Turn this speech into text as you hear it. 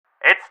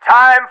It's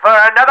time for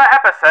another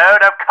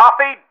episode of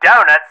Coffee,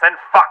 Donuts, and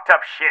Fucked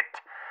Up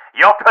Shit.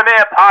 Your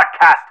premiere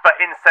podcast for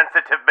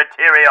insensitive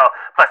material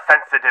for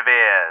sensitive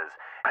ears.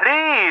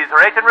 Please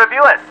rate and review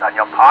us on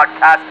your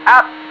podcast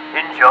app.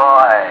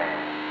 Enjoy.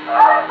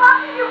 How the fuck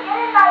did you get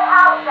in my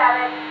house,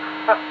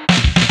 Evan?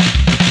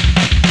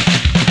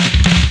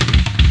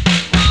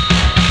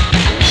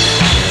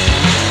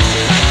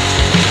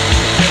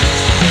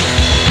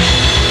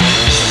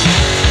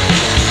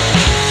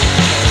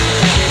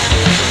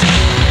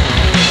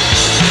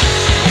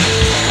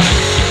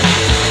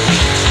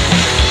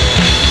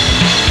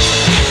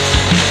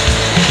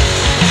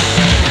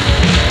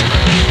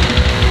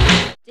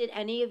 Did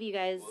any of you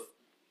guys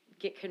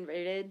get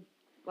converted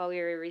while we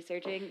were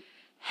researching?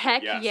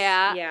 Heck Yes.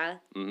 yeah. Yeah.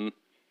 Mm-hmm.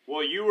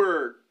 Well, you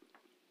were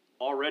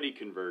already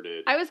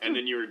converted, I was and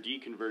then you were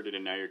deconverted,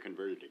 and now you're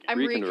converted again. I'm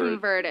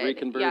reconverted.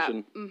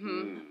 Reconversion. Yeah.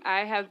 Mm-hmm. I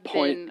have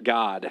Point been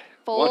God.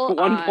 full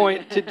One on.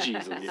 point to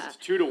Jesus. It's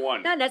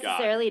 2-1. Not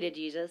necessarily to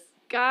Jesus.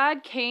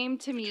 God came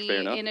to me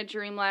Fair enough. in a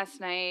dream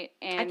last night,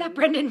 and I thought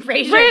Brendan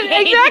Fraser.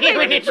 Exactly.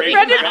 Brendan Fraser.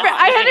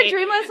 I had a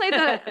dream last night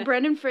that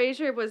Brendan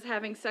Fraser was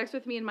having sex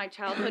with me in my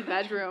childhood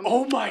bedroom.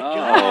 Oh my Oh.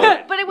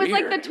 God! But it was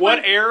like the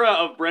What era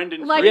of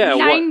Brendan like Fraser? Yeah,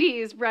 what-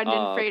 90s Brendan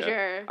Oh, okay.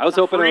 Fraser. I was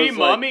hoping it was like,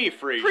 Pre-Mummy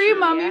Fraser.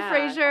 Pre-Mummy Yeah.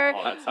 Fraser.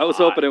 Oh, that's I was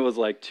hot. hoping it was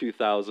like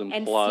 2000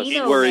 And plus,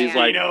 Encino where he's Man.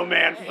 like, Encino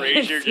Man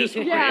Fraser just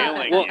Yeah.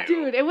 railing Well, you.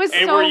 Dude, it was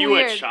and so were you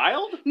weird. a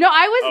child? No,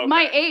 I was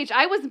my Okay. age.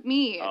 I was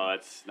me. Oh,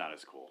 that's not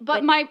as cool.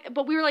 but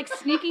we were like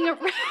sneaking around.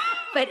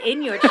 But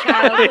in your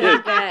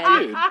childhood bed.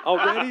 dude,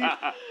 already?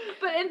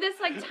 But in this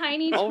like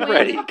tiny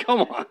Already? twin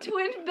Come on.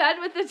 bed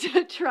with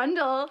a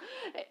trundle,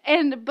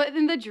 but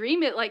in the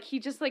dream it like he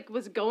just like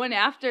was going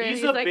after. He's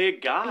and a like,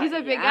 big guy. He's a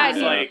big Yeah. guy. He's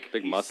He- like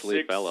Big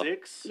muscly fella.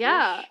 6'6"-ish,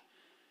 Yeah.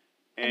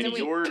 and then we-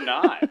 you're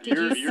not. Did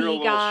you you're see a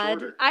little God?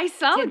 shorter. I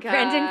saw Did God.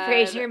 Brendan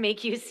Fraser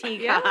make you see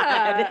God?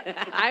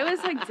 Yeah. I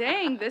was like,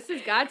 dang, this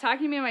is God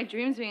talking to me in my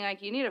dreams, being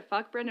like, you need to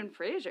fuck Brendan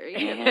Fraser. You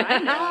need to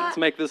find him. Let's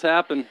make this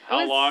happen.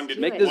 How long did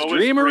Make this what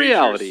dream a was Fraser's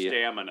reality.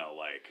 Stamina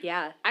like?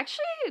 Yeah.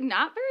 Actually,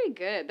 not very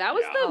good. That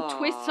was Yeah. the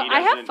twist. Aw. So He I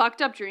have doesn't-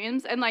 fucked up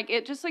dreams, and like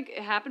it just like it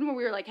happened when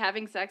we were like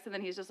having sex, and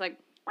then he's just like,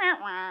 wah,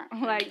 wah,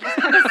 like, just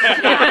kind of,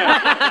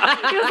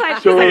 he was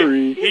like,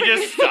 Sorry. He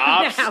just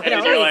stops, No, and he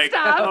you're just like,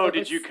 stops. "Oh,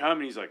 did you come?"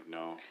 And he's like,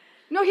 "No."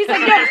 no, he's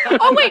like, no.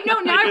 Oh wait, no.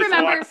 Now He I just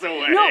remember. walks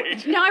away. No,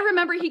 now I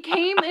remember. He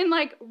came in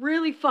like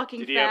really fucking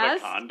Did he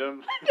fast. have a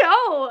condom?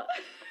 No.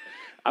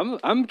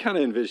 I'm kind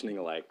of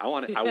envisioning like I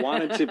want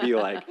it to be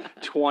like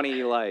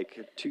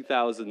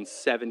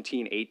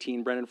 2017,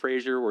 18 Brendan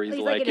Fraser, where he's,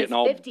 He's like like in getting his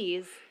all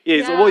 50s.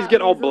 he's getting all he's a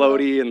little-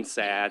 bloaty and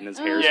sad, and his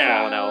hair's Yeah,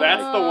 falling out.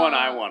 that's like, the one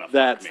I want to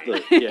that's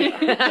fuck me.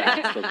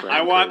 that's the Brendan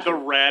I want the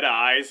Fraser. red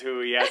eyes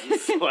who he hasn't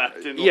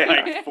slept in Yeah.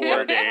 like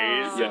 4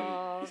 days.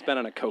 Yeah, he's been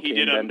on a cocaine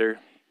did a- bender.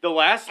 The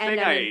last And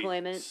thing I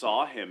unemployment.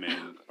 saw him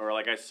in, or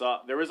like I saw,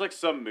 there was like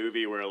some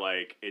movie where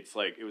like it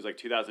was like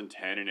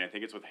 2010, and I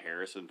think it's with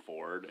Harrison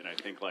Ford, and I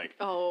think like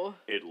Oh.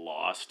 it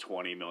lost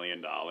 $20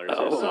 million or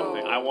Oh.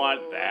 something. I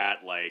want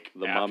that like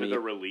The after Mummy. the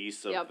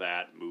release of Yep.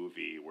 that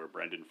movie where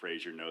Brendan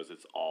Fraser knows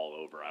it's all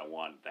over. I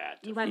want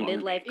that. To You want fuck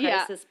midlife me.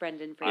 Yeah. crisis,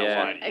 Brendan I Fraser.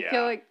 Yeah. want, I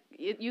feel like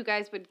you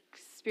guys would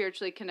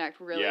spiritually connect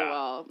really yeah.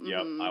 well.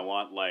 Yep. Mhm. I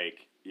want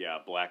like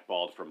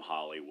blackballed from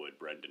Hollywood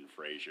Brendan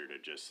Fraser to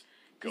just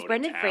go Does to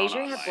Brendan town Fraser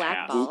on have my black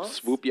ass. balls?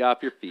 Swoop you off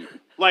your feet.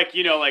 Like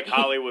like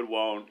Hollywood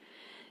won't.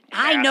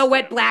 I cast know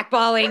what him.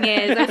 blackballing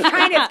is. I'm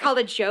trying. It's called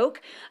a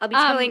joke. I'll be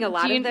telling a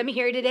lot do you of them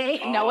here today.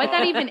 Know what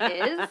that even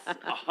is?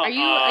 Are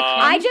you a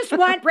I just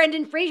want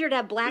Brendan Fraser to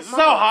have black This is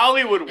balls. how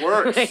Hollywood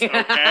works,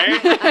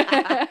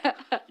 okay?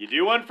 You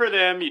do one for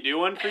them, you do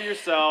one for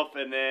yourself,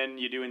 and then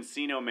you do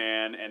Encino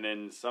Man, and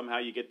then somehow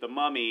you get the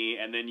Mummy,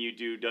 and then you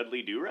do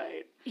Dudley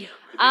Do-Right? Did you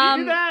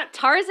do that?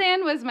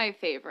 Tarzan was my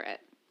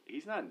favorite.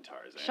 He's not in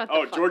Tarzan. Shut the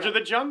Oh, fuck George up. of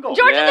the Jungle.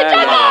 George of the Yeah.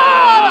 Jungle! Oh,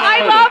 I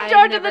love I've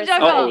George of the never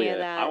Jungle. seen Oh, any yeah. of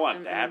that. I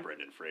want that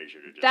Brendan Fraser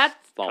to just That's-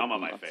 come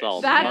on my face. It's all,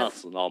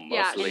 That's- all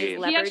Yeah, muscly. his he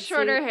leopard had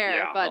shorter suit. hair,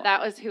 Yeah. but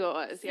that was who it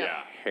was. Yeah.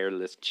 Yeah.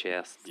 hairless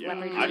chest. Yeah.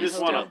 Leopard I just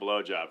suit. want a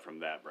blowjob from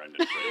that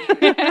Brendan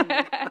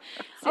Fraser.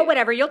 Oh,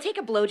 whatever. You'll take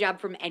a blowjob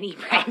from any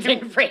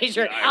Brendan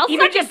Fraser. Yeah, I'll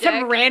Even suck just a some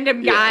dick.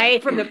 random guy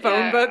from the phone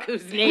Yeah. book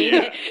whose name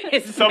Yeah.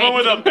 is Someone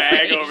with a Brendan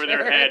bag over their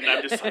Fraser. head, and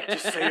I'm just like,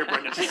 just say you're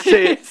Brendan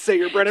Fraser. Say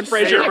your Brendan Say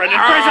Fraser. you're Brendan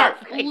Fraser.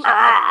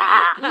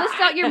 List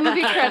out your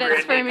movie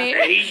credits for me.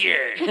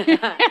 Fraser.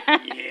 Yeah.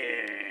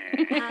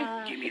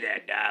 Give me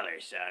that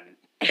dollar, son.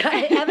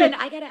 Evan,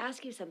 I gotta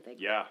ask you something.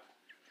 Yeah,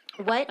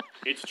 What?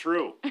 it's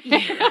true. What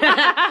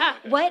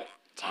I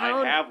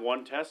town have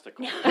one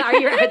testicle.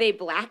 are they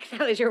black?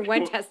 Is your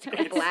one testicle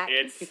It's, black?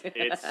 it's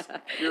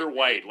pure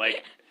white,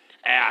 like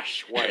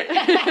ash white. Is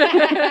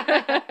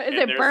And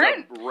it there's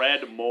burnt? a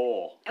red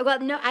mole. Well,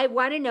 no. I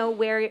want to know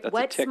where. That's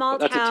what a tick, small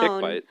that's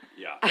town? a tick bite.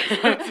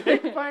 Yeah.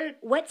 Tick bite?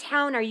 What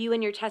town are you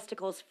and your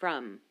testicles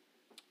from?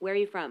 Where are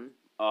you from?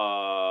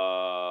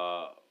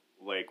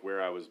 Like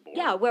where I was born.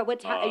 Yeah. What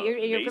town?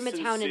 You're from a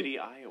Mason town City,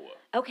 in. Iowa.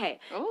 Okay.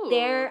 Ooh.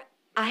 There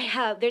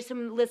There's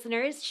some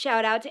listeners.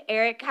 Shout out to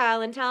Eric,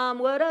 Kyle, and Tom.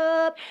 What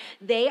up?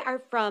 They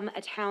are from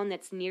a town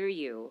that's near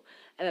you.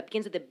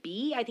 Begins with a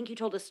B. I think you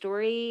told a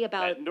story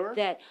about Bettendorf?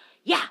 that.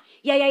 Yeah.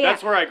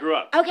 That's where I grew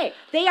up. Okay,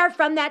 they are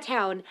from that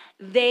town.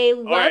 They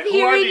love right, who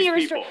are hearing these your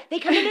people? story. They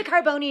come into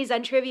Carboni's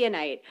on trivia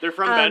night. They're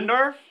from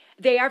Bettendorf?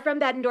 They are from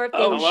Bettendorf.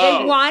 Oh, They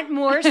hello. want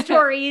more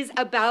stories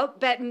about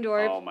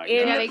Bettendorf Oh my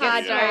in God. the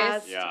Gotta get podcast.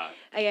 stories. Yeah.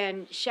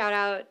 And shout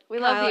out We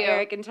Kyle, love you.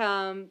 Eric, and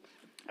Tom.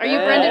 Are you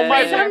Hey. Brendan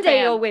Fraser Someday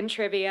fan? you'll win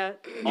trivia.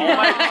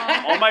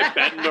 All my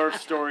Bettendorf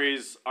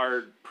stories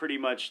are pretty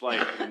much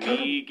like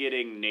me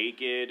getting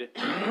naked.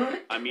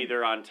 I'm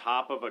either on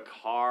top of a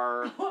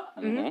car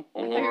Mhm.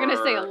 or You're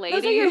gonna say a lady.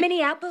 Those are your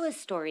Minneapolis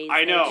stories.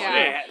 I know.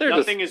 Yeah. They're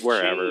Nothing just has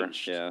wherever,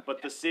 changed. yeah.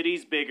 But the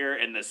city's bigger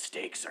and the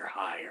stakes are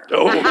higher.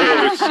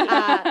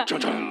 Oh,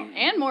 ching.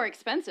 And more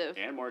expensive.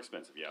 And more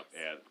expensive, yep.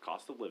 And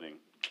cost of living.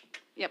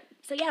 Yep.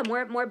 So yeah,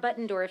 more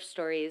Bettendorf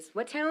stories.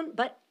 What town?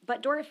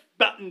 Buttdorf?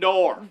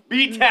 Bettendorf.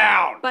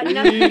 B-Town.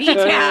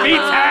 B-Town.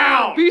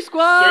 B-Town. B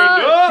Squad.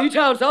 Stand up.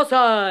 B-Town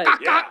Southside.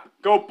 Yeah.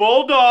 Go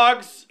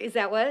Bulldogs. Is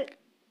that what?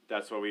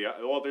 That's what we are.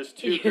 Well, there's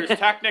two. There's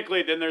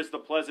technically, then there's the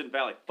Pleasant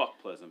Valley.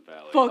 Fuck Pleasant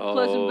Valley. Fuck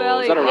Pleasant Valley.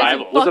 Was that a Yes,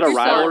 rival? fuck Was it a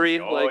yourself. rivalry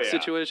Oh, like yeah.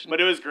 situation?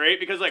 But it was great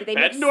because like Did they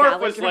make Bettendorf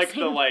salad was like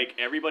the dressing?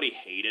 everybody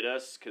hated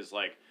us because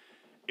like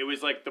it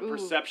was like the Ooh.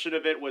 perception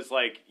of it was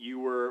like we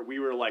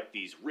were like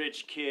these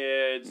rich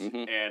kids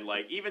Mhm. and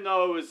like even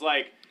though it was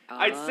like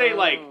I'd say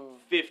like Oh.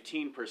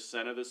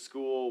 15% of the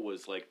school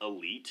was like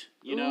elite,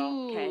 you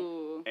know. Okay.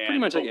 Ooh. And Pretty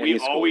much like but any we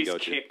school you always go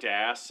to. kicked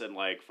ass and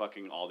like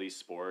fucking all these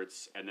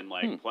sports, and then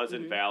like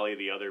Pleasant Valley,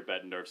 the other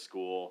Bettendorf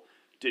school,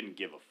 didn't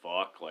give a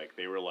fuck. Like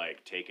they were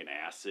like taking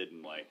acid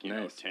and like you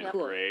know Nice. 10th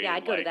Cool. grade. Yeah, I'd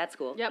and, go to like, that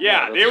school. Yep.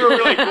 Yeah, they were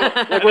really cool. And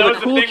that where the was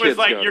the cool thing was kids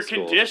like go to you're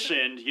school.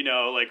 conditioned, you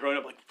know, like growing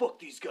up like fuck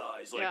these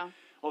guys, like Yeah.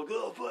 oh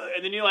go fuck.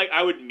 And then you like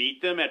I would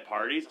meet them at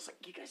parties. I was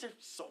like, you guys are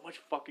so much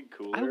fucking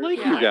cooler. I like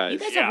Yeah. you guys. You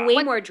guys Yeah. have way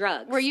What- more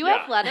drugs. Were you Yeah.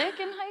 athletic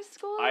in high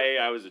school?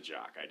 I was a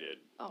jock. I did.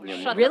 Oh,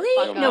 Yeah. shut Really?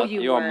 the fuck No, up.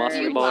 you a weren't.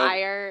 muscle You boy?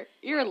 liar.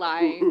 You're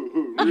lying.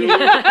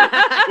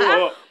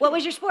 What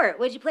was your sport?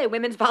 What did you play?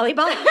 Women's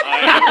volleyball?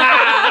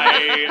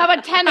 How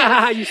about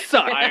tennis? You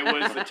suck. I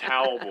was the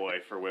towel boy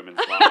for women's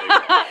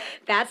volleyball.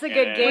 That's a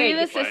good And- gig. Were you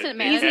the But assistant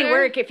they manager? Easy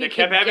work if They you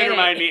kept can having get to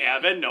remind it. me,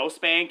 Evan, no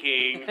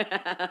spanking,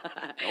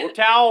 no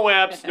towel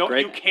whips, no,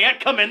 Great. you can't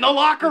come in the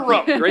locker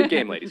room. Great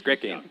game, ladies.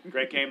 Great game.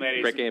 Great game,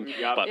 ladies. Great game.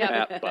 Yep. Butt Yep.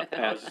 pat, butt That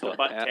pat, was the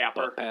butt pat,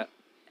 tapper. butt pat.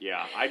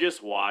 Yeah, I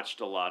just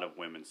watched a lot of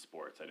women's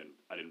sports. I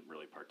didn't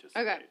really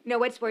participate. Okay. No,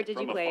 what sport did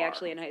From you play afar.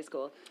 actually in high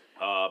school?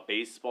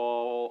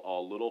 Baseball, a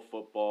little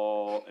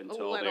football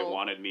until they little.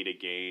 wanted me to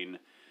gain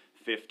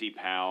 50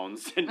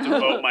 pounds and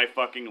devote my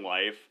fucking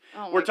life.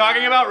 Oh my We're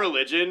talking God. about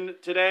religion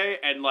today,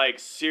 and like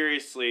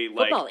seriously,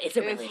 like Football is a It's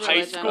religion. high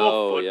religion. school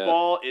Oh, yeah.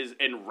 football is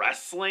and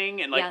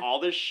wrestling and like Yeah. all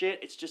this shit.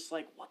 It's just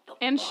like what the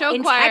And fuck? show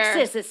In choir.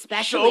 Texas,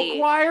 especially. show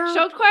choir.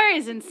 Show choir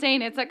is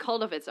insane. It's a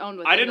cult of its own.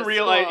 Within I didn't the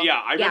realize. school.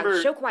 Yeah, I Yeah,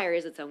 remember. show choir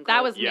is its own. That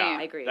cult. was yeah,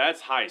 me. I agree.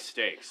 That's high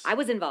stakes. I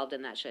was involved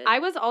in that shit. I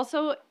was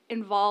also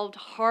involved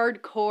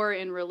hardcore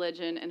in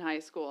religion in high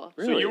school.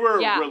 So you were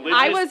Yeah, religious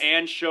I was-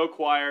 and show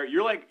choir.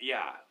 You're like,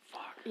 yeah,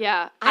 fuck.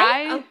 Yeah,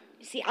 I'm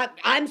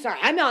sorry.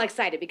 I'm all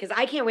excited because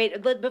I can't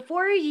wait. But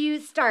before you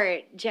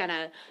start,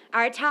 Jenna,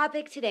 our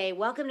topic today.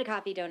 Welcome to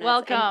Coffee Donuts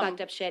Welcome. and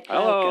Fucked Up Shit.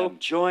 Hello.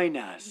 Join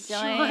us. Join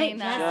us.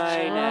 Join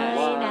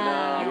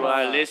us. You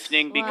are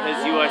listening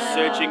because you are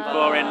searching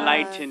for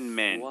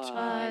enlightenment.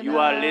 You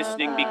are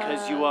listening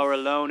because you are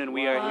alone, and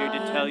we are here to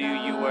tell you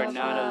you are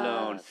not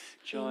alone.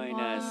 Join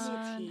us.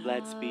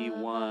 Let's be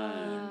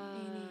one.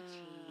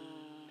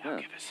 Now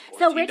give us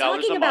So we're $14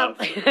 talking a about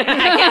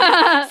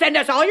month. send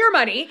us all your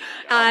money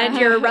and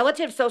your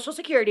relative social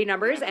security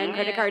numbers and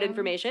credit card Yeah.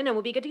 information, and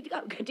we'll be good to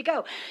go. Good to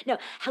go. No,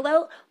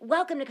 hello,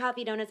 welcome to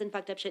Coffee Donuts and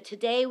Fucked Up Shit.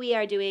 Today we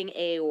are doing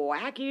a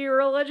wacky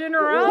religion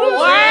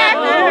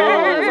I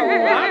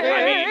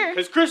mean,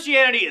 because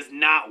Christianity is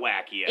not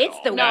wacky at It's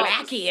all. the No.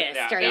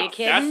 wackiest. Are you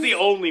kidding? That's the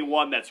only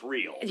one that's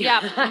real. yeah.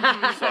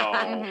 So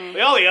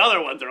all the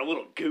other ones are a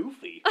little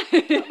goofy.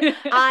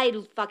 I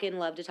fucking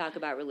love to talk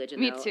about religion.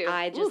 Me though. too.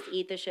 I just Oof.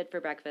 eat the shit for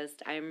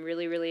breakfast. I'm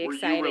really, really Were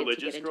excited you to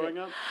religious get into growing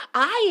it. up?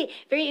 I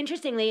very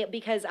interestingly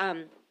because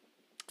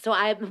so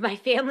my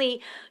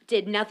family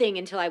did nothing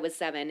until I was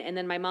 7, and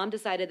then my mom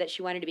decided that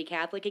she wanted to be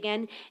Catholic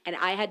again, and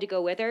I had to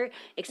go with her.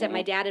 Except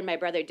my dad and my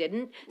brother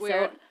didn't.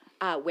 Weird. So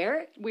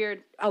where?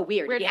 Weird. Oh,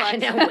 weird. Weird Yeah,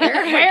 flex. no,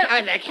 where? Where?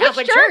 On the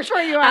Catholic Which church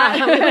were you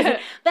at?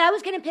 But I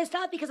was getting pissed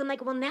off because I'm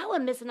like, well, now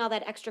I'm missing all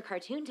that extra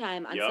cartoon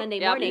time on Yep. Sunday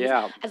Yep. mornings.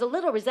 Yeah. I was a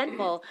little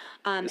resentful.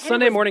 And it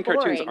Sunday was morning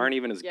cartoons boring. aren't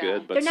even as Yeah.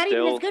 good, but They're not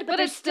still. even as good, but, But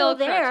they're it's still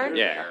still there. cartoons.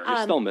 Yeah,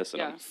 you're still missing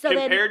yeah. them. So then,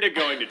 Compared to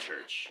going to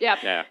church. Yep.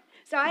 Yeah.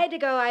 so I had to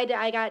go. I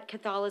got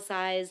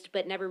Catholicized,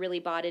 but never really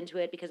bought into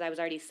it because I was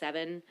already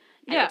 7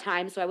 at Yeah. the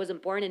time, so I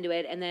wasn't born into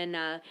it. And then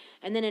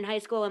in high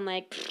school, I'm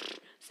like,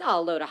 it's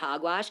all a load of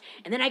hogwash.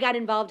 And then I got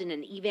involved in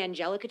an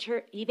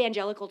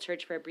evangelical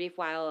church for a brief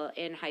while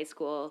in high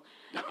school,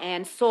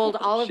 and sold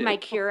all of my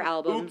Cure Who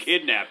albums.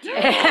 kidnapped you?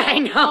 I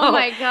know. Oh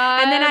my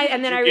god. And then I Did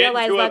you get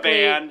realized into a luckily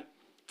van?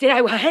 Did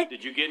I what?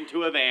 Did you get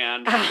into a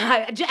van?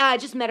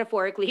 Just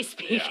metaphorically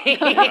speaking.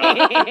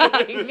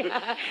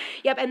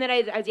 Yep. And then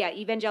I was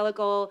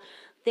evangelical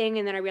thing,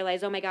 and then I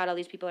realized, oh my God, all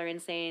these people are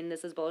insane.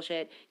 This is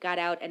bullshit. Got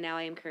out, and now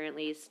I am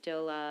currently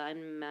still.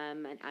 I'm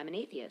an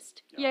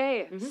atheist.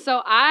 Yay.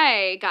 So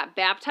I got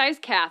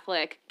baptized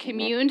Catholic,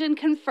 communed and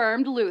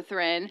confirmed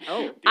Lutheran.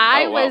 Oh.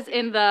 I wow. was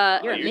in the...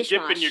 You're a You're mishmash.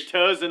 dipping your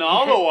toes in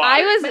all the water.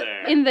 I was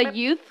there. in the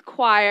youth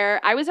choir.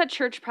 I was at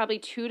church probably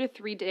 2 to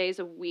 3 days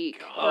a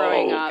week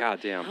growing up.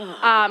 goddamn.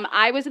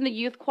 I was in the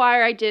youth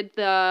choir. I did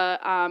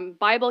the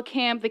Bible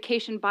camp,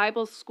 vacation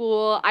Bible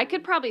school. I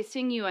could probably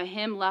sing you a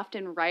hymn left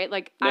and right.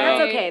 Like That's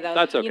I- okay though.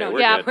 That's okay. You know, We're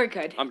yeah, good. we're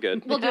good. I'm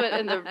good. We'll do it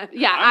in the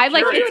yeah. I'm I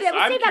like curious. We'll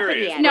I'm save that for the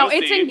curious. end. no,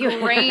 Proceed. it's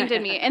ingrained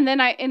in me. And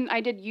then I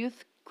did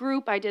youth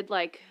group. I did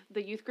like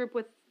the youth group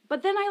with.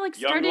 But then I like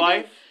Young started.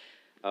 Life?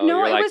 Oh, No,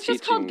 you're, it like, was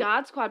just called teaching-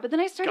 God Squad. But then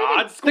I started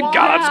God in Squad? The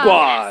God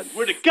Squad.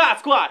 We're the God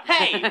Squad.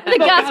 Hey, The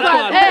God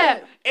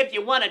Squad. if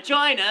you want to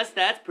join us,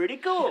 that's pretty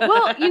cool.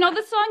 Well, you know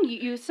the song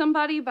 "You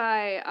Somebody"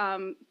 by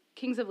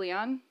Kings of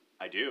Leon.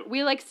 I do.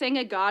 We like sang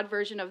a God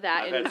version of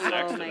that. I've in had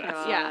sex Oh to my that.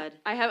 God. Yeah,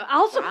 I have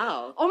also.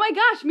 Wow. Oh my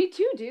gosh, me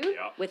too, dude.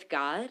 Yeah. With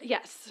God?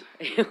 Yes,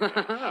 I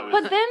but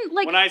was- then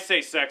like when I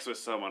say sex with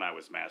someone, I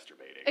was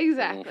masturbating.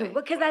 exactly.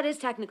 Because that is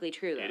technically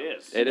true though. It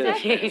is. It is.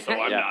 Exactly. So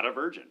I'm Yeah. not a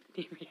virgin.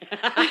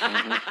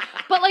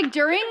 But like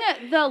during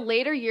the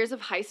later years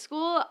of high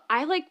school,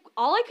 I like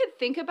all I could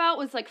think about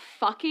was like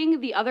fucking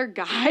the other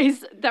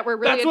guys that were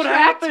really That's what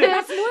attractive.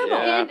 happens. That's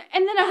normal. Yeah.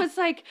 And then I was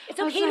like, It's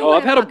I was okay to like, Oh,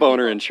 I've had a fuck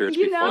boner people. in church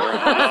You before. know?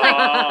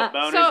 Oh,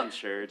 boners So, in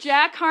church.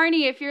 Jack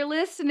Harney, if you're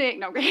listening,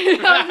 no, he was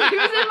in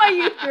my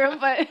youth group,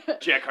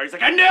 but Jack Hardy's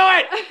like, I knew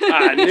it.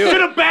 I knew Should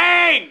it. have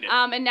banged.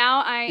 and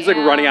now I He's like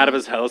running out of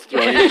his house,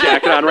 throwing his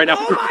jacket on right now.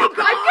 Oh my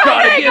God!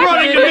 Gotta get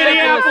Running to there.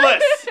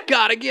 Minneapolis.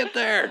 Gotta get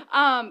there.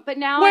 but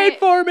now Wait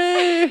for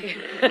me.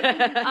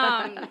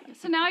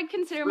 so now I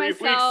consider 3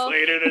 weeks myself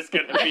later, there's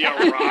gonna be a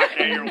rock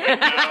at your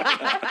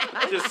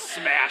window. Just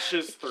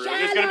smashes through.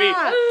 There's gonna be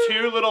up.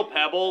 2 little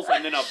pebbles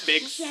and then a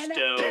big Shut up.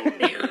 stone.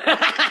 Is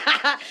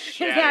that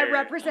Shatter.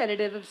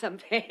 representative of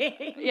something?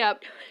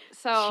 Yep.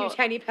 So Two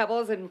tiny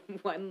pebbles and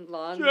one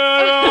long.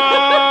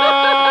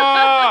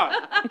 Ah!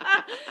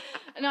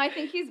 no, I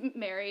think he's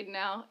married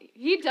now.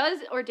 He does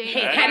ordain.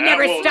 Hey, That I've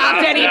never will stopped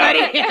not anybody.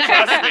 happen.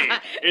 Trust me,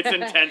 it's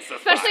intensified.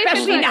 Especially if it's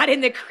Especially like not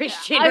in the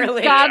Christian a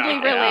religion. godly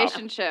Yeah.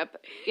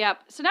 relationship. Yep.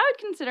 So now I'd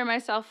consider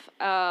myself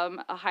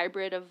a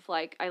hybrid of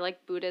like I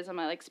like Buddhism,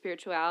 I like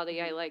spirituality,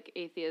 I like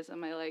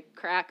atheism, I like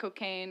crack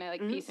cocaine, I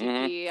like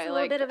PCP, It's I a little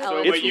like bit of a- So,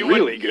 LSD. It's but you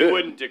really wouldn't, good. You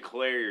wouldn't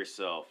declare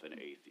yourself an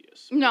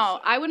atheist. per No,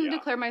 se. I wouldn't Yeah.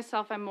 declare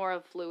myself. I'm more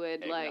of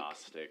fluid. Like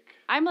Agnostic.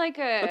 I'm like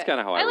a. That's kind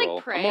of how I like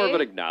roll. pray. I'm more of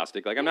an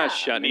agnostic. Like I'm not Yeah.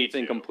 shutting Me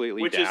anything too.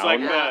 completely Which down. is like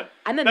Yeah.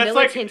 I'm a that's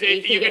like militant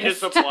you can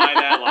just atheist. apply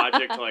that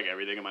logic to like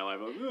everything in my life.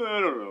 Like, I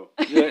don't know.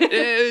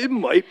 It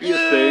might be a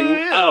thing.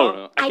 Yeah. I don't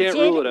know. I I can't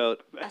did- rule it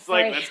out. That's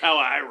Sorry. like that's how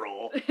I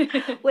roll.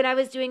 When I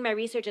was doing my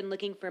research and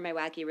looking for my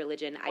wacky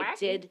religion, I Wacky.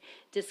 did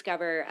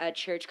discover a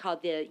church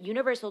called the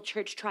Universal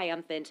Church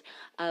Triumphant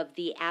of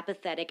the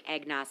Apathetic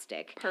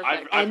Agnostic.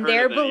 Perfect. I've And heard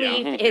their of that, yeah.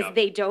 belief is Yeah.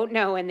 they don't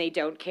know and they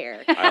don't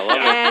care. I love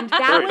it. And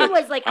that one Perfect.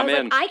 was like, I I'm was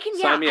in. like, I can,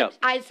 Sign me yeah, up.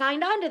 I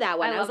signed on to that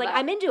one. I I was love like, that.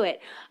 I'm into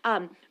it.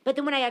 But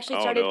then when I actually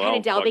Oh, started no, I kind don't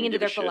of delving fucking into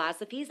give a their shit.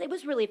 philosophies, it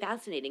was really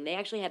fascinating. They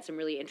actually had some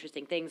really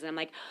interesting things. And I'm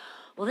like,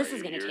 well, this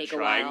is going to You're take a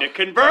trying while. to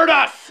convert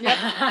us.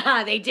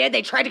 They did.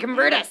 They tried to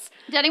convert us.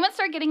 Did anyone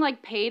start getting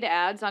like paid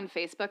ads on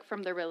Facebook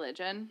from their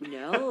religion?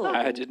 No.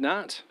 I did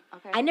not.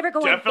 Okay. I never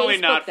go Definitely on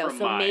Facebook, not though, from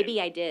so mine. maybe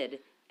I did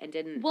and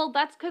didn't. Well,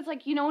 that's because,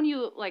 like, you know, when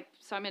you, like,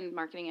 so I'm in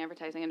marketing and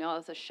advertising and all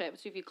this shit.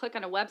 So if you click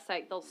on a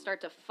website, they'll start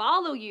to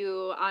follow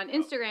you on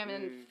Instagram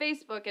and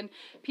Facebook, and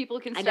people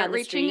can And start on the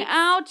reaching streets.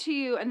 out to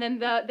you. And then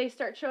they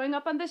start showing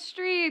up on the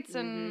streets,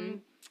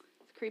 and it's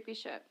creepy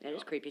shit. That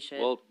is creepy shit.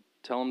 Well,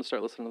 tell them to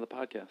start listening to the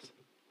podcast.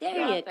 there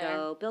out you there.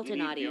 go. We Built-in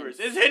need audience. viewers.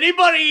 Is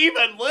anybody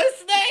even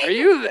listening? Are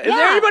you? Is there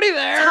Yeah. anybody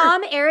there?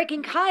 Tom, Eric,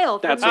 and Kyle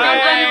from That's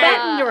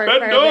Bettendorf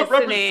right. Bettendorf are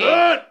listening.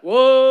 represent.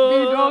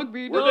 Whoa.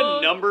 We're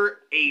the number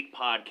 8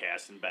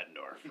 podcast in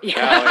Bettendorf.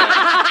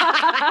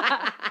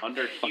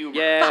 Under humor.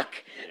 Yeah.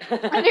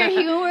 Under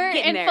humor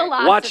Getting and there.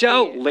 philosophy. Watch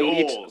out,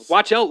 lady. Goals.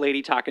 Watch out,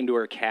 lady talking to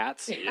her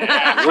cats.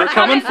 Yeah. We're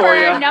coming for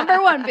you.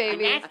 Number one,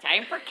 baby.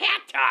 time for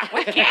cat talk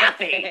with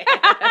Kathy.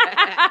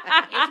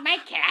 Is my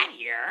cat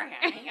here?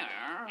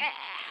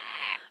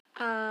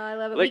 I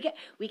love it. Like-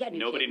 we got new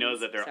Nobody kittens. knows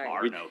that there Sorry.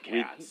 are We- no we-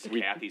 cats.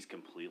 we- Kathy's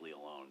completely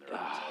alone.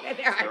 There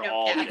They're are no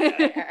all cats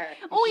dead. there.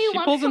 Oh, you She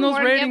want pulls in some those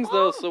more ratings though,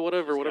 nibbles? so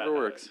whatever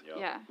works. Yep.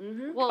 Yeah.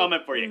 Mhm. Well,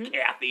 Coming for you,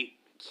 Kathy.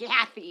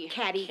 Kathy.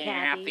 Catty.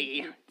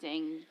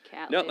 Dang,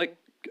 cat. No, lady.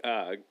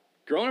 like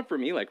growing up for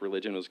me, like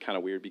religion was kind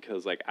of weird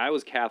because like I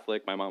was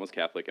Catholic, my mom was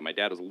Catholic, and my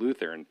dad was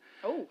Lutheran.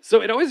 Oh.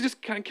 So it always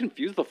just kind of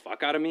confused the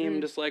fuck out of me. I'm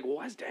just like, well,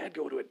 why does Dad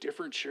go to a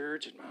different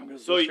church and Mom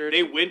goes to So this church?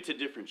 they went to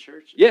different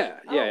churches. Yeah.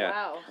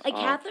 Wow. Like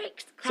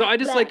Catholics. So I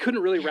just like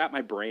couldn't really wrap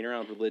my brain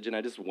around religion.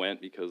 I just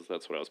went because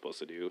that's what I was supposed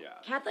to do. Yeah.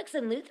 Catholics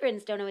and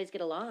Lutherans don't always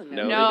get along.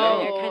 No, No.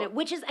 they don't. They're kind of,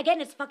 which is again,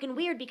 it's fucking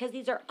weird because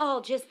these are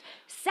all just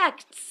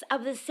sects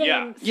of the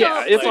same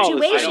Yeah, it's all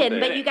the same situation,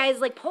 but thing. you guys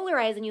like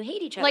polarize and you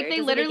hate each other. Like It they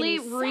doesn't make literally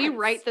any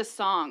rewrite sense. the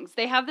songs.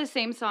 They have the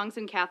same songs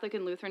in Catholic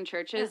and Lutheran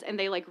churches, and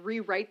they like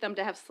rewrite them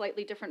to have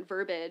slightly different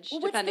verbiage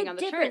Well, what's depending the on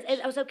the difference?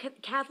 church. So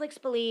Catholics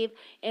believe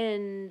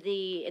in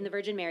the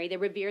Virgin Mary. They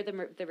revere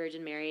the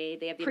Virgin Mary.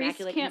 They have the Priests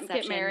Immaculate can't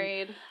Conception. get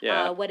married.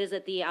 Yeah. What is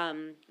it? The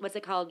what's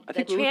it called? I The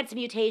think we-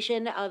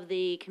 transmutation of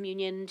the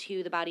communion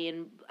to the body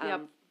and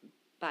Yep.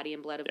 body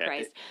and blood of Yeah,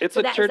 Christ. it's So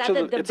a that- is church that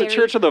of the it's a very-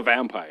 church of the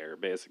vampire,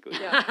 basically.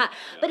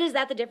 But is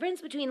that the difference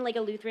between like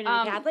a Lutheran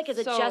and a Catholic? Is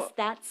it so just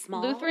that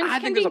small? Lutherans I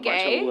can think be there's a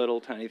bunch gay. of little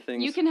tiny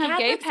things. You can have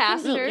gay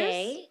Catholics can be pastors.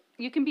 gay.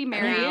 You can be No.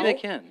 married. They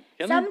can.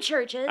 Can Some they?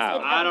 churches. Oh.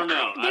 I don't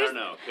know. I there's- don't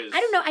know. 'Cause I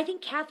don't know. I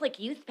think Catholic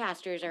youth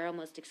pastors are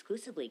almost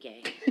exclusively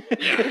gay.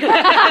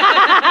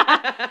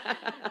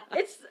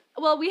 It's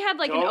well, we had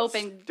like Don't, an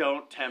open.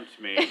 Don't tempt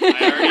me. I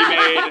already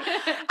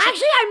made.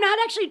 Actually, I'm not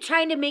actually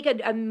trying to make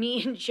a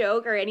mean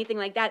joke or anything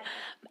like that.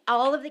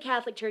 All of the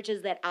Catholic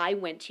churches that I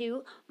went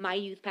to, my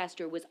youth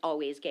pastor was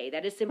always gay.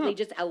 That is simply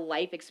just a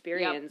life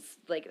experience,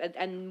 like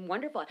and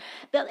wonderful.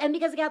 And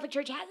because the Catholic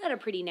Church has had a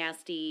pretty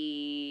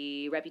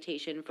nasty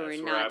reputation for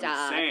That's not what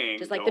I'm saying.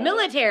 just like the Don't-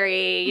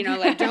 military, you know,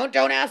 like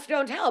don't ask,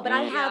 don't tell. But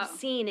I have Yeah.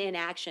 seen in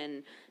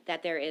action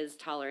that there is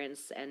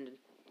tolerance and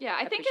Yeah,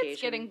 I think it's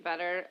appreciation. getting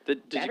better.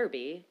 better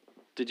be.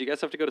 Did you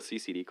guys have to go to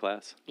CCD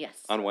class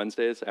Yes. on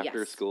Wednesdays after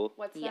Yes. school?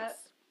 What's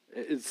Yes.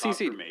 It's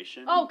CCD.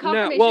 Confirmation. that? Oh,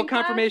 confirmation. No, well, class?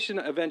 confirmation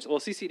events. Well,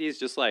 CCD is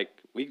just like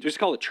we just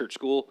call it church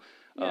school.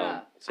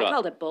 Yeah. So I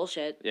called it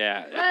bullshit.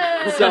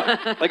 yeah. So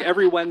like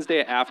every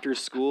Wednesday after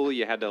school,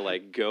 you had to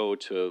like go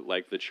to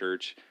like the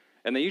church,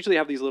 and they usually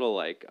have these little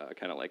like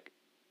kind of like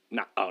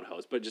not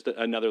outhouse, but just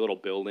another little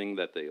building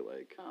that they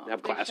like Oh,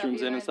 have they shove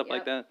classrooms you in in, and stuff like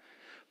yep. that.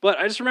 But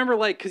I just remember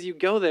like because you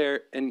go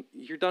there and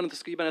you're done with the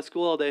school, you've been at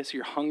school all day, so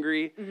you're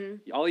hungry.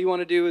 All you want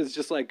to do is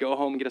just like go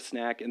home and get a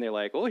snack, and they're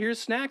like, "Oh, here's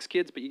snacks,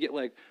 kids," but you get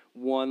like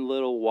one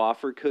little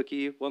wafer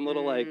cookie, one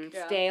little like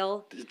Yeah.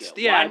 Stale.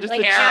 yeah, one just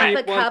Like a half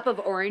cheap a one. cup of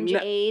orange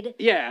aid.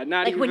 Yeah,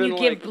 not Like even when you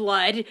like, give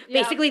blood.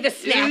 Basically the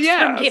snacks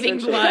Yeah, from giving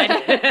essentially.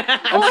 blood.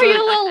 Oh, are you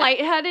a little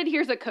lightheaded?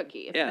 Here's a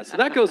cookie. Yeah, so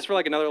that goes for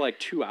like another like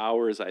 2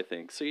 hours, I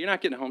think. So you're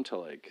not getting home till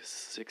like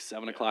 6,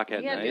 7 o'clock at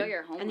You gotta night. do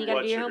your homework. And you gotta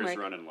Blood do your sugar's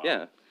homework. running low.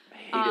 Yeah,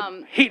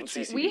 I hated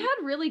CCD. We had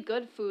really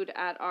good food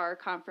at our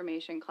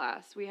confirmation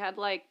class. We had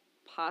like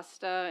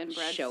pasta and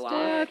Show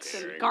breadsticks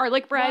off. and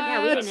garlic bread.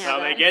 Yeah, we didn't That's have how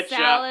that. they get you.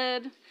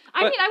 Salad.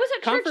 I But mean, I was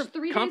at church confir-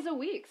 3 days a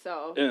week,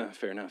 so Yeah,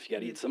 fair enough. You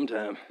gotta eat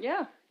sometime.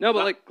 yeah. No,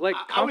 but I- like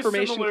I was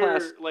confirmation similar,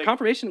 class. like-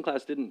 Confirmation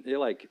class didn't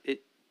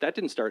that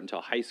didn't start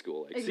until high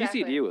school. Like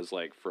Exactly. CCD was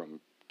like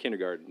from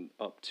kindergarten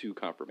up to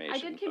confirmation. I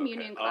did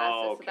communion Okay. classes,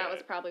 Oh, so that okay.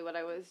 was probably what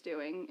I was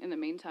doing in the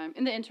meantime,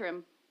 in the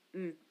interim.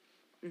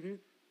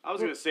 I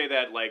was gonna say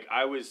that like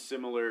I was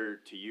similar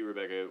to you,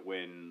 Rebecca,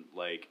 when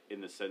like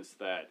in the sense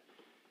that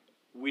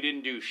we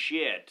didn't do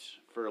shit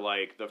for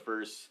like the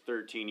first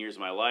 13 years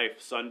of my life.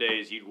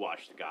 Sundays, you'd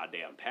watch the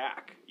goddamn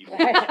Pack. You'd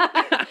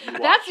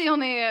That's the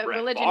only Brett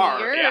religion Favre,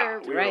 you're. yeah,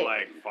 we Right. were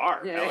like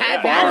Favre. Yeah, hell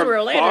that's yeah. where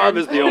religion. Favre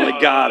is the only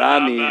god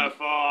I need. Not by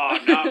far,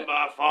 not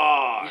by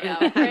far.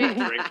 Yeah, right.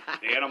 Drink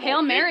animal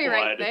Hail Mary pig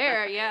right blood.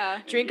 there, yeah.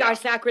 Drink Yeah. our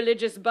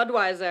sacrilegious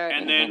Budweiser.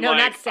 And then, no,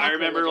 like, not I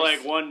remember,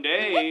 sacrilegious. like, one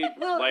day,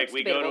 Well, like, it's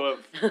we go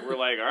to we're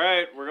like, all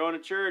right, we're going to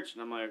church.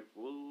 And I'm like,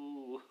 woo.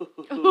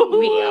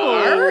 We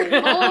are? Hold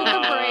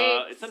the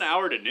brakes. It's an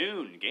hour to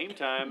noon, game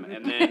time.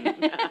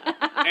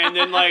 And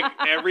then, like,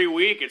 every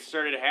week it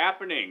started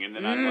happening. And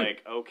then I'm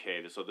like,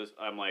 okay,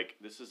 I'm like,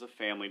 this is a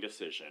family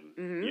decision.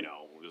 You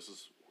know, this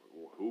is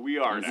who we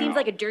are now. Seems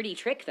like a dirty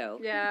trick, though.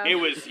 Yeah. It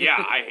was, yeah,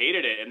 I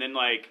hated it. And then,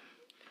 like,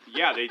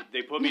 yeah,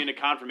 they put me into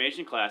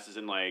confirmation classes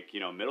in, like, you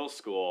know, middle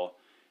school.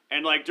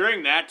 And, like,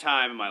 during that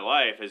time in my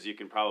life, as you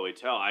can probably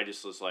tell, I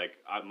just was like,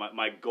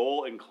 my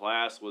goal in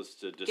class was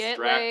to distract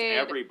laid.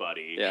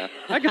 everybody. Yeah,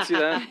 I could see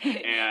that.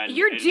 And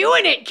You're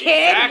doing it,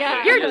 kid.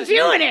 Exactly. You're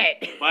doing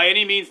it. By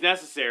any means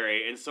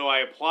necessary. And so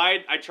I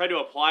tried to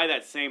apply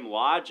that same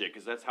logic,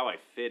 because that's how I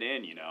fit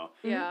in, you know.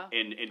 Yeah.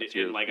 And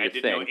your- like, I your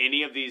didn't know thing.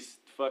 any of these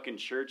fucking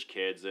church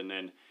kids. And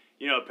then,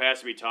 you know,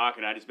 pastor be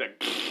talking, I just be like,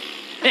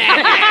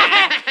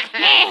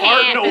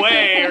 farting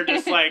away, or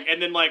just like,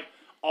 and then like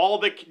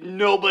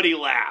nobody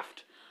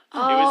laughed. It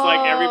was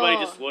like everybody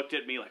just looked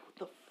at me like, what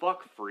the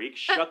fuck, freak?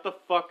 Shut the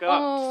fuck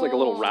up. It's like a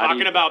little Rodney,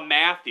 Talking about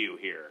Matthew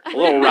here. a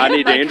little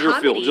Rodney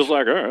Dangerfield, comedy. just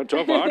like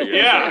tough audience.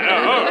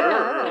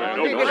 Yeah.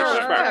 No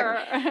disrespect.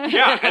 Sure.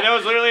 Yeah, and that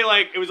was literally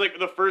like, it was like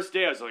the first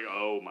day I was like,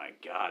 oh my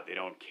god, they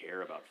don't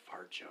care about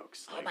fart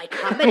jokes. Like, My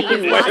comedy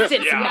has lost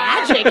its Yeah.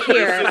 magic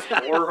here. this is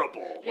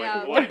horrible. Yeah.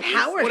 Like, what?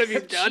 Power. What have you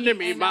done to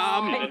me, I know.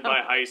 Mom? And then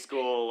by high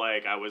school,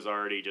 like, I was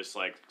already just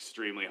like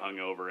extremely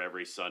hungover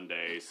every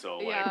Sunday. So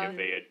like, Yeah.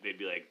 if they'd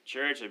be like,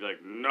 church, I'd be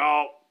like,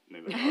 no.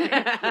 And they'd be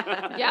like,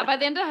 okay. Yeah, by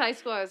the end of high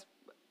school, I was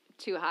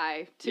too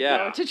high to Yeah.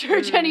 go to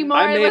church anymore.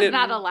 I It made was it-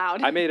 not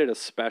allowed. I made it a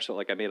special,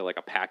 like I made it like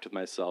a pact with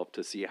myself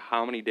to see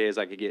how many days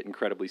I could get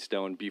incredibly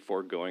stoned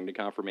before going to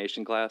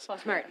confirmation class.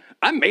 Smart.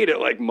 I made it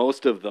like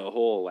most of the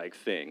whole like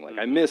thing. Like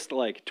I missed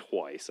like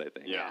twice, I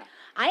think. Yeah.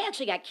 I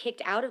actually got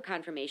kicked out of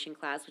confirmation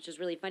class, which is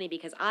really funny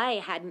because I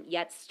hadn't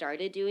yet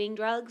started doing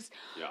drugs.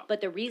 Yeah.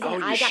 But the reason Oh,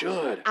 you I got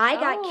should. I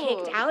got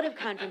Oh. kicked out of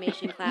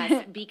confirmation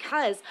class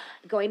because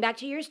going back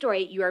to your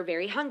story, you are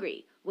very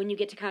hungry when you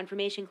get to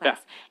confirmation class.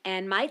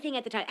 And my thing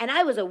at the time, and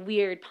I was a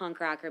weird punk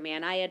rocker,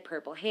 man. I had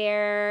purple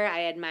hair. I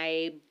had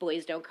my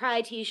Boys Don't Cry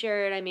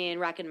t-shirt. I mean,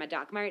 rocking my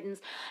Doc Martens.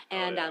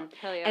 And yeah.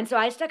 Hell yeah. and so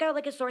I stuck out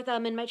like a sore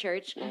thumb in my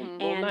church.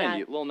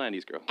 Little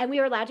 90s girl. And we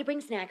were allowed to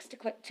bring snacks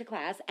to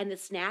class, and the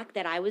snack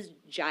that I was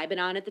jibing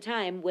on at the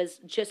time was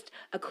just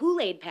a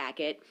Kool-Aid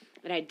packet,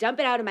 and I'd dump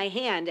it out of my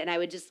hand, and I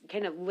would just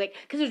kind of lick,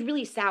 because it was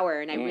really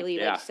sour, and I really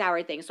yeah. liked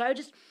sour things, so I would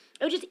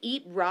just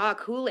eat raw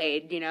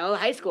Kool-Aid,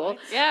 high school.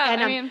 Yeah,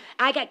 and I mean-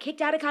 I got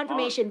kicked out of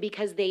confirmation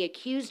because they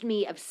accused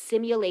me of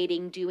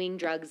simulating doing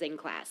drugs in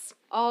class.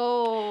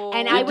 Oh.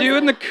 And You're I was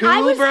doing the cool,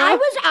 I was bro?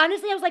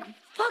 honestly, I was like,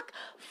 fuck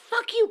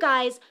you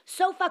guys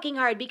so fucking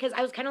hard, because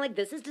I was kind of like,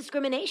 this is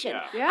discrimination.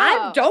 Yeah. I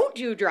Yeah. don't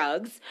do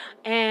drugs.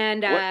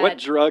 And What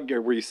drug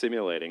were you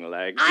simulating?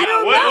 Like I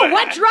don't what- know what-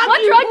 what drug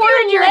what you drug pour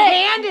you in your lick?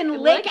 hand and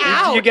lick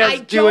out. you guys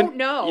I doing don't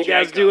know. You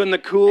guys Jacob. doing the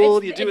cool?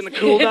 It's- You doing the it's-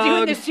 cool doing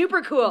dog? the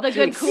super cool. The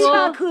good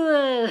Super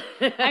cool.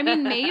 cool. I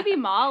mean, maybe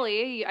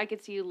Molly. I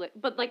could see you lick,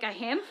 but like a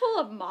handful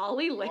of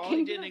Molly Molly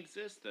licking. didn't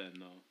exist then,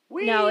 though.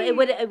 No, it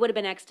would have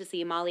been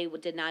ecstasy. Molly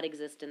did not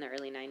exist in the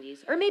early '90s,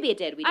 or maybe it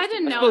did. We just I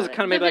didn't I know. suppose it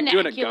kind of made The like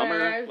doing a vernacular.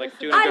 gummer, like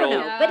doing a I good don't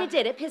old, know, but it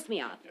did. It pissed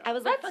me off. I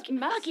was like, That's fuck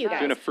messed you up. guys.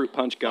 doing a fruit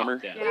punch gummer.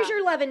 that. Where's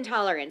your love and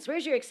tolerance?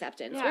 Where's your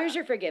acceptance? Yeah. Where's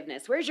your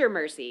forgiveness? Where's your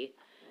mercy?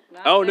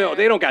 Not Oh no, there.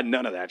 they don't got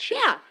none of that shit.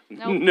 Yeah.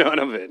 Nope. None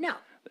of it. No.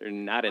 They're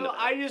not into Well,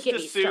 that. I just Get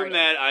me assume started.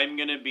 that I'm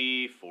gonna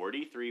be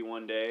 43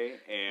 one day,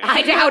 and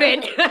I doubt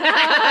it.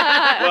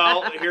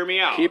 well, hear me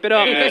out. Keep it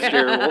up, And-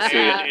 mister. We'll see.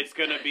 And it's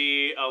gonna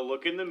be a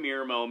look in the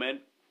mirror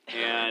moment,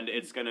 and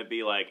it's gonna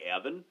be like,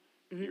 Evan,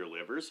 Mm-hmm. your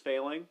liver's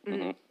failing.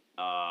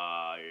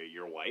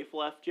 Your wife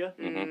left you.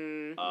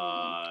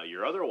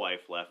 Your other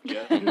wife left you.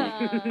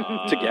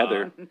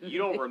 Together. You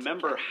don't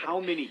remember how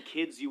many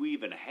kids you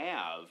even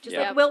have. Just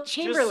Yeah. like Wilt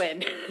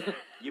Chamberlain.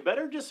 You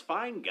better just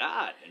find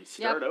God and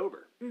start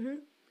over. Mm-hmm.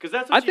 Because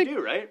that's I what think- you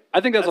do, right?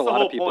 I think that's a the lot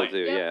whole of people point. do,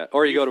 Yep. yeah.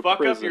 Or you go to fuck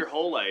prison. up your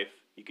whole life.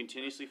 You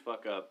continuously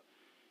fuck up.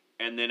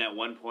 And then at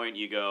one point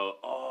you go,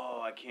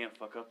 oh, I can't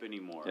fuck up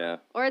anymore. Yeah.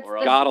 Or it's Or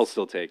the, God will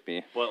still take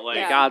me. But like,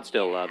 Yeah. God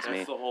still loves that's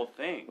me. the whole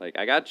thing. Like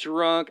I got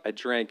drunk, I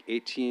drank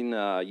 18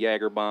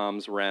 Jaeger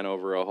bombs, ran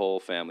over a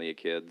whole family of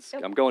kids.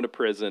 I'm going to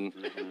prison.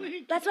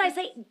 That's why I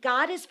say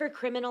God is for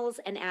criminals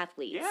and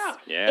athletes. Yeah.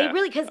 Yeah. It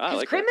really, because I like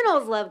that.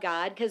 criminals love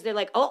God, because they're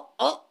like,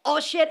 oh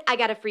shit, I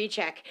got a free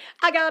check.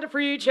 I got a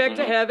free check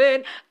to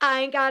heaven.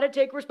 I ain't got to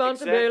take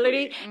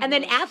responsibility. Exactly. And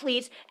then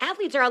athletes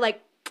are all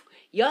like,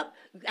 yup,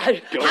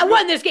 I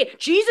won this game.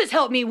 Jesus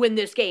helped me win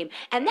this game.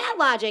 And that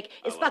logic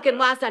is love fucking that.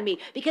 lost on me.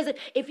 Because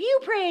if you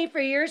pray for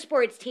your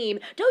sports team,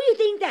 don't you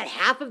think that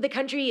half of the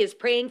country is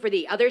praying for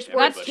the other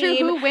sports That's team?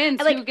 true. Who wins?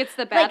 Like- Who gets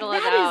the like, battle it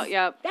that out? is-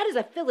 Yep. That is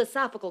a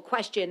philosophical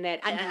question that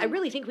I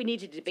really think we need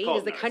to debate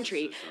called as a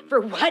country narcissism.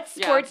 for what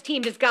sports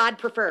team does God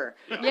prefer.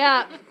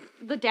 Yeah.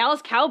 The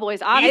Dallas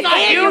Cowboys, obviously.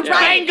 a huge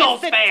right, Bengals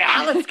it's the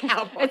fan. Dallas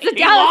Cowboys. It's the He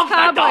Dallas loves the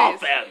Cowboys.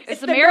 Dolphins.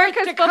 It's the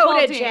America's North football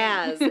Dakota team.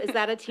 Jazz. Is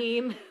that a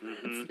team?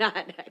 It's not.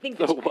 I think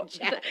the, what?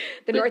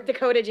 the North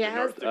Dakota Jazz.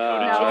 North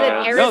Dakota Is it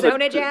Jazz. Arizona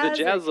no, Jazz?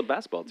 The Jazz is a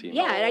basketball team.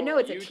 Yeah, and I know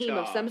it's a team of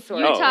Utah. some sort.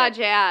 Utah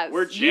Jazz.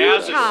 Where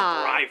jazz Utah.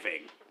 is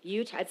thriving.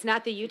 Utah. It's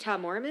not the Utah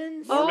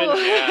Mormons. Mormon Oh.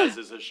 jazz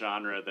is a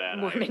genre that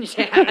Mormon I Jazz.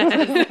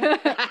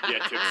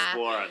 get to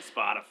explore on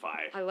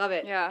Spotify. I love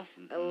it. Yeah.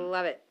 I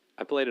love it.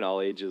 I played an all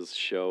ages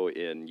show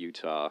in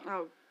Utah.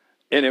 Oh.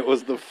 And it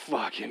was the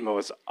fucking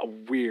most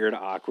weird,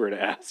 awkward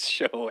ass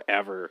show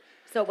ever.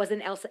 So it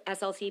wasn't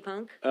SLC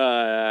Punk?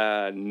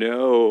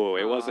 No,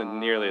 it wasn't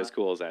nearly as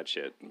cool as that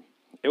shit.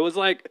 It was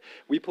like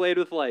we played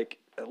with like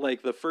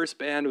the first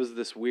band was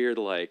this weird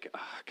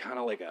kind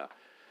of like a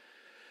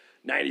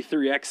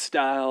 93X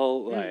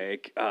style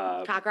like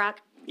Cock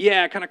Rock?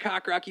 yeah, kind of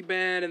cock rocky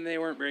band, and they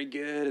weren't very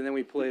good. And then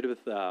we played with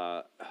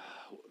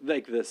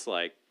like this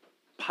like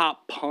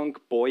pop punk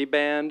boy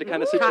band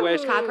kind of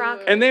situation. Cock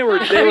Rock? And they were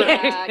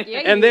Yeah,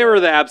 and they were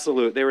the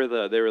absolute they were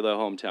the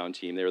hometown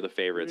team. They were the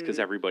favorites because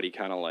everybody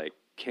kind of like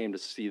came to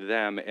see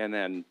them, and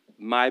then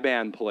my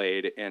band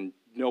played and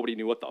nobody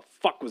knew what the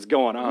fuck was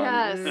going on.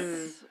 Yes.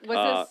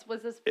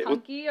 Was this it was-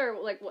 punky or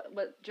like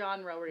what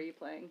genre were you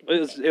playing? It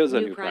was a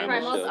New new Primal.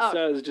 primal show. Oh.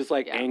 So it was just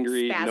like Yeah.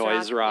 angry Spaz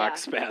noise rock. rock,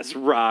 spaz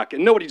rock,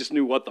 and nobody just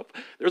knew what the.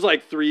 There's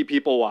like 3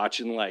 people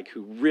watching like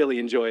who really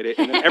enjoyed it,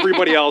 and then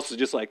everybody else was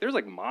just like there's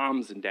like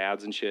moms and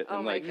dads and shit, Oh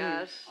and my like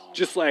gosh.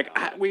 just like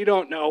we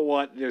don't know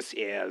what this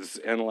is,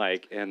 and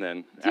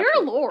then Dear after-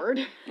 Lord.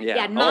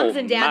 Yeah, moms oh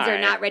and dads my. are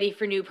not ready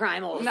for new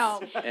primals.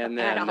 No. And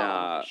at then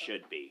all.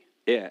 Should be.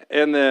 yeah,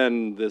 and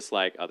then this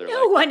like other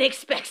No like one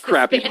expects the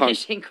crappy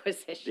Spanish punk-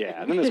 Inquisition.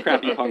 yeah, and then this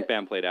crappy punk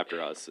band played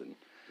after us, and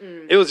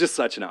It was just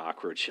such an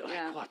awkward shit. Like,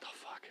 Yeah. what the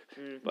fuck?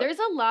 But- There's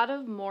a lot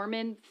of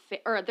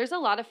there's a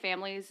lot of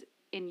families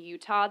in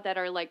Utah that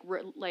are like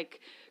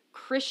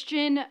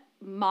Christian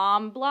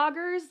mom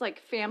bloggers, like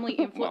family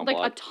influence. Like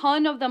blog. a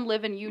ton of them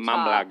live in Utah,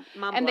 Mom blog.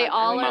 Mom and they blog.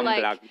 all are Mom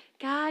like, blog.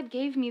 God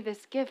gave me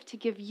this gift to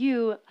give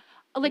you.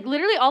 Like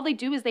literally, all they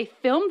do is they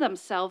film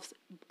themselves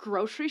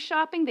grocery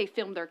shopping. They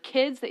film their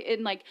kids.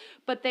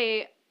 But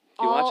they.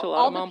 Do you watch a lot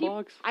all of the mom peop-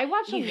 blogs? I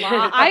watch a Yeah.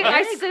 lot. I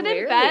Very sit in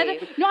clearly.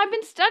 bed. No, I've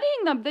been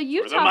studying them. The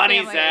Utah Where the money's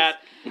families.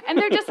 at. And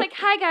they're just like,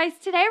 hi guys,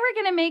 today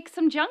we're gonna make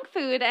some junk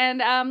food and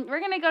we're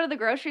gonna go to the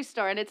grocery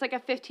store, and it's like a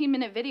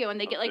 15-minute video, and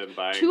they get Of like them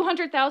buying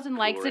 200,000 Cool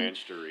likes, and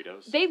Ranch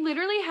Doritos. they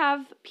literally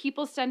have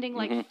people sending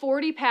like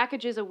 40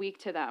 packages a week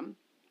to them.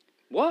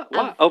 What?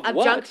 Of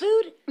what? junk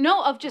food?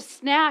 No, of just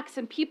snacks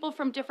and people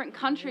from different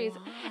countries,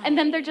 and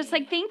then they're just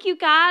like, thank you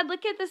God,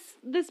 look at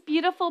this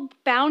beautiful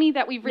bounty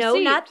that we've received. No,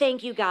 not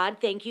thank you, God.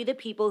 Thank you, the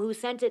people who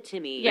sent it to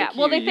me. Yeah, Thank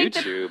well, you, they think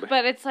YouTube. that,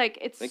 but it's like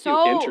it's Thank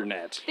so you,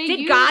 internet. they Did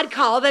use- God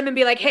call them and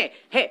be like, hey,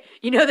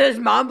 you know those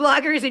mom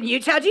bloggers in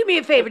Utah? Do me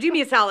a favor. Do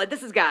me a solid.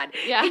 This is God.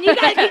 Yeah. Can you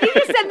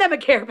just send them a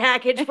care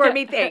package for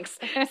me? Thanks.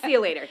 See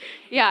you later.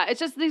 Yeah, it's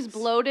just these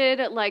bloated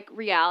like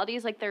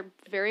realities. Like they're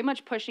very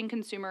much pushing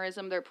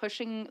consumerism. They're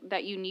pushing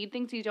that you need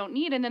things you don't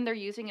need, and then they're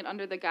using it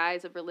under the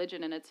guise of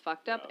religion, and it's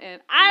fucked up.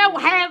 And I don't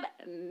have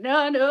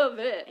none of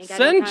it. Ain't got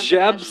no Send time for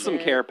Jeb that some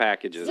shit. care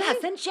packages. Yeah,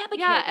 send Jeb a care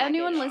Yeah, package.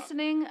 anyone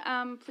listening,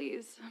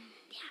 please.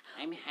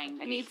 I'm I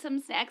hungry. need some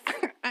snacks.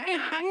 I'm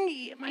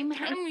hungry. I'm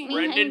hungry.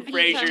 Brendan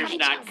Fraser's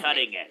not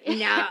cutting it.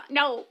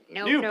 No.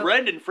 New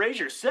Brendan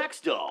Fraser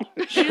sex doll.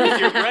 Choose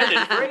your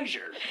Brendan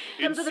Fraser.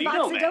 Comes with a Encino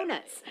box of Man.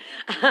 donuts.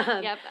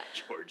 Yep.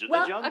 George of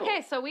Well, the Jungle.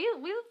 Okay, so we've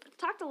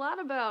talked a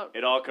lot about.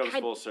 It all comes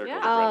full circle. yeah.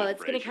 with Oh, Brendan it's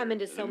gonna Fraser, come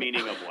into the so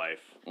meaning of life.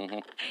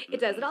 It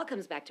does. It all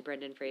comes back to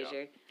Brendan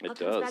Fraser. It all comes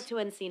does. back to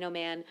Encino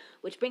Man,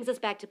 which brings us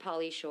back to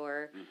Pauly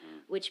Shore,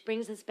 which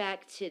brings us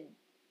back to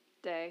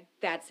Day.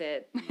 that's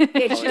it.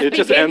 It just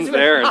begins ends with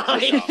there.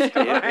 Pauly Shore.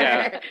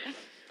 Yeah.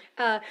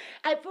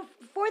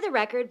 For the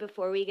record,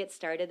 before we get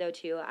started, though,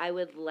 too, I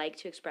would like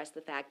to express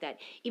the fact that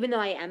even though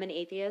I am an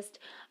atheist,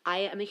 I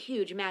am a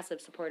huge, massive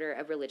supporter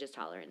of religious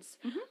tolerance.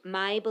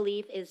 My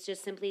belief is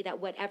just simply that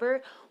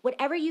whatever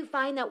you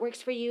find that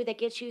works for you, that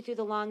gets you through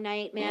the long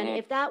night, man,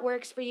 if that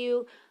works for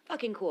you,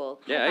 fucking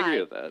cool. Yeah, High I agree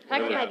five. with that.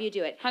 High Yeah. five, you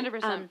do it.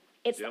 100%.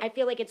 I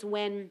feel like it's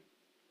when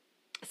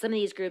some of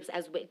these groups,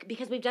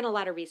 because we've done a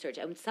lot of research,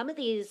 and some of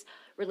these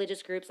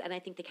religious groups, and I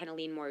think they kind of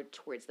lean more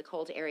towards the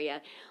cult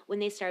area, when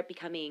they start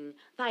becoming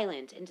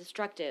violent and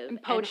destructive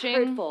and poaching.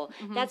 hurtful,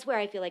 that's where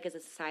I feel like as a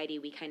society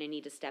we kind of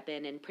need to step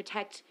in and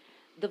protect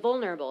the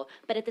vulnerable.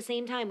 But at the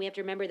same time, we have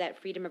to remember that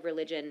freedom of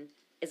religion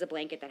is a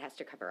blanket that has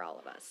to cover all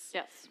of us.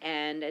 Yes.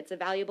 And it's a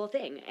valuable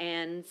thing.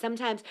 And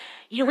sometimes,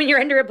 when you're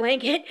under a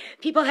blanket,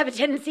 people have a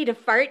tendency to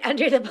fart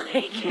under the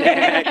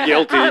blanket.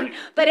 Guilty.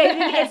 But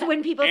it's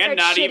when people And start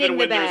not shitting even the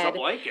when bed. there's a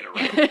blanket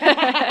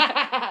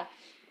around.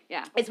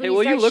 Yeah. It's when Hey,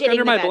 will you start look shitting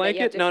under the my bed that you have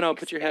blanket? to No, fix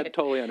put your it. head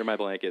totally under my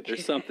blanket.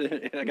 There's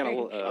something. I got a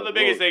Well, the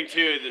biggest thing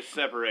too is the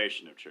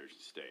separation of church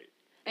and state.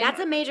 That's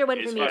a major one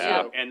It's for me fucked too.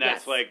 up, and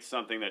that's Yes. like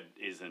something that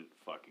isn't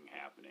fucking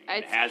happening.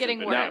 It It's hasn't getting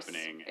been worse.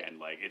 happening, and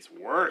like it's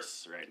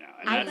worse right now.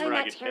 And I that's find where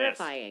I that get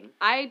terrifying.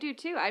 I do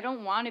too. I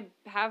don't want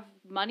to have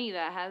money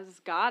that has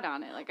God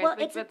on it. Like Well, I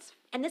think it's that's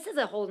and this is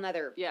a whole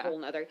nother. Yeah.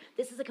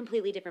 This is a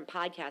completely different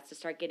podcast to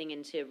start getting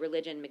into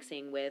religion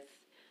mixing with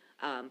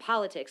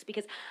politics,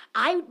 because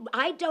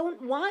I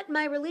don't want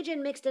my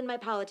religion mixed in my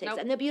politics. Nope.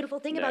 And the beautiful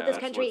thing No, about this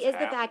that's country what's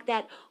is the fact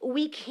that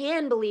we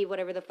can believe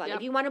whatever the fuck. Yep.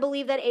 If you want to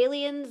believe that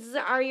aliens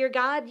are your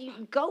god,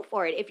 you go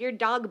for it. If your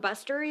dog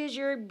Buster is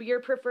your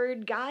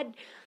preferred god,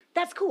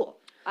 that's cool.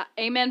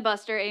 amen,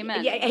 Buster.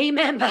 Amen. Yeah,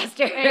 amen,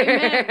 Buster.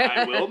 Amen.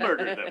 I will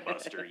murder the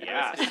Buster.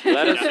 Yes.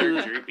 Let us-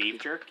 Another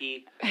beef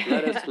jerky.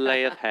 Let us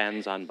lay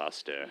hands on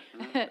Buster.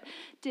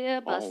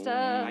 Dear Buster.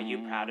 Are you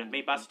proud of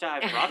me, Buster?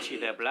 I brought you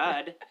their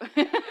blood.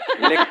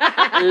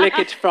 Lick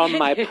it from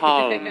my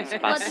palms, What do I do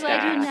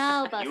Buster.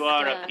 now, Buster? You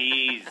are a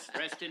peas.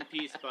 Rest in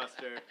peace,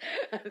 Buster.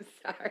 I'm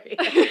sorry.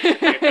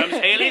 Here comes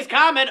Haley's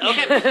Comet.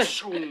 Okay.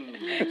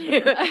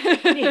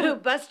 New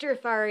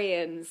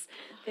Bustafarians,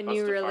 the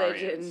new Bustafarians.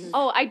 religion.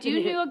 Oh, I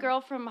do knew a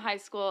girl from high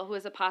school who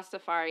was a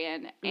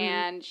Pastafarian,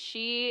 and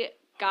she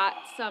got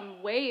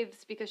some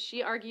waves because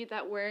she argued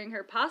that wearing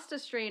her pasta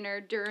strainer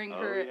during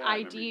her yeah, I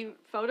remember ID you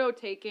photo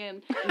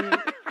taken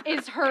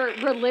is her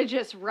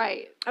religious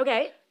right.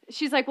 Okay.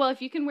 She's like, well,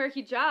 if you can wear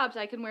hijabs,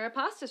 I can wear a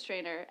pasta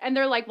strainer. And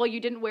they're like, well, you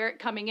didn't wear it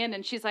coming in.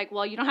 And she's like,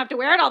 well, you don't have to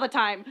wear it all the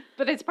time,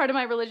 but it's part of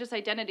my religious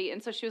identity.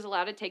 And so she was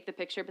allowed to take the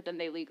picture, but then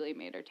they legally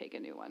made her take a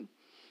new one.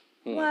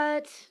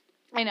 What?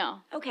 I know.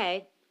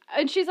 Okay.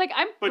 And she's like,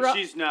 But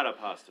she's not a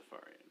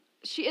Pastafarian.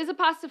 She is a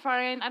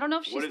Pastafarian. I don't know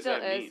if she What does still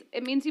that is. mean?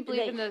 It means you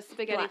believe in The the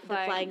spaghetti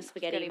flying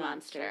spaghetti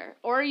monster.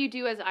 Or you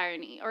do as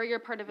irony. Or you're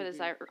part of it as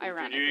If you're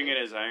ironic. doing it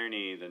as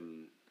irony,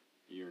 then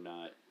you're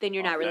not. Then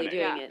you're not really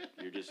authentic. doing Yeah. it.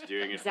 You're just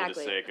doing it Exactly. for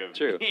the sake of.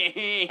 True.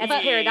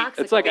 That's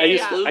paradoxical. It's like I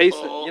used to,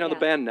 Yeah. the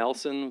band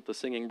Nelson with the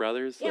Singing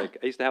Brothers. Yeah. Like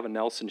I used to have a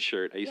Nelson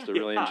shirt. I used to Yeah.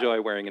 really Yeah. enjoy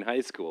wearing in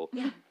high school.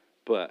 Yeah.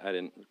 but I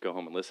didn't go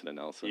home and listen to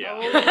Nelson. Yeah.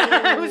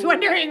 I was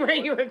wondering where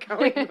you were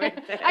going with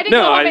it. I didn't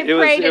go home and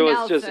pray to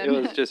Nelson. it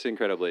was just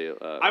incredibly.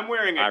 I'm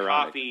wearing a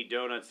ironic. coffee,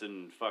 donuts,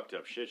 and fucked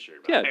up shit shirt.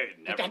 But Yeah.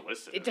 I never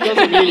listened. it to doesn't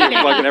Doesn't mean you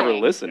fucking ever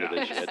listen to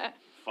Yeah. this shit.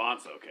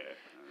 Font's okay.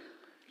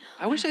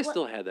 I wish I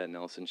still had that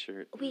Nelson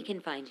shirt. We can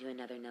find you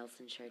another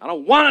Nelson shirt. I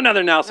don't want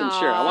another Nelson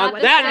shirt. I want Aw,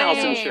 that the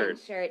Nelson same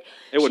shirt.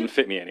 It wouldn't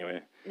fit me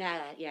anyway. Nah,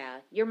 yeah.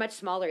 You're much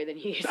smaller than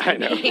you used to I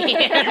know.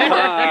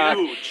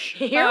 be. Huge.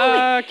 You're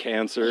only-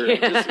 Cancer.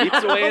 It just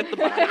eats away at the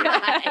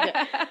body.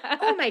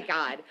 Oh my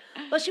God.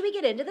 Well, should we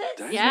get into this?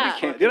 Did I Yeah.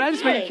 just make a did I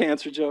just make a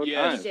cancer joke?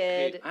 Yes. You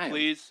did. Hey, I am-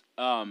 please.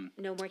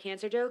 No more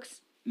cancer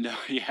jokes? No,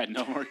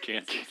 no more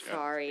cancer.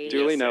 Sorry.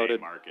 Duly Yes,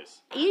 noted.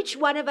 Marcus. Each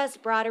one of us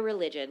brought a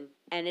religion,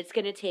 and it's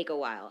going to take a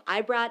while.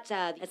 I brought,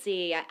 let's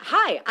see,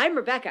 hi, I'm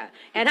Rebecca,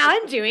 and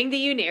I'm doing the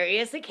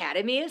Unarius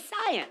Academy of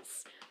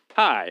Science.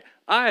 Hi,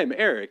 I'm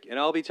Eric, and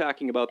I'll be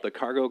talking about the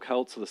cargo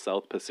cults of the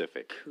South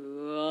Pacific.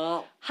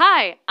 Cool.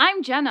 Hi,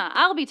 I'm Jenna.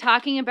 I'll be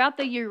talking about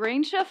the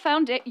Urantia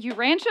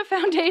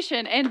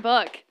Foundation and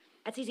book.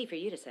 That's easy for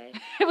you to say.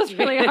 It was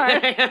really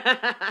hard.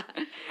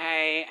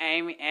 Hi,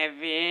 I'm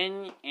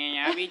Evan, and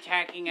I'll be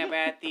talking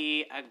about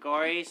the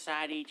Agori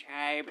Sadi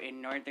tribe in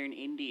northern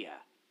India.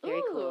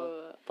 Very cool.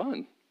 Ooh.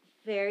 Fun.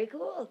 Very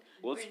cool.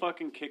 Let's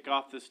fucking kick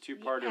off this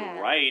two-parter Yeah.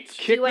 right.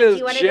 Kick you want- do this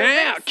you wanna go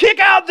jam. first? Kick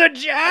out the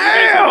You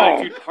guys are jam.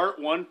 like, dude, part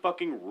one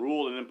fucking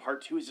ruled, and then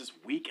part two is just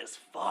weak as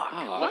fuck.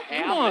 Aw, What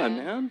come on,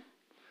 man.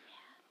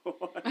 I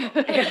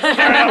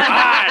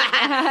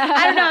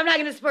don't know. I'm not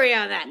going to spur you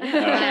on that.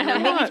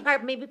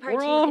 Maybe part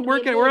We're two. all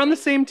working. We're on the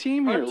same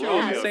team here. Part two We're on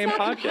will the be same It's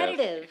not podcast.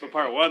 competitive. But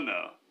part one,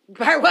 though.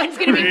 Part one's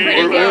going to be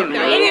pretty good.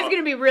 though. It is going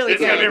to be really It's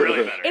good. gonna be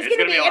really better. It's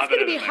gonna be a lot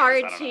better be than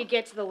hard theirs, I don't to know.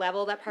 get to the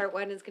level that part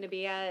one is gonna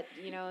be at.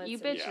 You know, You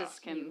it's- bitches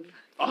Yeah. can.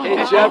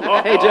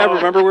 Hey Jeb,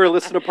 remember we were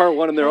listening to part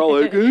one and they're all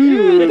like,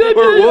 "Ooh,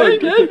 part one."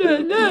 I'm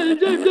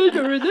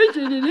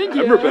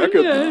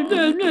Rebecca.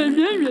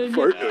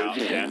 Fart. No,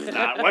 that's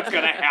not what's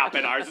gonna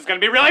happen. Ours is gonna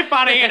be really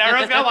funny, and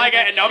everyone's gonna like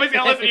it, and nobody's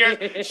gonna listen to yours.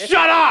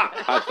 Shut up!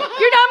 You're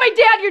not my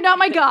dad. You're not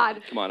my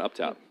god. Come on, up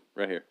top.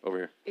 Right here.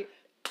 Over here.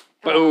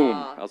 Boom.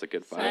 Aw. That was a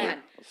good fight. Man. That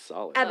was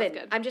solid. Evan,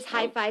 good. I'm just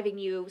high-fiving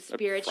you That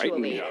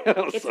frightened me. spiritually. That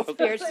was It's so- a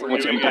spiritual. so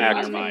much Doing it in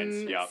impact. our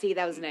minds. Yep. See,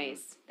 that was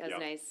nice. That was Yep.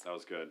 nice. That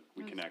was good.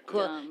 We connected.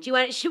 Cool. Yum. Do you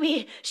want? Should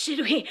we?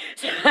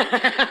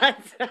 I've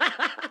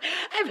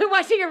been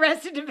watching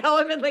Arrested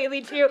Development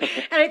lately too,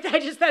 and I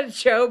just thought of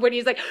Job when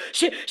he's like,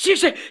 shit.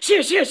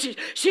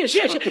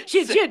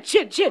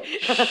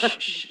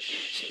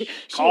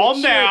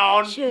 Calm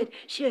down. Should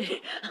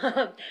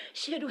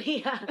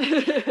we?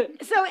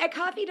 So at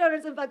Coffee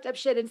Donuts and Fucked Up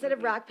Shit, instead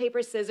of rock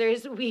paper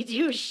scissors, we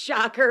do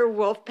Shocker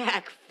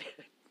Wolfpack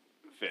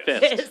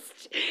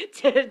Fist.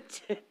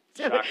 Fist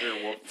Shocker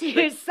wolf.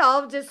 to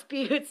solve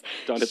disputes.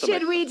 Don't hit the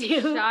Should mic. we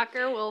do? Shocker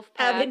Wolfpack.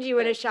 Evan, do you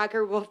want a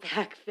Shocker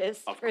Wolfpack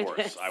Fist Of for course,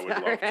 this? I would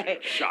All love to.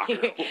 right. Shocker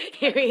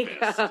Here we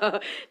Wolfpack go.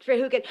 For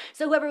who can?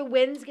 So whoever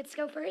wins gets to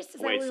go first.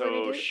 Is Wait, that what we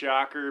so want to do?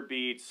 Shocker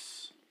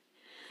beats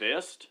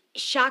Fist?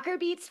 Shocker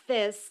beats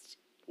Fist.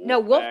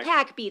 No,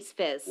 Wolfpack beats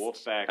Fist.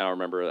 Wolfpack. I don't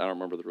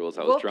remember the rules.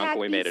 I was drunk when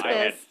we made it I up.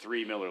 had Fist.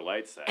 3 Miller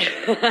Lights that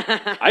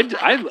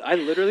I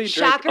literally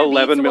drank Shocker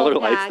 11 beats Miller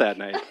Wolfpack. Lights that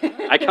night.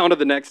 I counted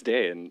the next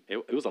day, and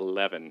it was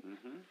 11.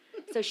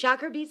 So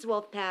Shocker beats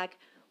Wolfpack.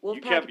 Wolfpack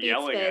You kept beats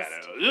yelling Fist. at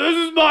it. This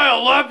is my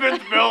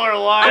 11th Miller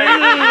Light.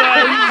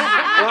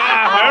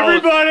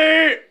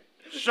 Everybody,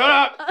 shut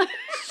up.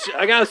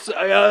 I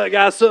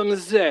got something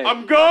to say.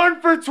 I'm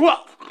going for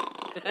 12.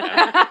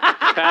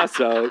 Pass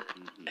out,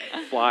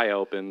 fly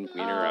open,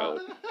 wiener out.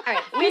 All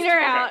right, Wiener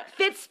out.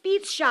 Fist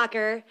beats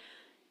Shocker.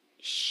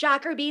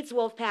 Shocker beats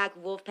Wolfpack.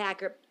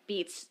 Wolfpack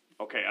beats.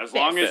 Okay, as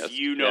long as Fist,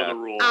 you know yeah. the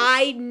rules.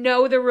 I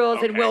know the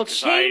rules and Okay, will 'cause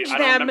change I don't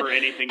them remember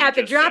anything you at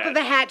the just drop said. of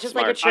a hat, just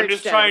like a Smart. church I'm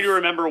just does. trying to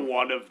remember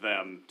one of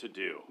them to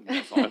do.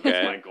 That's all. Okay.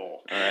 That's my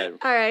goal. All right,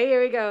 All right,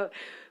 here we go.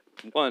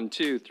 1,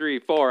 2, 3,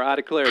 4. I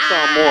declare it's all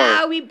Ah,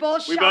 more. we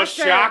both We both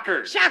Shocker.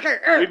 shockered.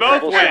 Shocker. We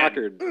both Both win.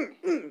 shockered.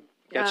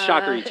 Got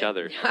shocker each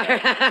other. All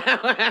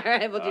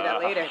right, we'll do that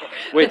later.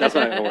 Wait, that's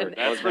not gonna work.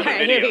 That's for the All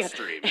right, here video we go.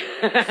 stream.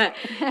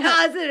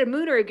 Oh, is it a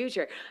moon or a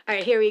goocher? All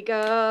right, here we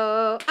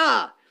go.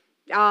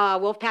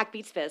 Wolfpack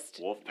beats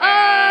Fist. Wolfpack.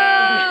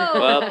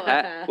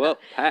 Well,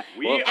 Pat.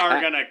 We are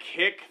going to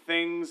kick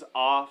things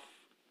off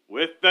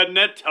with the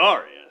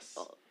notorious,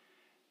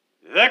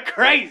 the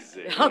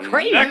crazy, Oh,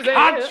 crazy. the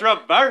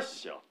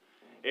controversial.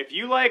 If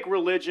you like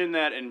religion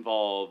that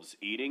involves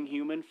eating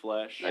human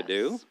flesh, I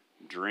do.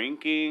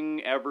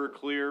 drinking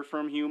Everclear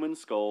from human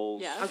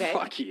skulls, Yes. Okay.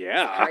 Fuck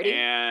yeah. Party.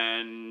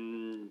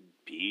 and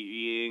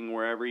being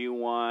wherever you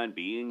want,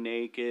 being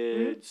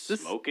naked,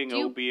 This- smoking Do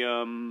you-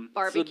 opium,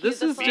 Barbecue this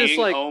the is fun. just being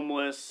like-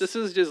 homeless. This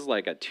is just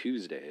like a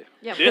Tuesday.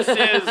 Yeah. This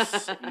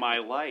is my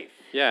life.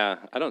 Yeah,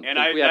 I don't And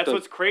think we have that's to.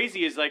 what's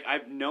crazy is like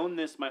I've known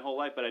this my whole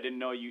life, but I didn't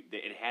know that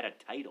it had a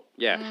title.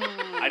 Yeah.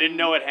 I didn't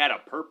know it had a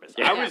purpose.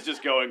 Yeah. I was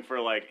just going for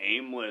like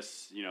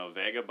aimless,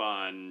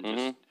 vagabond, just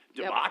Mhm.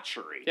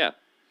 debauchery. Yeah.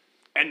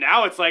 And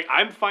now it's like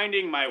I'm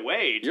finding my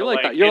way to You're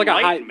like a high.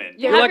 enlightenment.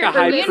 You're like a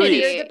high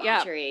community. priest.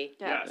 Debauchery.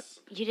 Yeah. Yes.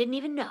 You didn't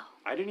even know.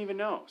 I didn't even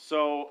know.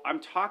 So I'm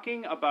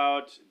talking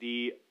about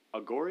the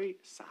Agori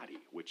Sati,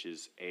 which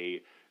is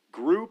a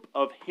group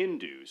of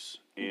Hindus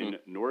in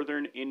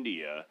northern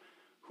India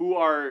who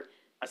are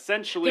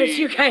essentially... There's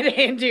two kind of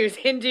Hindus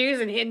and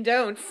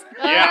Hindon'ts.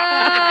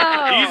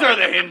 Yeah, these are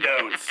the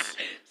Hindus.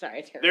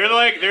 Sorry, They're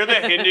the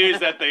Hindus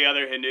that the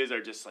other Hindus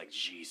are just like,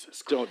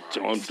 Jesus Christ.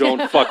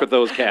 Don't fuck with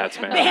those cats,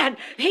 man. Man,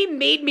 they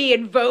made me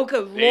invoke a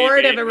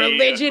lord of a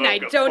religion I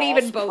don't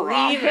even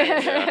believe in.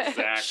 Yeah,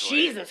 exactly.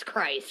 Jesus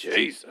Christ.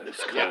 Jesus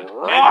Yeah.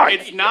 Christ.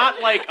 And it's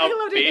not like a I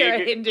love to hear a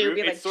big Hindu group.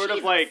 be It's like, sort of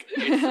 "Jesus." like,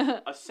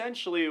 it's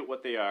essentially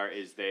what they are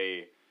is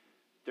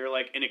they're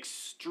like an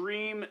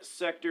extreme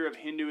sector of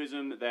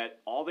Hinduism that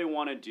all they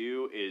want to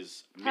do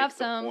is make Have the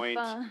some point.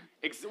 fun.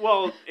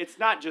 Well, it's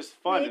not just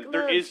fun. Make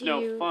There love is to no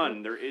you.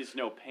 fun. There is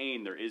no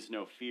pain. There is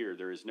no fear.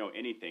 There is no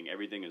anything.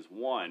 Everything is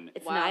one.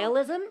 It's Wow.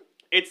 nihilism?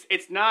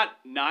 It's not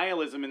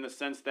nihilism in the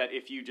sense that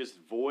if you just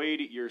void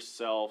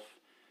yourself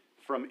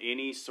from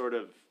any sort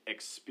of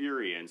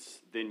experience,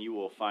 then you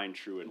will find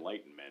true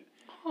enlightenment.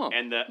 Huh.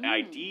 And the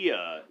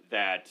idea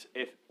that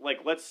if, like,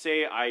 let's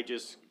say I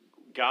just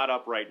got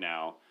up right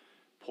now,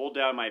 pulled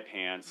down my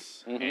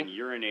pants, and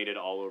urinated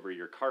all over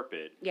your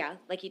carpet, Yeah,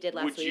 like you did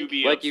last would week. you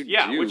be Like you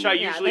yeah, do. which I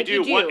Yeah, usually like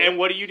you do. What, do. and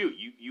what do?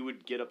 You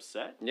would get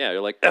upset? Yeah,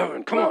 you're like,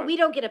 Evan, come well, on. we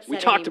don't get upset We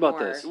talked about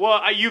anymore. this.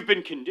 Well, you've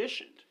been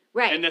conditioned,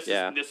 Right. and this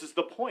Yeah. is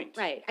the point,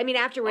 Right. I mean,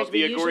 afterwards, Of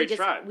the we usually Agori just,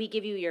 tribe. we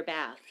give you your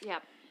bath.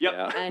 Yep. Yep.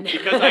 Yeah. And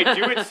Because I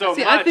do it so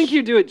See, much. I think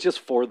you do it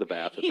just for the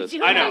bath at You this do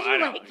point. I know, because you I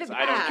know. like the 'cause I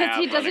don't bath. Because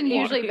he have doesn't running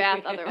water. usually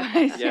bath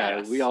otherwise. Yeah,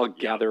 Yes. we all Yep.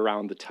 gather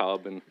around the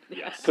tub and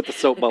Yes. put the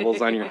soap bubbles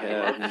on your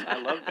head. And I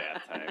love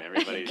bath time.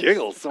 Everybody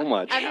giggle so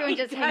much. Everyone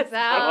just hangs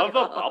I love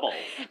out. the bubble.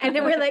 And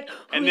then we're like,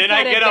 And "Who's then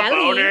I got get a belly?"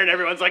 boner, and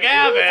everyone's like,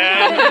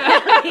 Evan,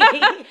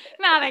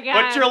 Not a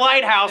guy. put your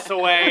lighthouse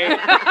away.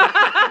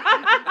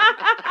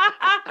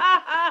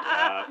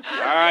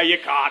 You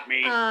caught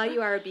me.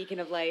 You are a beacon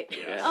of light.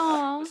 Yes.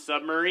 Aw. The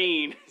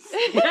submarine.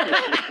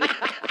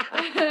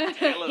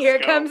 Here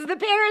comes the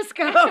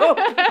periscope.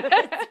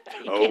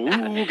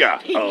 Ooga.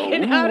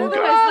 Peeking out of the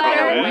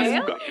Oh, whistle. yeah.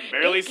 You can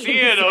barely see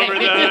it over the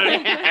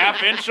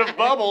half-inch of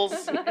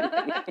bubbles.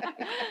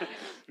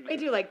 I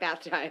do like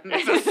bath time.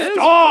 It's a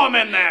storm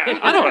in there.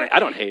 I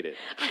don't hate it.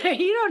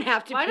 You don't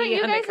have to Why pee don't you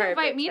on the guys carpet.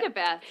 invite me to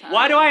bath time?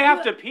 Why do I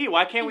have to pee?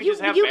 Why can't we You-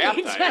 just have you bath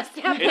can time? just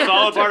have It's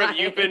all a bath part of time.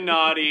 you've been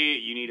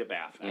naughty. You need a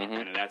bath time,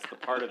 and that's the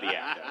part of the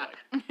act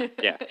I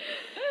like. Yeah.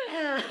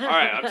 All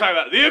right, I'm talking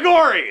about the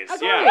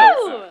Agoris. Yeah.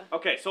 Woo!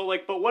 Okay, so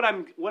like, but what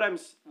I'm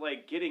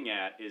like getting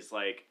at is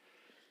like,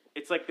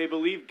 it's like they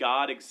believe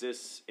God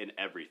exists in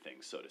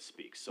everything, so to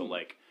speak. So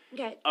like,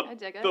 Okay. I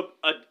dig it.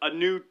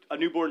 a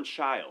newborn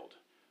child,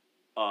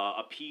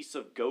 a piece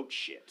of goat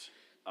shit,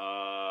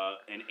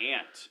 an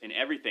ant, and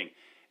everything.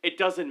 It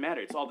doesn't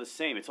matter. It's all the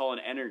same. It's all an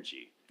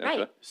energy.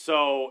 Right.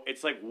 So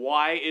it's like,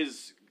 why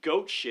is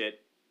goat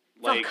shit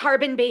It's all like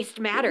carbon-based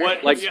matter.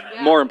 What- Like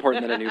Yeah. more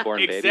important than a newborn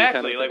baby.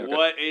 exactly? Kind of Like, thing? Okay.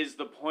 what is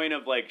the point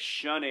of like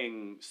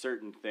shunning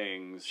certain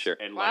things? Sure.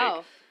 And Wow.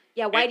 like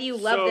Yeah, why And do you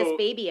love this so-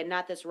 baby and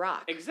not this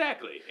rock?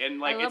 exactly, and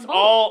like love it's both.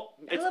 all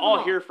I it's love all them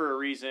all. here for a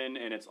reason,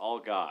 and it's all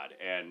God.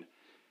 And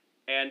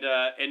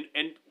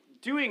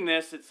doing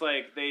this, it's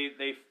like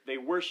they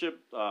worship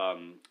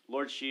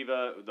Lord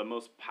Shiva, the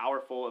most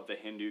powerful of the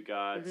Hindu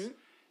gods,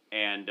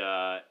 and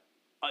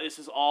this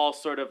is all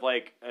sort of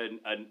like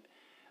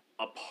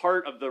a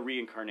part of the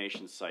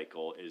reincarnation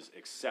cycle is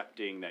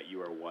accepting that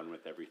you are one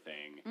with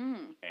everything,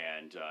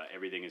 and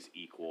everything is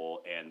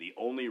equal, and the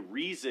only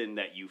reason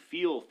that you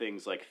feel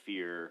things like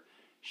fear,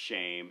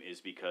 shame,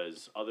 is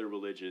because other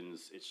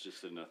religions, it's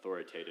just an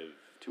authoritative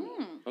tool.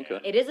 Okay.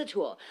 And- It is a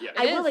tool. Yeah.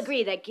 I It will is.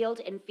 agree that guilt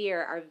and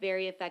fear are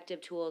very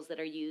effective tools that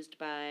are used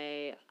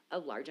by a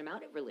large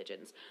amount of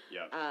religions.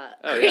 Yeah. Oh,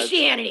 yeah,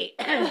 Christianity.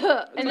 well,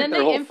 And like then their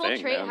they whole thing,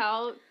 infiltrate man.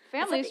 how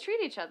families That's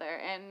treat each other.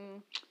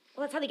 And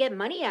that's how they get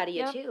money out of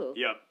you, Yep. too.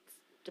 Yep.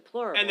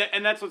 Deplorable.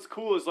 And that's what's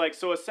cool is like,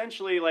 so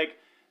essentially like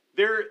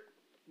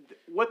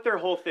what their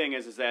whole thing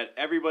is that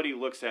everybody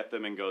looks at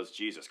them and goes,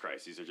 Jesus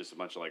Christ, these are just a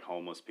bunch of like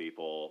homeless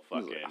people, These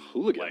are fucking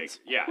hooligans.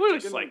 like, yeah,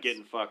 Hooligans. just like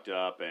getting fucked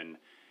up,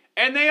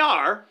 and they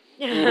are,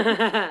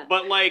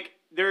 but like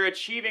they're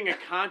achieving a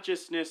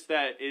consciousness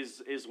that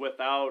is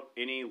without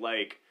any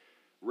like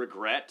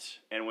regret,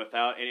 and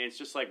it's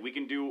just like we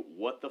can do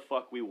what the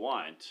fuck we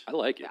want. I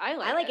like it. I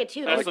like, I like it,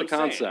 too. That's like what the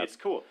I'm saying. concept. It's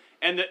cool.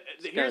 And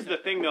here's the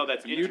thing, though,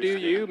 that's You do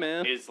interesting. you,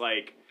 man. Is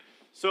like,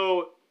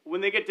 so when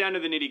they get down to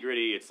the nitty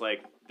gritty, it's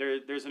like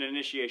there's an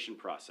initiation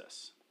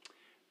process.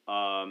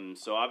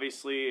 So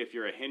obviously, if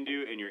you're a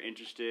Hindu and you're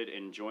interested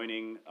in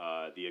joining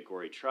the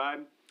Agori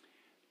tribe,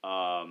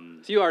 So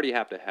you already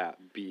have to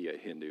be a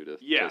Hindu to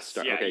yes,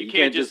 start. yeah, Okay, you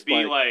can't just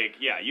be like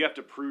you have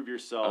to prove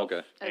yourself.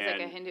 Okay. As like a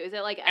and- Hindu. Is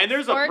it like and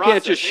there's a escort? you can't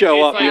process. just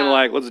show It's up being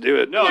like- like, let's do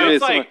it. No, Give me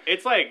it's some- like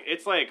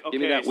Give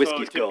me okay. that whiskey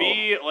So skull. to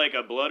be like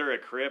a blood or a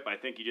crip, I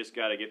think you just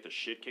got to get the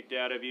shit kicked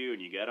out of you,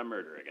 and you got to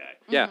murder a guy.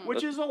 yeah,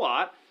 Which is a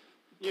lot,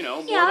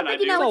 more Yeah, than I but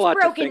do. you know, There's a it's lot to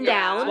broken think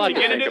down. about. A lot To to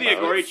get think into the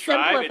about. Agori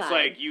tribe, it's Simplified.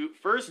 like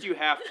you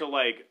have to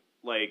like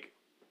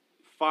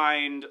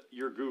find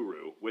your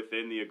guru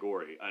within the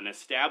Agori, an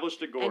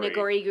established Agori. An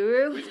Agori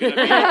guru? Who's gonna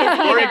be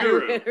Agori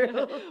guru.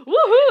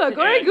 Woohoo,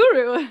 Agori And-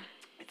 Guru.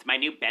 It's my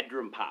new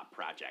bedroom pop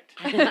project.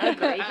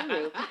 Agori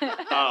guru.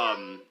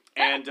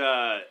 And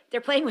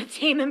They're playing with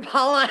Tame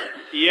Impala.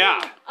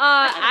 yeah,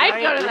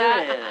 I'd go to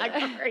that.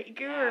 Agori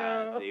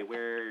guru. they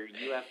wear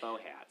UFO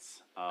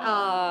hats.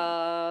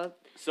 Oh.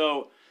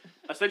 So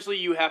essentially,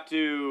 you have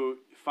to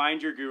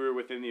find your guru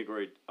within the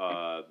Agori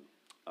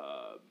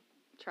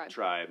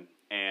tribe,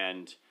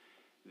 and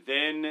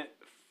then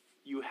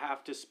you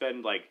have to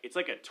spend it's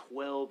like a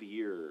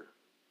 12-year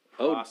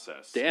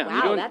process. Damn. Wow,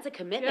 you don't, that's a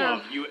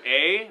commitment.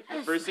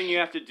 The first thing you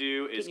have to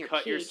do is Getting your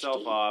cut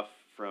yourself PhD. off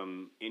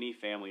from any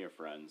family or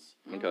friends.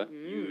 Okay.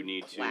 You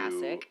need to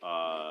Classic.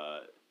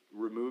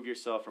 remove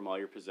yourself from all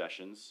your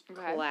possessions.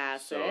 Okay.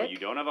 Classic. So you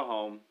don't have a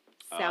home.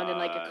 Sounding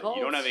like a cult.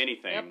 You don't have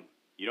anything. Yep.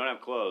 You don't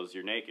have clothes.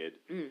 You're naked.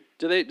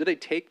 do they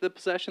take the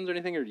possessions or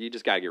anything, or do you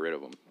just gotta get rid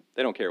of them?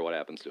 They don't care what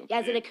happens to them.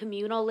 Yeah, is it a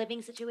communal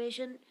living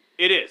situation?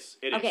 It is.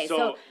 It is. Okay, So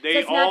so they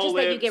it's not all just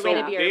that live. you get rid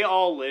of your- They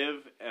all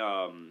live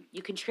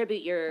You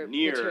contribute your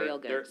near. material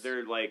goods.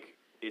 They're like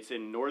it's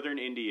in northern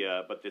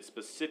India, but that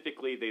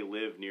specifically they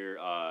live near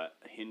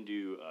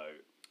Hindu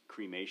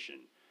cremation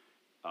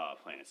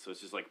plants. So it's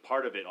just like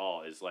part of it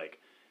all is like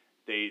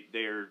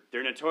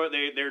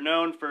they're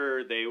known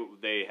for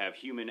they have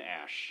human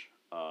ash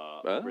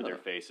over their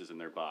faces and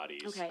their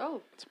bodies. Okay.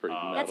 Oh, It's pretty.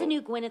 That's a metal.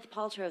 new Gwyneth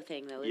Paltrow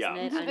thing, though, isn't Yeah.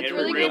 it? Mhm. it's It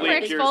really, really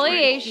good for cures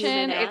exfoliation.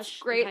 Human It's ash.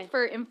 great Okay.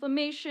 for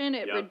inflammation.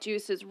 It Yep.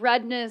 reduces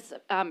redness,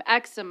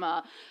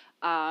 eczema,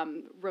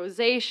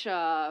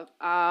 rosacea,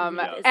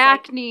 It's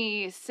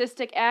acne,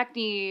 cystic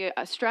acne,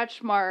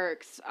 stretch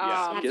marks.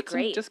 Yeah. That's Get some,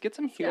 great. just get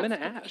some human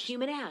It's ash.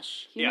 Human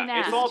ash. Human Yeah,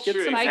 ash. it's all Get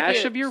true. some Exactly.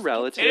 ash of your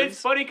relatives. And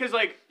it's funny because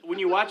when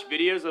you watch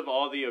videos of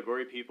all the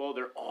Agori people,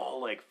 they're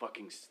all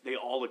they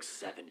all look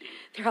 70.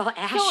 They're all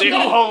ashy. They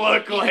all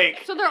look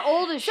like. So they're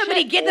old as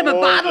Somebody shit. get them a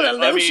bottle of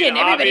lotion.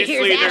 Everybody obviously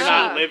hears they're ashy.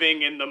 not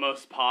living in the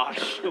most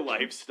posh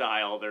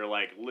lifestyle. They're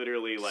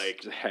literally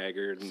Just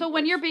haggard. and- So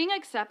when you're being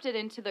accepted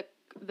into the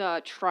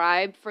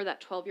tribe for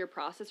that 12-year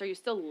process, are you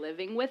still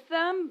living with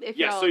them? If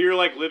yeah. So you're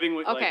living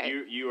with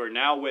Okay. you are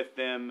now with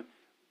them,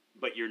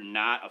 but you're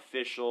not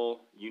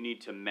official. You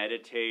need to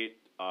meditate.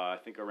 I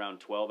think around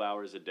 12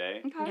 hours a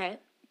day. okay. Okay.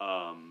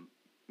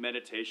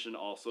 Meditation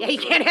also. Yeah, you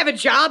sort can't of- have a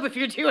job if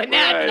you're doing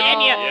that, Right.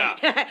 can you? Yeah.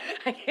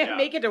 I can't Yeah.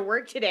 make it to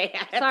work today. I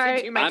have Sorry.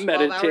 to do my I 12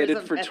 meditated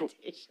hours of for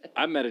meditation.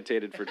 I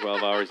meditated for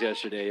 12 hours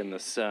yesterday in the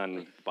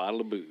sun,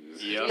 bottle of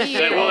booze. Yeah.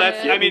 Yeah. Well,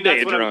 that's Getting that's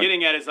day what I'm drunk.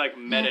 getting at is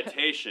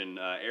meditation,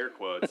 air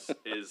quotes,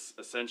 is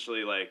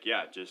essentially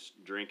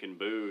just drinking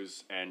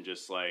booze and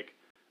just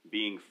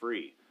being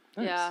free.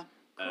 Yeah.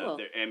 Cool.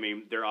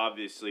 They're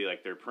obviously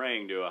they're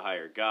praying to a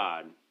higher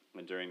God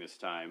during this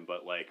time,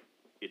 but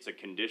it's a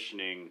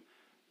conditioning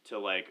to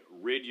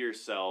rid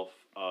yourself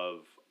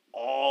of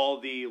all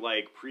the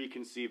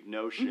preconceived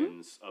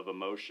notions of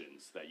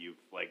emotions that you've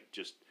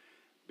just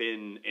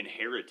been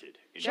inherited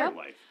in your Yep.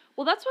 life.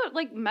 Well, that's what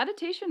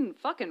meditation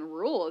fucking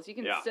rules. You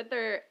can Yeah. sit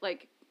there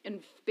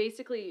and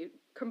basically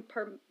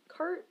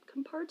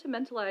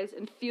compartmentalize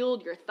and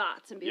field your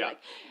thoughts and be Yeah.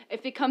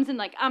 if it comes in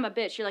I'm a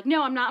bitch, you're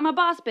no, I'm not, I'm a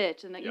boss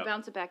bitch, and then you Yep.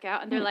 bounce it back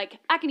out, and they're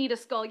I can eat a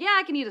skull. Yeah,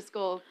 I can eat a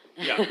skull.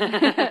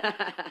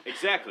 Yeah,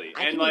 exactly.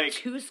 I And can eat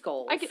 2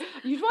 skulls. I can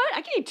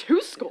eat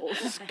 2 skulls.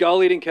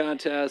 Skull eating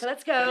contest.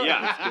 Let's go.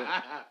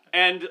 yeah,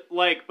 and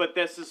but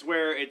this is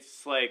where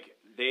it's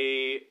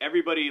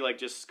everybody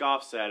just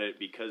scoffs at it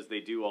because they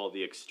do all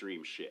the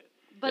extreme shit.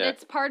 But Yeah.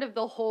 it's part of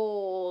the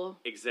whole.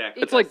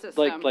 Exactly. It's like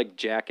ecosystem.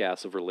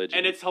 Jackass of religion.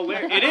 And it's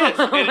hilarious. It is.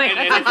 And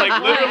it's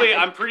literally,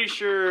 I'm pretty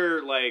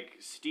sure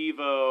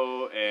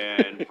Steve-O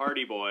and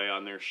Party Boy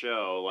on their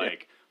show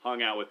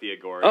hung out with the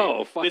Agori.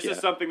 Oh, fuck This yeah. is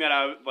something that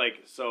I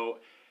so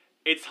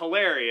it's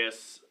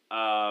hilarious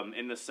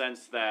in the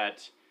sense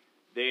that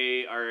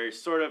they are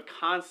sort of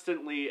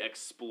constantly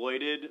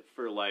exploited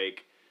for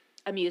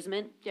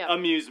Amusement. Yeah.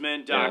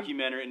 amusement,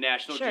 documentary,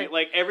 National Sure.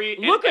 every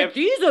Look at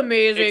these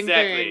amazing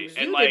exactly. things.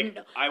 And You didn't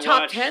I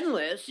top watched, 10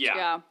 list.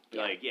 Yeah.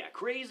 Yeah.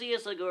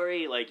 Craziest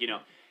Agori,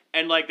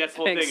 and that's the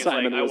whole Thanks, thing is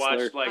Simon I watched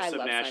Whistler. I some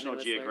love National Simon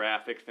Whistler.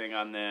 Geographic thing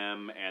on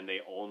them, and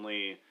they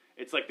only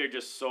it's they're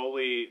just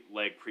solely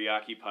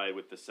preoccupied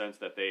with the sense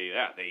that they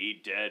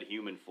eat dead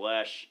human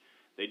flesh,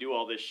 they do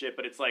all this shit,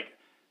 but it's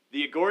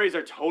the Agoris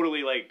are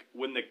totally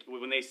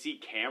when they see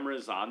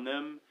cameras on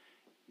them,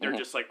 they're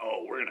just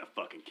oh, we're gonna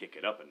fucking kick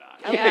it up a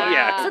notch. Okay.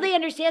 Yeah. So they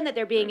understand that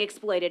they're being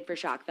exploited for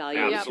shock value.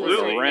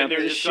 Absolutely, Ramp and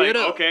they're this just shit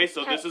up. okay,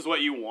 so this is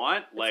what you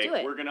want. Let's do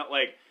it. We're gonna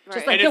Just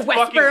Right. like and the it's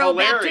fucking Westboro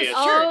Baptist hilarious. Church.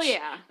 Oh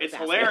yeah. It's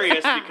Bastard.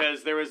 hilarious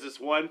because there was this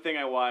one thing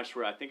I watched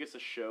where I think it's a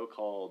show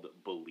called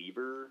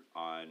Believer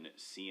on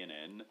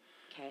CNN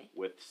Okay.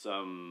 with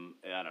some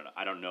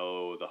I don't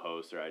know the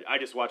host or I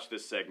just watched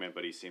this segment,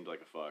 but he seemed like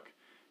a fuck.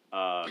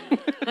 And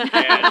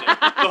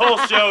the whole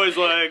show is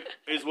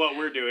what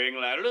we're doing.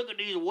 Look at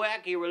these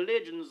wacky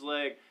religions.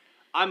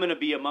 I'm gonna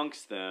be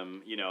amongst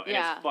them, you know, and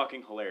Yeah. it's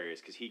fucking hilarious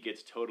because he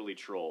gets totally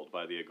trolled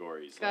by the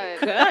Agoris. Good.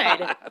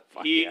 Good.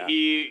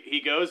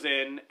 He goes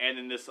in, and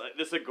then this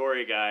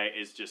Agori guy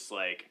is just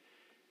like,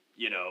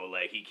 you know,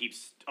 like he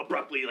keeps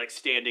abruptly like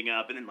standing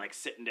up and then like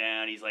sitting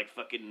down. He's like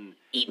fucking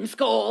Eating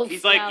skulls.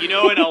 He's like, you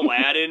know, in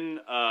Aladdin,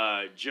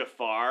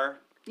 Jafar.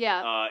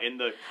 Yeah. In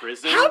the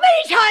prison. How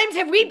many times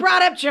have we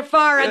brought up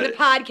Jafar on the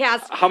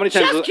podcast? How many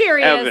times Just has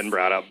curious. Evan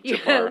brought up Yeah,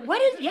 Jafar?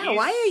 what is? Yeah,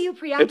 why are you It's a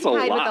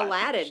preoccupied with lot.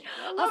 Aladdin?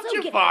 I love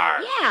Also,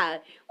 Jafar. Yeah.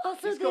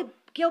 Also, the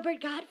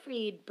Gilbert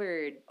Gottfried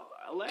bird.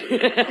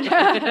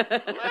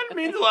 Aladdin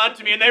means a lot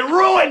to me, and they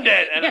ruined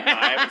it. And, no,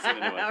 I haven't seen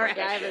the new one. All right.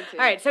 Yeah, I haven't seen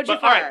All right. So But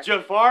Jafar. all right,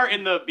 Jafar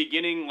in the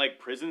beginning, like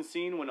prison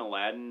scene when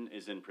Aladdin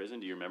is in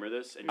prison. Do you remember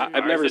this? And I've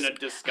Jafar's never in a s-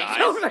 disguise. I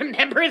don't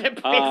remember the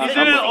prison. He's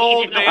in an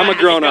old man. I'm a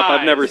grown-up.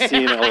 I've disguise. never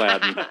seen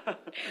Aladdin. Was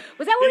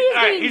that what he was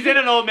All right, doing? he's in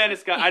an old man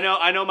disguise.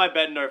 I know my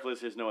Bettendorf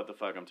listeners know what the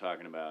fuck I'm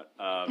talking about.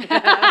 He's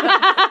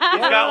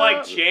got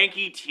like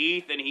janky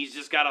teeth, and he's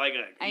just got like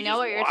a. I he know just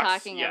what you're walks-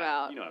 talking yeah,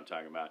 about. You know what I'm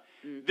talking about.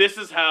 This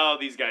is how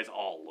these guys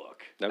all look.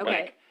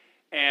 Okay.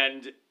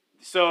 And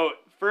so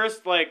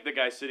first, like the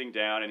guy's sitting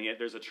down, and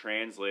there's a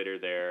translator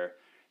there,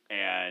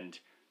 and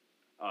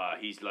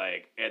he's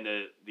like, and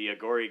the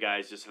Agori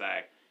guy's just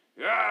like,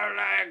 yeah,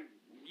 like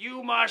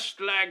you must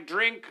like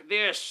drink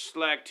this,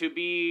 like to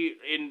be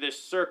in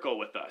this circle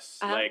with us,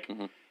 like.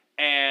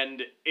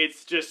 And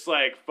it's just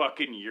like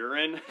fucking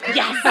urine.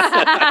 Yes.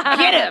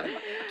 Get him.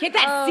 Get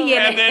that CNN.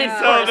 And then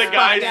so the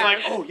guy's Yeah. like,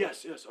 oh,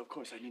 yes, of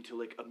course, I need to,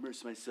 like,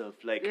 immerse myself,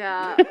 like.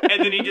 Yeah.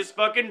 And then he just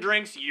fucking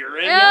drinks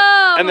urine.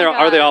 Oh, And my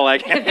are they God. all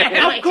like, Of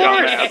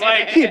course, dumbass.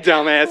 like. You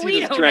dumbass, We you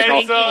just don't drank all,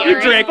 drink so urine.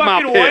 you drank my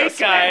fucking white piss.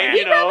 guy, We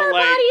you rub know, our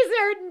like. bodies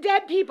are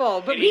dead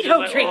people, but And we he's just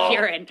don't like, drink oh.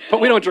 urine. But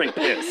we don't drink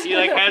piss. He,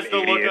 like, has the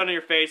Fucking look idiot. on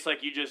your face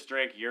like you just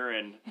drank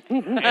urine.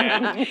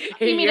 And,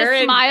 You mean a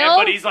Urine. smile?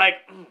 but he's like,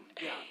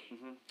 yeah,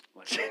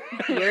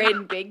 like, You're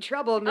in big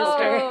trouble, mister.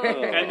 Oh.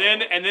 And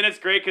then it's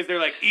great because they're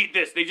like, eat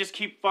this. They just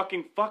keep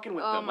fucking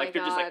with Oh them. my Like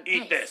they're just like, God. eat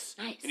Nice, this.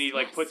 nice, And he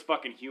like yes. puts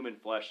fucking human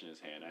flesh in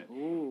his hand.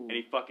 And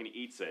he fucking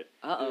eats it.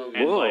 Uh-oh.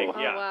 And Whoa. like, Oh,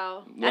 yeah.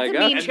 wow. That's Like a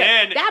us. mean And trick.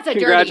 then- That's a dirty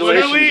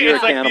Congratulations, trick. Literally, you're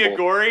it's a like the cannibal.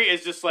 Agori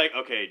is just like,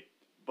 okay,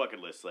 bucket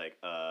list, like,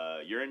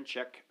 urine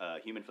check,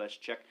 human flesh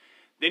check.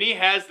 Then he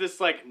has this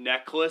like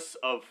necklace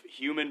of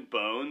human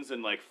bones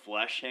and like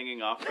flesh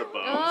hanging off the bones.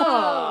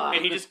 Oh.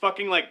 And he just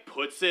fucking like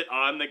puts it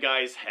on the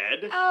guy's head.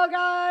 Oh,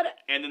 God.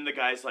 And then the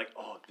guy's like,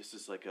 oh, this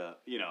is like a,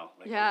 you know,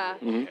 like, Yeah.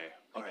 okay,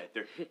 all right,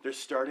 they're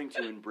starting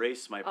to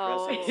embrace my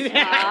Oh, presence.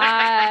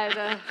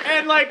 God.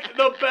 And like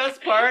the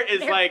best part is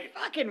They're like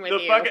fucking with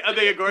the you. fucking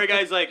the Agori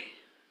guy's like,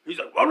 he's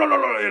like, blah, blah, blah,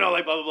 blah, you know,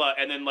 like blah blah blah,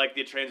 and then like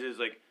the translator's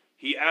like,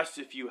 he asked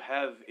if you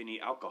have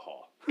any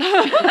alcohol.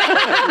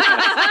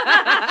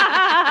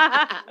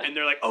 And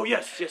they're like, oh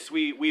yes,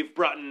 we've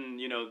brought in,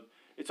 you know,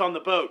 it's on the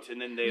boat,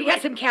 and then they We like,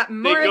 got some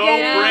Captain they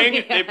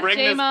Morgan. they bring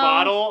this J-Mo.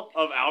 bottle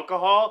of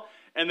alcohol,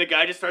 and the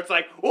guy just starts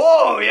like,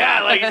 whoa,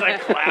 yeah, like he's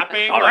like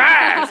clapping, all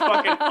right, he's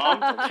fucking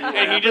pumped,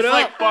 and he just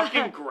like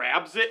fucking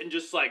grabs it and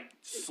just like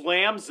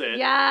slams it,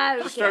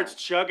 Yes. just starts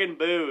chugging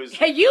booze.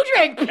 Hey, you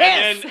drink piss,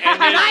 then-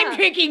 and then- I'm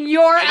drinking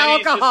your And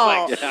then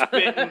alcohol. he's just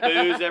like spitting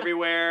booze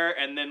everywhere,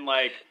 and then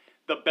like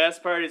the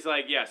best part is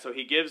like, yeah, so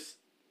he gives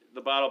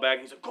the bottle back,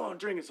 and he's like, go on,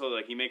 drink it. So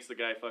like he makes the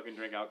guy fucking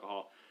drink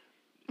alcohol,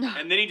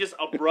 and then he just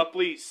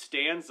abruptly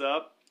stands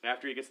up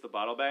after he gets the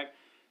bottle back,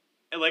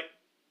 and like,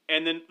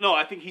 and then no,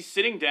 I think he's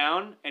sitting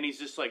down and he's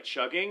just like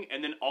chugging,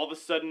 and then all of a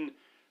sudden,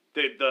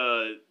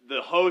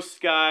 the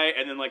host guy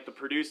and then like the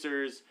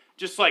producers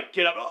just like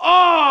get up,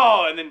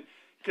 oh, and then.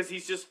 Because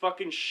he's just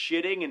fucking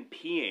shitting and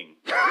peeing.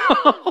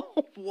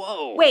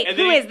 Whoa. Wait, And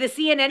who then is the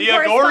CNN the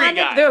Agori correspondent?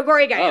 guy. The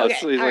Agori guy. Oh, okay.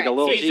 so he's all like a right.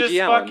 little He's just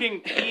Gigi Allen.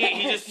 fucking peeing.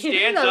 He just He's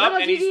stands a up little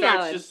and he Gigi starts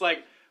Allen. just like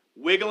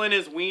wiggling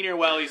his wiener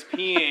while he's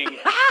peeing,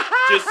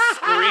 just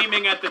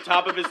screaming at the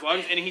top of his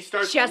lungs, and he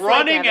starts Just like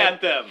running Evan.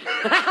 at them,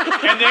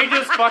 and they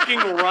just fucking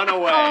run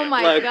away. Oh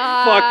my Like,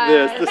 God. fuck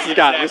this.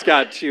 This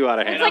got too out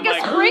of hand. It's like I'm a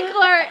like-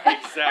 sprinkler.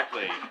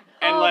 Exactly.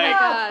 And Oh my like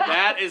God.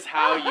 that is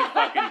how you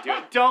fucking do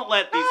it. Don't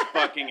let these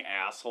fucking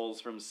assholes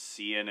from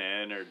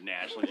CNN or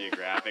National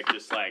Geographic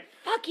just like,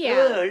 Fuck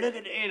yeah. "Ugh, look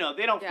at, you know,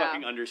 they don't Yeah.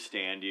 fucking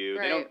understand you. They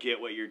Right. don't get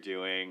what you're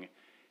doing.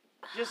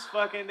 Just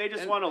fucking, they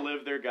just want to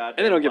live their goddamn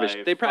and they don't give a life.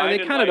 shit. They kind of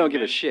don't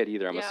give a enlightenment. shit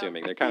either, I'm Yeah.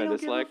 assuming. They're kind They of don't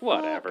just give a like, fuck.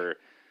 whatever.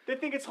 They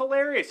think it's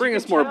hilarious. Bring You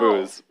us can more tell.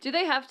 booze. Do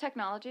they have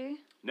technology?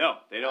 No,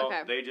 they don't.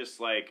 Okay. They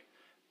just like,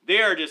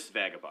 they are just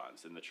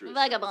vagabonds in the truth.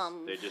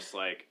 Vagabonds. They just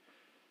like,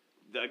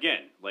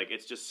 again, like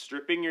it's just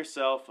stripping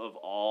yourself of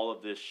all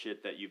of this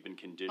shit that you've been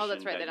conditioned right,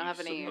 they that don't you're have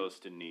any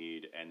supposed to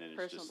need, and then it's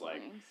personal just like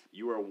belongings.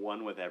 you are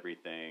one with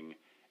everything.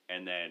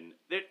 And then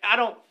I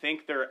don't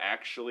think they're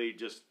actually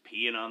just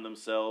peeing on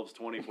themselves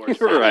 24/7.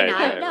 Right,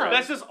 not, no.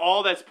 That's just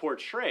all that's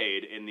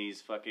portrayed in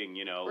these fucking,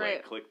 you know,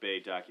 Right. like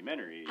clickbait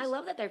documentaries. I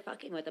love that they're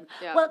fucking with them.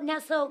 Yeah. Well, now,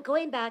 so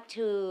going back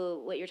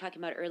to what you're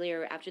talking about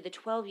earlier, after the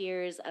 12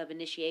 years of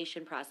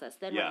initiation process,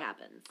 then Yeah. what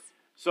happens?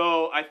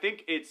 So I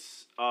think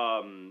it's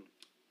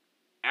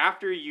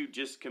after you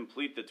just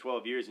complete the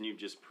 12 years and you've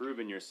just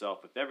proven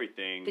yourself with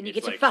everything, Then you it's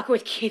get to like, fuck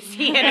with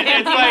Casey and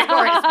it's like,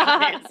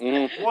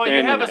 correspondence. well, you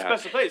And have a yeah.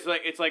 special place.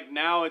 Like it's like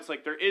now it's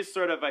like there is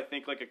sort of I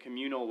think like a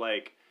communal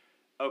like,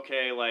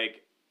 okay,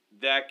 like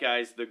that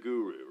guy's the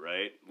guru,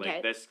 right? Like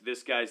Okay.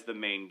 this guy's the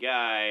main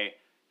guy.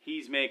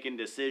 He's making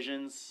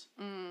decisions,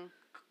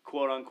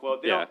 quote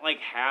unquote. They Yeah. don't like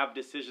have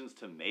decisions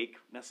to make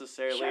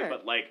necessarily, Sure.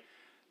 but like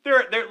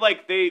they're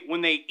like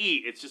when they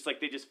eat, it's just like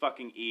they just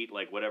fucking eat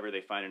like whatever they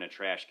find in a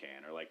trash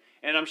can or like.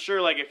 And I'm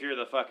sure like if you're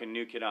the fucking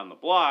new kid on the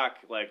block,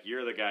 like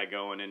you're the guy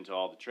going into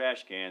all the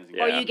trash cans. And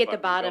Or getting you get the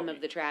fucking bottom goat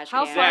of the trash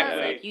How can. far-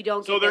 Exactly. Like, you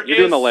don't So get there the, You're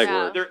doing the is-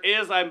 legwork. There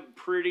is, I'm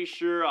pretty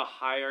sure, a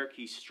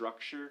hierarchy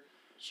structure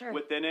Sure.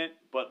 within it,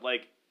 but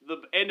like the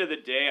end of the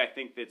day, I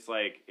think it's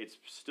like it's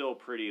still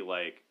pretty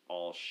like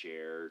all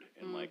shared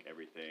and like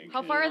everything. How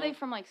And far are they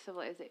from like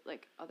civilization,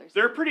 like others?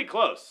 They're pretty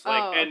close.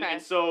 Like Oh, and, okay.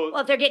 and so well,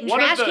 if they're getting one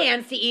of trash the-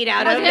 cans to eat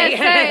out I was of, gonna they-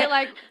 say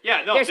like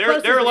Yeah, no, They're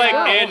supposed they're to like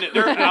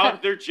go.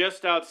 they're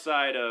just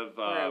outside of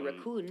or a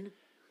raccoon.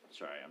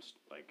 sorry, I'm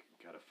like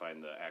gotta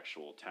find the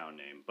actual town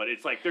name, but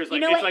it's like there's You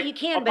like know it's what? like You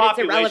can, a but it's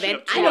population irrelevant.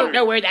 of I don't 200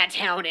 know where that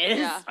town is.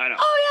 Yeah. I know.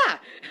 Oh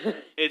yeah.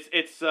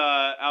 It's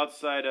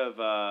outside of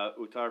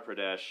Uttar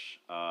Pradesh.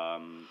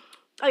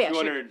 Oh yeah.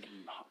 Sure. 200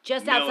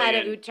 Just outside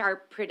of million- Uttar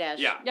Pradesh.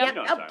 Yeah, Yep. you know what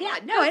Oh, I'm talking yeah.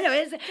 about. No, I know.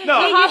 It's,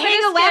 No. you Hop hang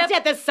and a left skip.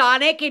 at the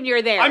Sonic and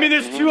you're there. I mean,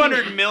 there's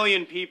 200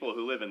 million people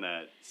who live in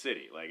that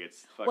city. Like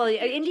it's fucking well,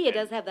 huge. India and-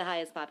 does have the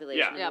highest population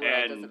Yeah, in the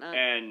world, does it not?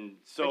 and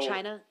so or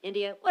China,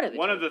 India, whatever.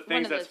 one of the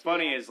things of that's those two,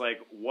 funny yeah. is like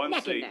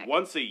Neck and neck.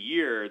 once a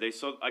year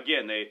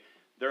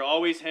they're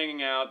always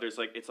hanging out. There's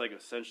like it's like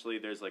essentially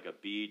there's like a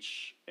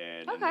beach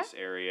and in Okay. this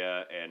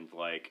area and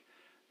like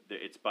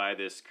it's by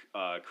this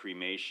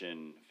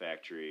cremation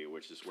factory,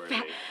 which is where they.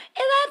 And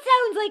that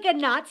sounds like a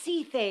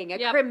Nazi thing, a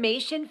Yep.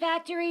 cremation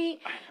factory.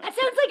 That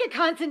sounds like a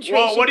concentration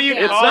Well, what do you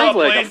camp. It call sounds a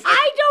like a- place?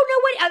 I don't know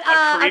what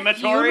a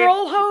crematory?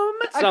 funeral home.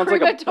 It sounds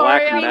like a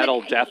black crematorium.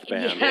 metal death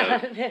band.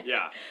 Yeah.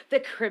 Yeah, The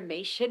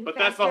cremation. but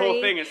that's the whole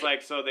factory. thing. It's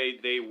like so they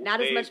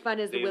Not as they- much fun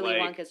as the they, Willy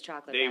like, Wonka's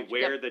chocolate They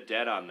factory. wear the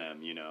dead on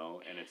them, you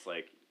know, and it's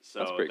like so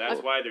That's pretty that's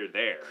cool. why they're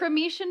there.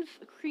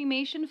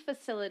 cremation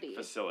facility.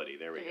 Facility.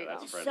 There we There go. you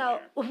That's go. friendly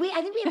So there.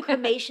 I think we have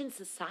cremation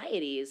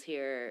societies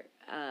here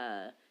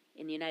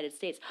in the United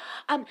States.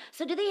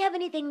 So do they have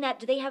anything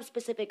do they have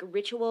specific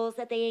rituals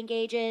that they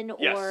engage in,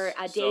 Yes. or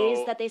days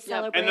So- that they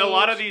celebrate? And a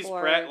lot of these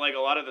or... like a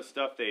lot of the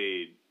stuff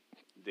they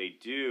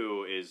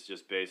do is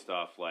just based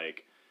off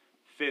like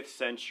 5th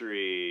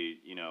century,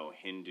 you know,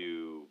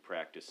 Hindu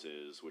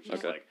practices, which is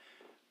Okay. like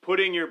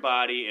putting your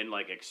body in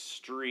like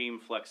extreme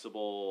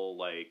flexible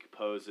like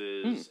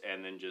poses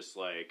and then just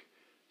like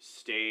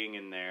staying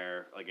in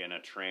there like in a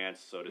trance,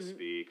 so to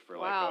speak, for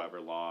like Wow. however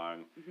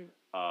long.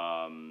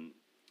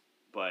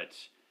 But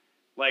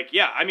like,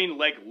 yeah, I mean,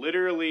 like,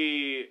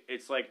 literally,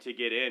 it's like to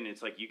get in,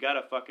 it's like you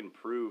gotta fucking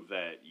prove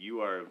that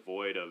you are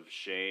void of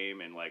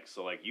shame, and like,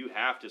 so like, you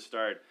have to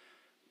start,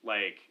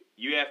 like,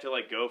 you have to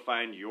like go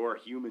find your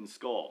human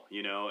skull,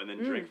 you know, and then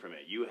drink from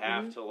it. You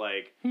have to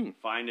like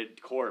find a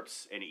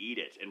corpse and eat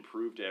it and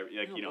prove to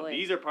like, Oh, you know, boy.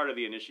 these are part of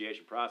the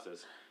initiation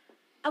process.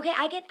 Okay,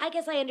 I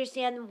guess I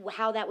understand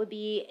how that would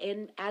be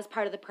as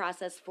part of the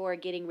process for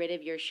getting rid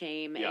of your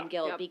shame Yeah. and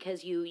guilt, Yep.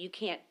 because you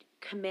can't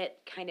commit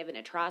kind of an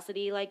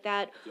atrocity like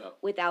that Yep.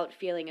 without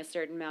feeling a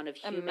certain amount of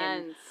human.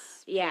 Immense.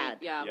 Yeah.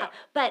 Yeah. Yeah.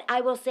 But I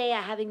will say,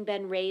 having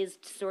been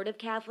raised sort of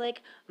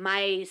Catholic,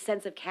 my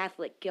sense of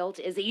Catholic guilt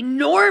is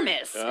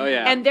enormous. Oh,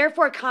 yeah. And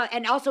therefore,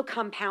 and also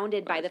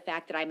compounded by the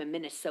fact that I'm a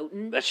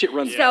Minnesotan. That shit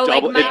runs So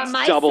double. like it's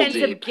my double sense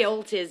deep. of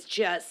guilt is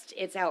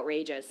it's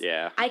outrageous.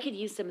 Yeah. I could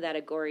use some of that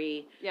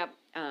Agori Yep.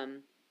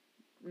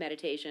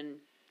 meditation.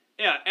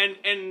 Yeah,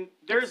 and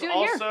there's do it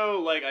here. also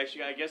like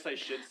I guess I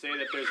should say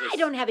that there's a I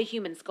don't have a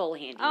human skull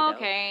handy. though.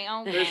 Okay.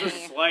 there's a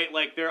slight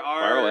like there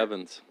Carl are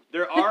Evans.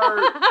 there are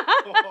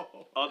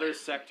other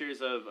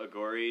sectors of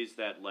Agoris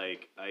that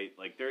like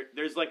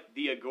there's like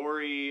the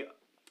Agori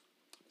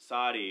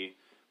Sadi,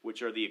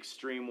 which are the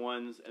extreme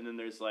ones, and then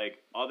there's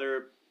like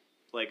other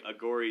like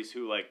Agoris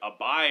who like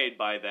abide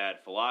by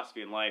that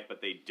philosophy in life,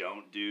 but they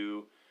don't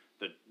do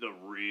the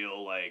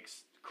real like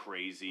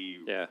crazy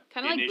Yeah.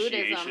 Kinda like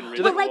initiation Buddhism.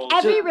 Do But they- like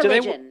every do they-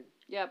 religion.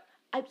 Yep.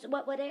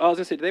 What? Oh, I was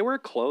gonna say, do they wear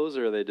clothes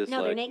or are they just No,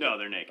 they're like? naked. No,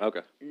 they're naked.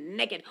 Okay.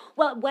 Naked.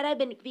 Well, what I've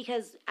been,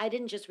 because I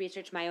didn't just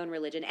research my own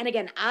religion, and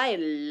again, I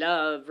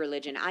love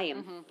religion. I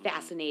am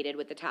fascinated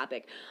with the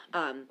topic,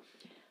 and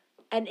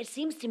it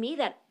seems to me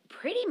that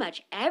pretty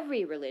much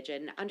every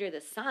religion under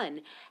the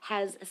sun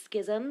has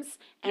schisms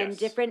and Yes.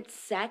 different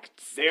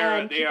sects, They are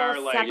and they people are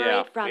like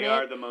separate from they it.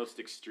 are the most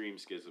extreme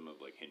schism of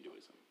like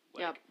Hinduism.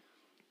 Like, Yep.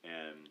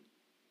 And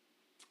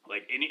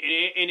like in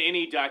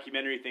any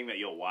documentary thing that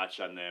you'll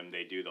watch on them,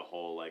 they do the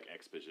whole like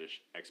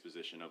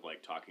exposition of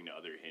like talking to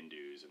other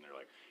Hindus, and they're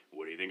like,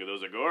 "What do you think of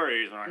those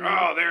Agoris?" And they're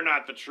like, "Oh, they're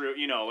not the true,"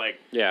 you know, like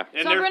Yeah.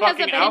 and So they're everyone has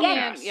fucking an opinion,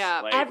 outcasts.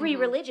 yeah. Like, Every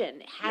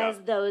religion has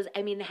Yeah. those.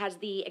 I mean, has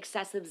the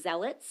excessive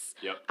zealots,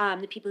 Yep.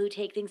 the people who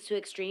take things to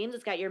extremes.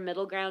 It's got your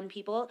middle ground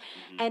people,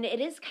 and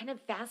it is kind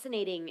of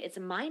fascinating. It's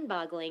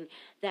mind-boggling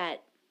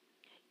that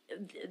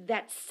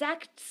that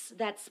sects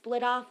that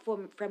split off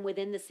from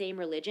within the same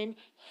religion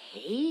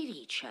hate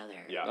each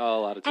other. Yeah. Oh,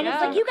 a lot of And times.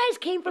 it's like, you guys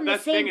came from the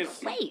that's the thing same is-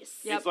 place.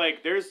 It's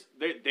like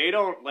they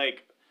don't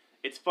like.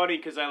 It's funny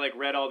because I like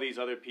read all these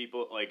other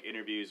people like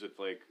interviews with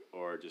like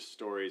or just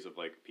stories of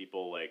like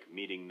people like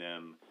meeting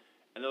them,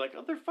 and they're like,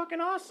 oh, they're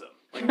fucking awesome.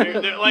 Like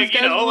they're like These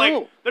guys like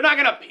rule. they're not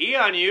gonna pee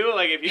on you.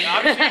 Like if you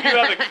obviously if you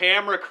have a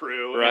camera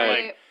crew, and,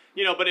 Right. like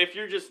but if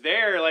you're just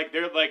there, like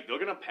they're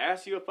gonna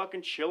pass you a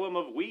fucking chillum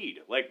of weed.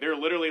 Like they're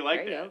literally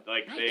like There you that. go.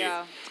 Like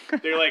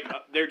Nice. they're like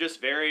they're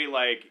just very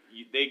like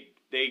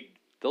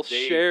They'll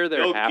share their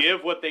they'll half.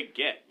 give what they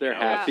get. Their you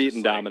know? It's half-eaten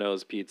just like-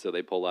 Domino's pizza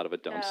they pull out of a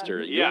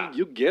dumpster. Yeah.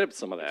 You get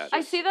some of that.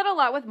 I see that a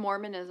lot with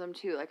Mormonism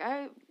too. Like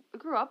I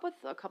grew up with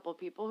a couple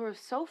people who are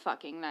so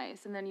fucking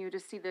nice, and then you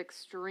just see the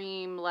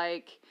extreme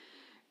like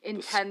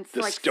intense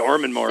the like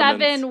storming Mormons.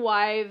 7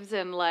 wives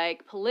and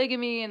like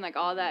polygamy and like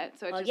all that.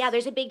 So it Well, just, yeah,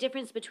 there's a big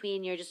difference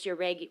between your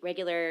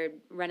regular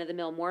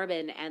run-of-the-mill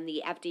Mormon and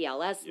the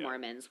FDLS Yeah.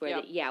 Mormons, where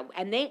Yep.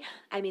 and the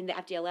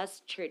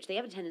FDLS church, they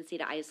have a tendency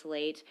to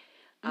isolate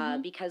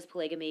because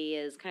polygamy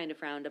is kind of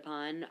frowned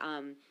upon,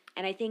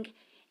 and I think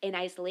in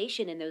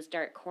isolation in those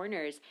dark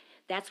corners,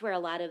 that's where a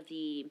lot of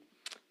the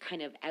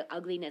kind of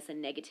ugliness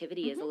and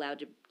negativity is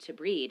allowed to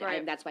breed, Right.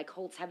 and that's why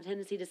cults have a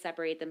tendency to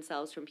separate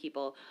themselves from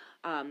people.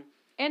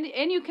 and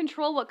you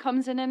control what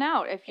comes in and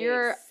out. If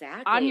you're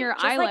Exactly. on your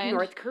Just island, like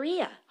North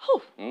Korea.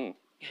 Mm.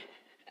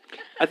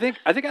 I think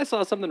I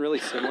saw something really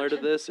similar to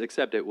this,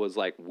 except it was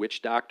like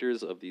witch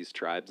doctors of these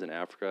tribes in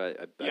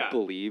Africa, I Yeah.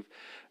 believe,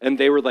 and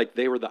they were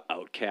the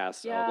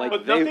outcasts. Yeah. Like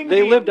But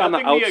they lived on the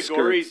nothing outskirts. the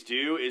Agoris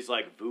do is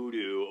like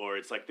voodoo, or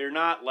it's like they're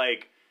not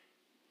like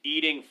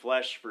eating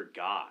flesh for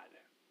God.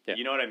 Yeah.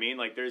 You know what I mean?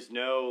 Like there's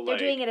no They're like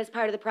doing it as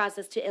part of the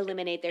process to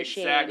eliminate their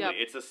shame. exactly. Yep.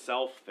 It's a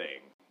self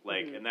thing.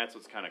 Like, and that's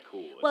what's kind of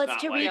cool. Well, it's not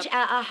to like, reach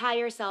a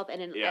higher self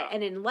and Yeah.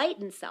 an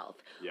enlightened self,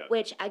 Yeah.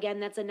 which again,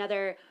 that's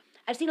another.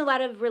 I've seen a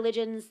lot of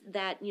religions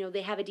that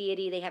they have a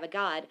deity, they have a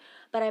god,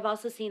 but I've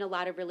also seen a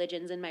lot of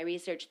religions in my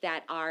research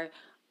that are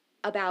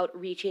about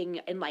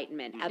reaching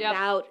enlightenment, Mm-hmm. Yep.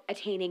 about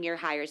attaining your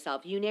higher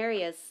self.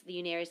 Unarius, the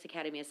Unarius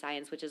Academy of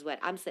Science, which is what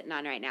I'm sitting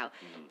on right now,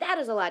 Mm-hmm. that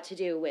has a lot to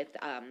do with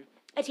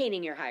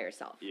attaining your higher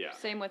self. Yeah.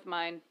 same with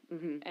mine.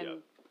 And Yep.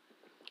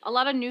 a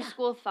lot of new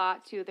school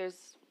thought too.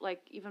 There's like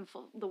even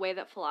the way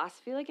that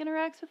philosophy like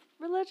interacts with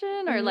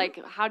religion, or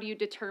like how do you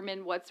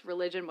determine what's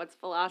religion, what's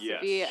philosophy?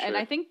 Yes, And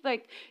sure. I think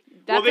like Well,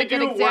 that's they a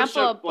good do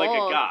example worship of like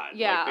both. a god.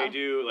 Yeah, Like they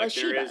do. Like Well, there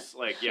Shiva. is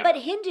like yeah. But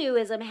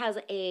Hinduism has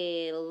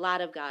a lot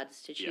of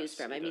gods to choose Yes,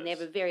 from. I it mean, they have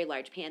does. a very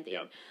large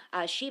pantheon.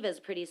 Shiva's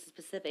pretty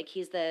specific.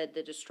 He's the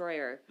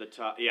destroyer. the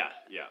top. Yeah.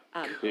 Yeah.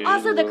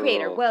 Also the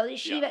creator. Cool. Well,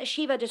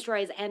 Shiva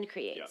destroys and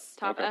creates.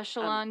 top Okay.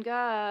 echelon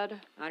god.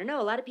 I don't know.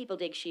 A lot of people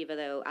dig Shiva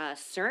though.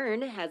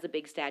 CERN has a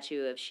big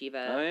statue of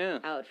Shiva Oh, yeah.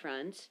 out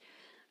front.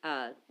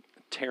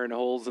 Tearing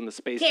holes in the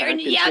space Tearing,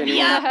 time yep, continuum.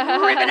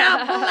 yep, ripping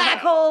out black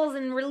holes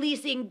and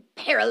releasing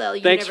parallel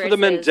Thanks universes. for the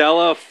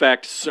Mandela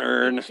effect,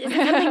 CERN. Is it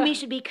something we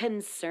should be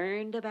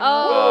concerned about?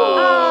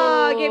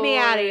 Oh, get me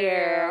out of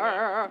here.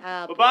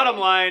 But bottom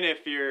line,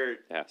 if you're,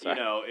 Yeah, sorry.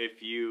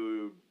 if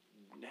you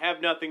have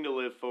nothing to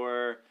live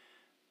for,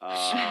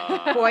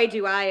 Boy,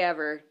 do I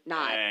ever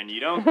not. and you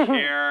don't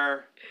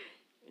care,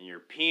 and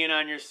you're peeing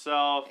on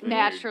yourself, and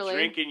Naturally.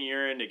 you're drinking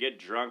urine to get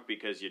drunk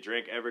because you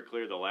drank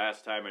Everclear the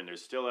last time, and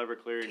there's still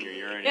Everclear in your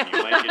urine, and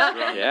you might get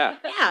drunk. Yeah.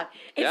 Yeah,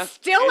 it's Yeah.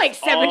 still like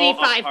It's all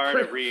 75 a part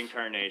proof. of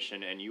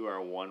reincarnation, and you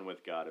are one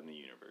with God in the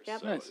universe.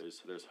 Yep. So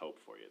Nice. there's hope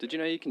for you. Did you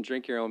know you can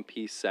drink your own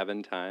pee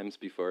 7 times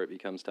before it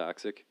becomes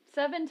toxic?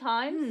 7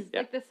 times,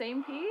 Yeah. like the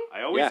same pee.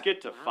 I always Yeah.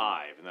 get to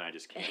 5, and then I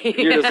just can't.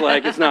 You're just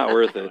like, it's not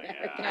worth it.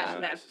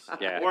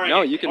 Yeah.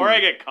 No, you can- Or I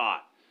get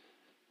caught.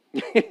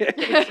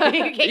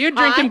 You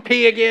drinking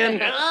pee again?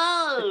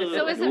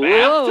 So is it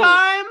Whoa.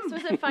 So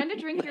is it fine to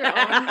drink your own?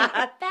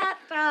 that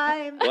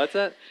time. What's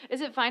that?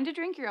 Is it fine to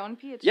drink your own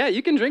pee? It's Yeah,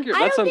 you can drink your. I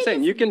That's don't what I'm think saying.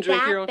 it's You can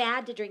drink that your own.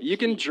 bad to drink You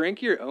can pee.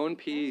 drink your own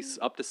pee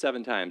up to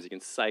 7 times. You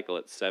can cycle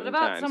it 7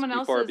 about times someone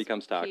before it else's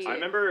becomes toxic. pee? I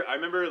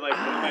remember like one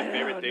of my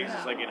favorite things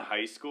is like in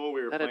high school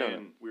we were That I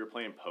don't know.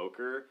 playing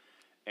poker,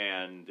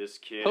 and this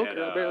kid Poker, had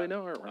I barely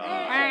know her.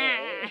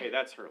 hey,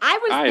 that's her. I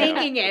was I know.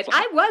 thinking it.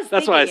 I was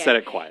That's why I thinking said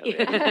it quietly.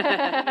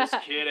 This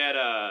kid had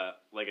a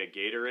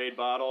Gatorade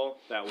bottle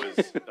that was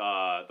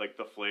like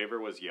the flavor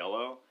was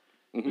yellow.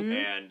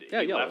 And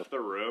Yeah, he yellow. left the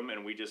room,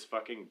 and we just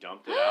fucking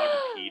dumped it out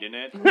and peed in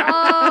it.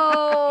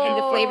 Oh. And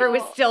the flavor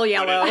was still Put it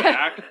yellow.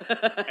 back,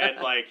 and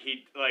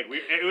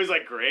it was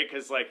like great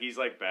because like he's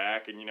like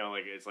back, and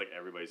like it's like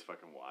everybody's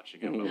fucking watching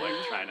him, but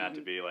like try not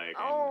to be like.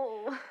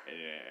 And,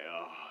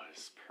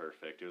 it's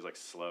perfect. It was like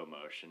slow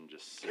motion,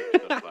 just sick the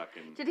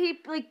fucking. Did he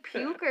like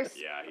puke or?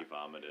 Yeah, he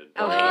vomited.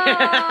 Oh.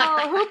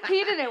 Oh, who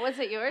peed in it? Was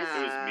it yours?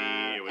 It was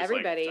me. It was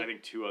Everybody. like I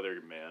think 2 other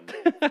men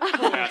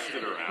passed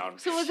it around.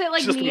 So was it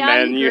like Just neon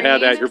men green? you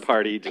had at your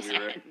party. Just We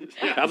were-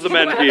 have the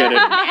men pee in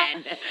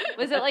it.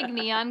 Was it like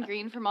neon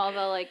green from all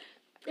the like?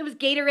 It was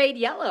Gatorade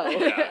yellow. It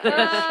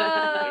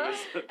was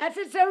That's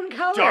its own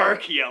color.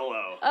 dark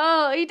yellow.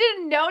 Oh, you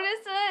didn't notice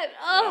it.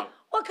 Oh,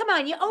 Well, Well, come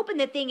on, you open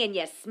the thing and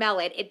you smell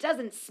it. It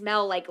doesn't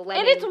smell like lemon.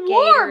 And it's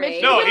warm. Gatorade.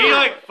 It's No, he Yeah.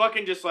 like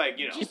fucking just like,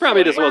 you know. He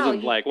probably just Wow,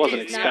 wasn't you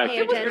wasn't did not pay expecting.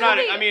 attention. You're not,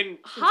 I mean,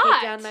 hot.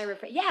 Take down my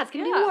yeah, it's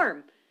gonna Yeah. be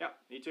warm. yeah,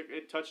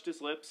 it touched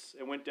his lips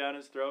and went down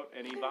his throat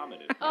and he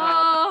vomited.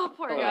 Oh,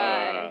 poor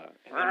guy.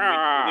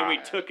 And then we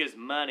took his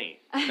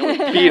money.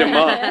 Beat him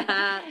up.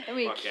 And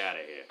we Fuck out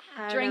of here.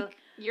 I don't drink know.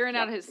 urine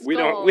out of his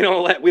skull.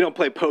 We don't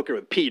play poker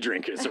with pee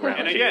drinkers around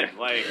And here. again,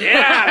 like,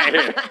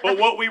 yeah. But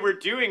what we were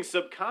doing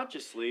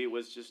subconsciously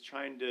was just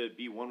trying to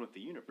be one with the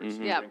universe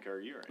and Yep. drink our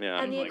urine.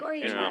 Yeah. And the Like,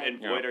 Agorian and tribe.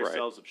 void right.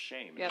 ourselves of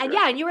shame. Yep. And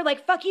yeah, and you were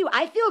like, "Fuck you!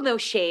 I feel no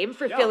shame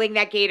for Yeah. filling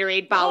that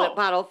Gatorade No.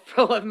 bottle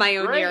full of my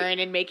own Great. urine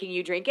and making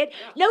you drink it.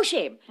 No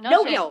shame, No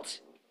no shame. guilt,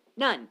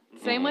 none."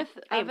 Same with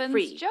I am Evan's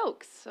free.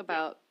 jokes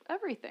about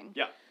everything.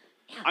 Yeah.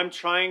 I'm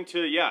trying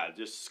to,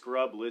 just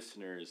scrub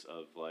listeners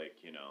of, like,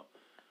 you know,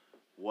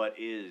 what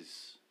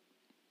is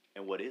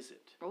and what isn't.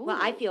 Well,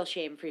 I feel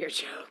shame for your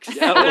jokes.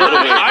 Yeah, a little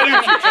bit. I do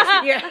too,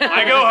 trust me. Yeah.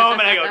 I go home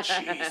and I go,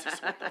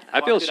 Jesus, what the I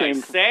fuck feel did shame.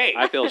 say?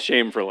 I feel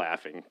shame for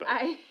laughing, but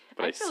I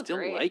I feel still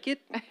great. like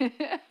it.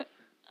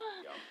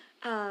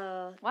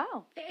 Oh,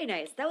 Wow. very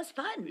nice. That was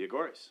fun. The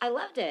Agoris. I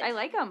loved it. I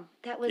like them.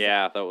 that was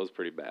Yeah, that was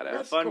pretty that badass.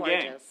 was Fun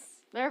gorgeous. game.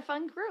 They're a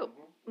fun group.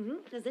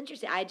 Mm-hmm. It was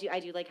interesting. I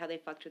do like how they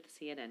fucked with the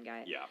CNN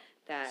guy. Yeah.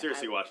 That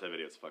Seriously, watch that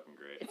video. It's fucking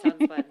great. It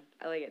sounds fun.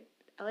 I like it.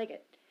 I like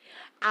it.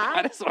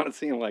 I just want to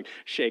see him like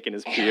shaking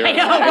his beer. I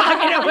know,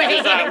 walking away.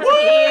 Just like, and woo!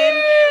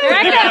 peeing. Here You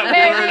I come, gotta blur it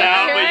baby.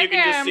 out, Here but I you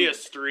can just come. see a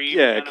stream.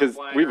 Yeah, kind of because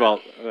flying we've around. all.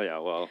 Oh, yeah,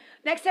 well.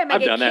 Next time I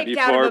I've get done that kicked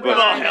out of before, a but-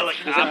 bar. Little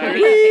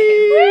helicopters.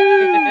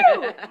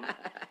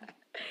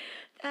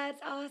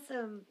 That's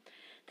awesome.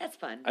 That's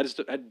fun.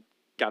 I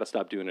gotta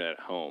stop doing it at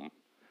home.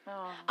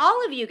 Oh.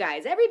 All of you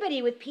guys,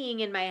 everybody with peeing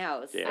in my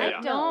house. Yeah. I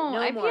Yeah. don't. No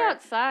I more. pee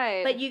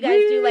outside. But you guys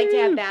do like to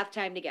have bath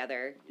time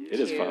together. It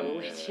is too, fun.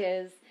 Which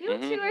is you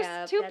Mhm. two are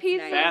Yeah, two that's peas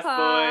nice. in a Bath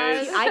pod.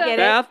 boys. I get it.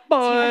 Bath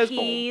boys, Two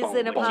peas boom,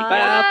 in a boom, pod.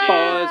 Bath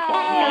boys, Oh, boom,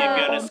 you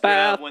gotta boom, scrub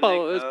bath when they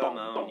boys, come boom,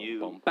 on boom, you.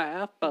 boom,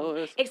 bath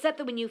boys. Except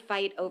that when you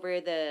fight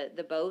over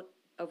the boat,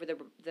 over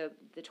the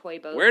toy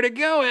boat. Where'd it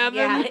go, Evan?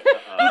 Yeah,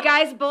 you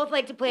guys both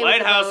like to play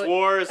Lighthouse with the boat.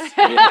 Wars.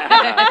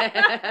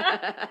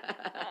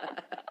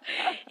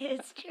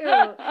 It's true.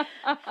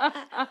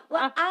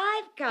 Well,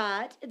 I've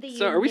got the.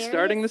 So, are we Unaris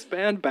starting this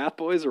band, Bath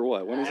Boys, or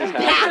what? When is this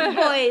happening?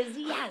 Bath Boys?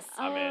 Yes.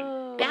 I'm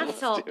in. Bath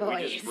Salt do it. We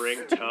Boys. just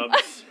bring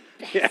tubs.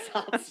 Yeah.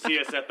 See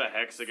us at the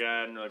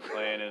Hexagon, like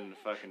playing in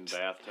fucking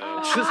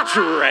bathtubs. Just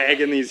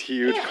dragging these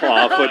huge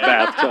clawfoot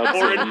bathtubs.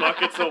 Pouring in.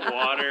 buckets of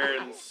water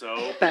and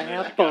soap. Bath and then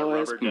we got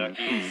boys. rubber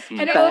duckies.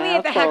 And only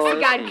at the Bath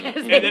Boys. Hexagon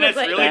because And then it's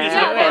really just a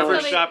Bath Boys.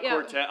 barbershop Yeah.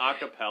 quartet a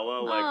cappella,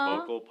 like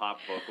Aw. pop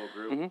vocal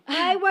group. Mhm.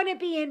 I want to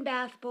be in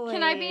Bath Boys.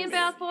 Can I be in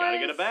Bath Boys? Gotta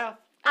get a bath.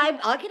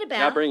 I'll get a bath.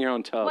 Gotta bring your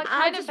own tub. What I'll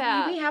kind of just,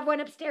 bath? We have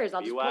one upstairs.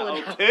 I'll just pull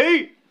it out.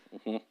 BYOT.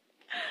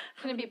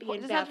 Can it be? Be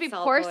in Does it have to be Bath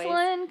Salt Boys.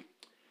 porcelain?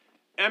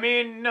 I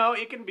mean, no,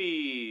 it can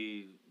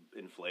be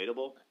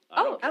inflatable.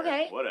 I Oh, don't care.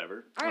 okay.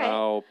 Whatever. All right.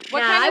 Oh, What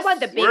nah, kind I of want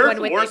the big We're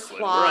one with the porcelain.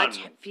 clawed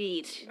We're on-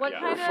 feet. What Yeah.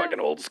 kind we're of? fucking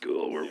old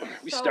school.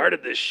 We So-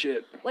 started this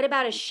shit. What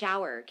about a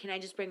shower? Can I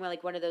just bring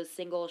like one of those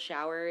single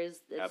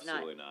showers? That's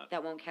Absolutely not.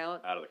 That won't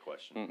count. Out of the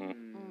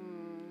question.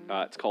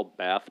 Mm-mm. It's called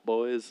Bath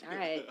Boys. All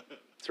right.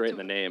 It's right in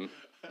the name.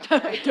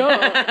 Can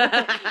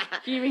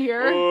you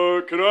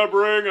hear? Can I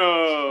bring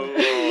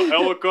a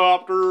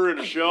helicopter and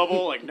a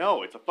shovel? Like,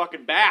 no, it's a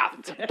fucking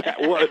bath.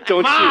 What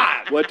Come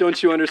on!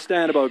 don't you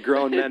understand about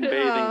grown men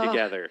bathing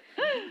together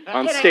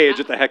on Can I- stage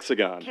at the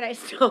Hexagon? Can I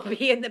still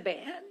be in the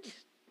band?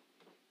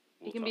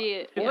 You can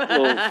be.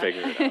 We'll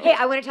figure it out. Hey,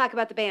 I want to talk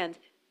about the band.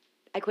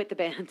 I quit the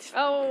band.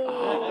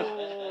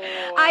 Oh.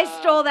 I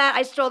stole that.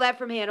 I stole that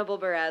from Hannibal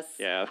Buress.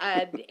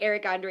 Yeah.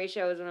 Eric Andre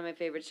show is one of my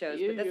favorite shows.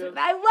 But that's, Yeah.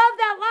 I love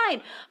that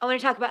line. I want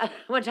to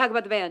talk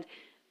about the band.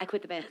 I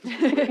quit the band.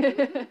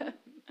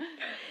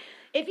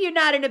 If you're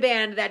not in a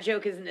band, that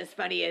joke isn't as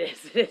funny as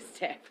it is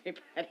to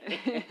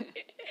everybody.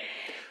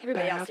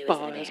 Everybody else who is in a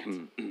Boys.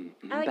 band.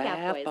 I like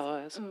Bath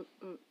Boys. Boys.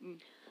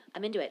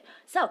 I'm into it.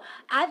 So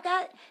I've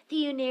got the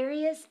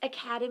Unarius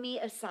Academy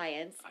of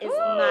Science is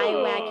my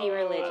wacky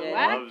religion.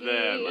 I love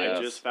them. Yes.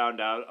 I just found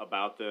out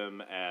about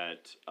them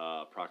at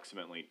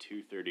approximately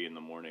 2:30 in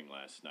the morning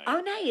last night. Oh,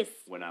 nice.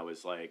 When I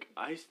was like,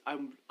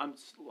 I'm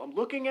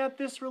looking at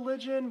this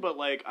religion, but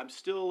like I'm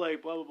still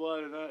like blah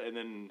blah blah, and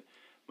then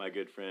my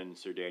good friend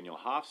Sir Daniel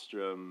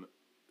Hofstrom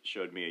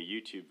showed me a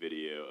YouTube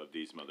video of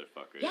these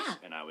motherfuckers, Yeah.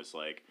 and I was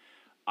like,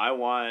 I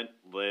want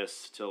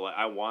this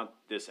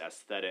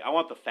aesthetic. I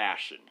want the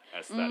fashion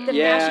aesthetic. The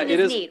Yeah, fashion it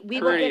is is neat. We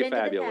will pretty get into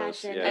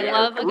fabulous. the fashion. Yeah. I and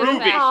love a good Ruth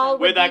fashion. Hall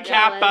would With a be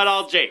capital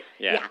jealous. J.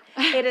 Yeah.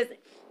 Yeah, it is.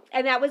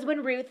 And that was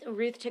when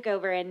Ruth took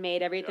over and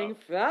made everything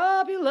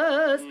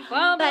fabulous.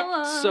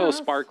 But So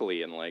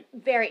sparkly and like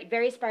very,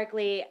 very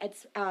sparkly.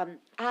 It's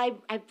I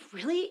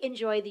really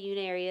enjoy the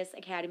Unarius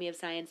Academy of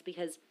Science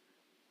because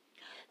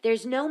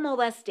There's no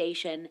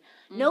molestation.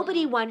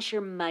 Nobody wants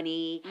your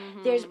money.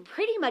 There's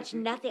pretty much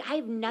nothing. I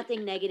have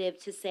nothing negative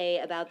to say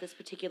about this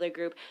particular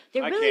group.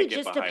 They're I really can't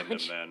get just behind a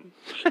bunch. them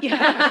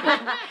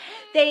Yeah.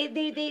 they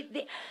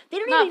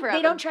don't Not even for they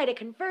Evan. don't try to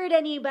convert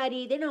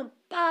anybody. They don't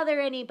bother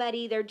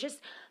anybody. They're just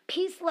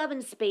peace, love,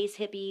 and space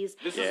hippies.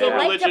 This is They a like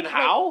to religion. play-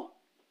 How?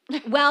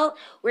 Well,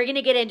 we're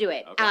gonna get into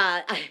it.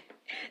 Okay.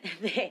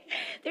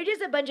 They're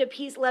just a bunch of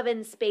peace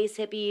loving space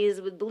hippies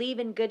who believe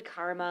in good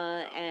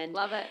karma and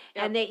Love it.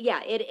 And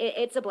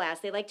it's a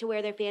blast. They like to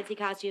wear their fancy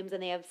costumes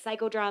and they have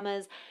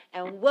psychodramas,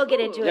 and we'll get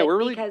into Yeah, it we're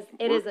really- because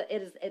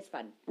it's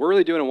fun. We're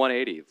really doing a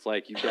 180. It's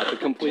like you've got the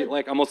complete,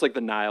 like almost like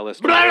the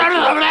nihilist. Human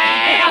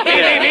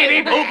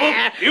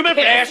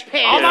flesh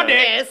on my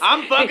dick.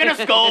 I'm fucking a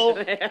skull.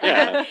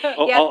 Yeah.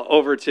 Yep.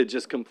 Over to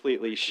just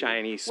completely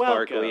shiny,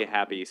 sparkly, Welcome.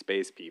 happy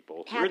space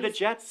people. We're the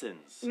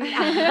Jetsons.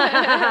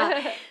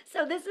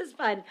 So this is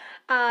fun.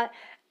 I'm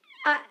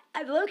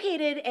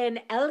located in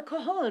El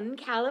Cajon,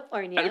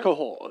 California.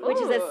 Which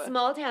is a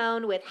small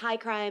town with high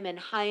crime and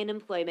high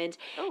unemployment,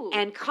 Ooh.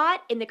 and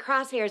caught in the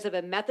crosshairs of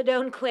a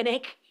methadone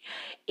clinic,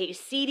 a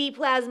CD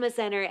plasma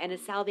center, and a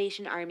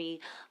Salvation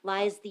Army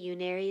lies the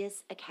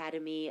Unarius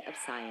Academy of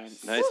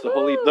Science. Nice, the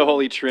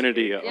holy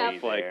trinity of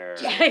Yep. like There.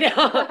 I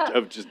know.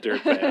 of just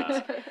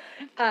dirtbags.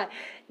 The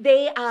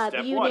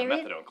Step the 1,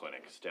 Unarius. methadone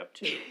clinic. Step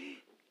 2,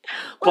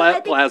 Well, I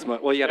think- Plasma.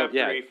 Well, you Step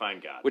gotta, 3,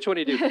 find God. Which one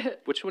do you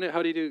do?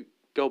 How do you do?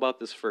 Go about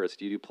this first.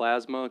 Do you do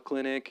plasma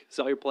clinic,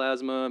 sell your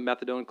plasma,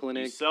 methadone You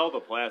clinic? sell the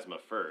plasma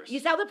first. You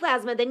sell the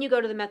plasma, then you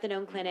go to the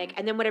methadone clinic,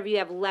 and then whatever you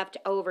have left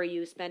over,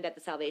 you spend at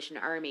the Salvation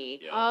Army,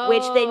 Yeah.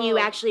 which then you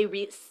Oh.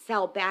 actually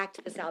sell back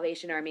to the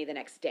Salvation Army the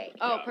next day.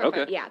 Oh, Yeah. perfect.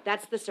 Okay. Yeah,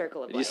 that's the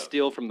circle of You life.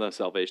 steal from the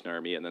Salvation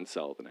Army and then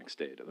sell the next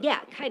day to the. Yeah,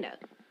 kind of.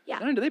 I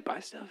don't know, do they buy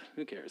stuff?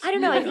 Who cares? I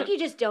don't know. I think you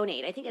just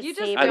donate. I think it's You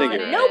just saved. I think on-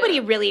 you're right. Nobody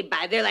really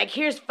buy. They're like,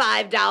 here's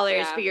 $5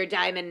 Yeah. for your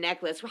diamond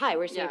necklace. Hi,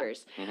 we're Yeah.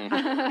 savers.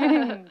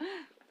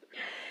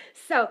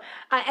 So,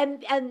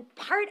 and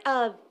part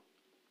of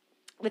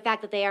the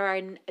fact that they're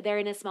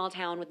in a small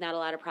town with not a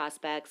lot of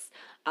prospects,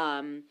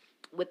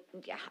 with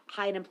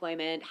high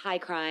unemployment, high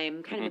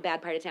crime, kind of a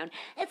bad part of town.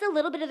 It's a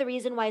little bit of the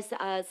reason why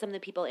some of the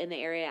people in the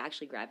area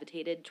actually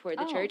gravitated toward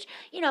the Oh. church.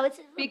 You know, it's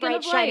a Beacon bright,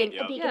 of shining, light.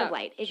 Yeah. a beacon Yeah. of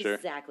light. Sure.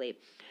 Exactly.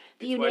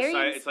 The It's, why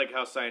Unarians. it's like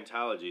how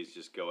Scientologies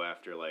just go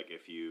after, like,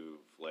 if you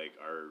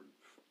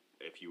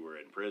were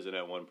in prison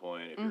at one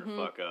point, if you're a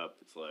fuck up,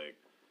 it's like,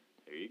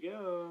 here you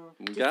go.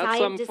 Got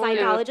some Do for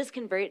ya. Scientologists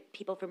convert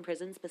people from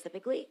prison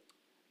specifically?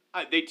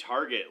 They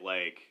target,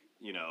 like,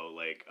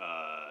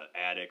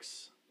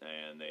 addicts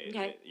and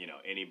Okay.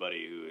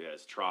 anybody who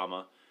has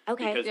trauma.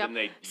 Okay. Because Yep. then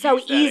they So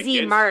use that easy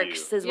against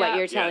marks you. is what Yeah.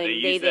 you're Yeah, telling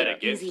they me. use that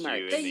against Easy you marks.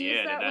 in They the use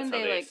end, that and that's when how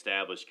they, they like-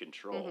 establish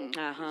control. Mhm. It's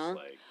Uh-huh.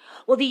 like,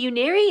 Well, the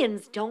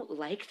Unarians don't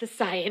like the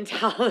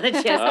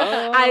Scientologists.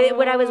 Oh,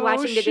 When I was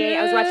watching today,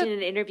 I was shit. watching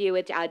an interview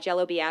with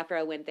Jello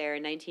Biafra. Went there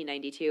in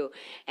 1992,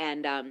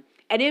 and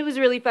it was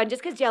really fun.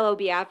 Just because Jello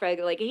Biafra,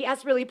 like, he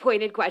asks really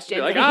pointed questions,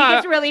 You're like, and he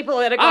gets really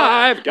political.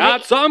 I've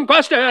got some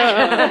questions.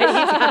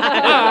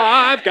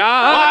 I've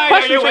got Why are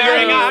questions. you for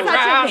wearing you. a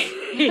dress?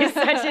 He's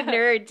such a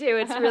nerd too.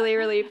 It's really,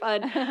 really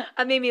fun.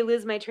 It made me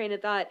lose my train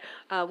of thought.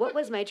 What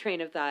was my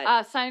train of thought?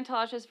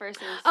 Scientologists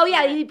versus. Oh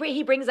yeah,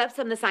 he brings up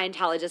some of the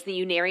Scientologists, the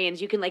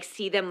Unarians. You can like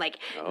see them like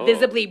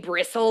visibly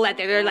bristle at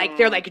they're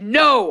like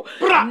no,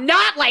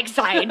 not like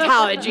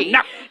Scientology.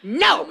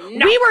 No,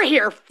 we were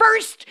here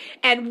first,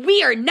 and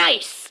we are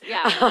nice.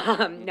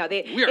 Yeah. No,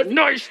 We are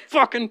nice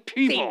fucking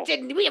people.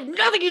 we have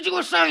nothing to do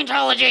with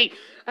Scientology.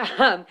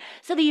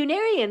 So the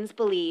Unarians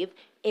believe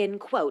in,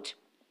 quote,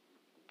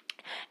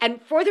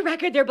 and for the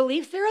record, their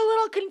beliefs, they're a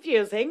little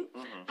confusing.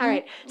 All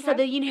right. So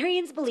the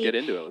Unarians believe get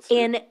into it. Let's do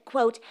in,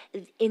 quote,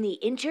 in the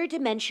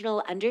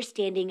interdimensional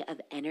understanding of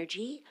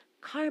energy,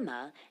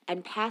 karma,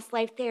 and past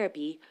life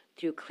therapy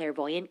through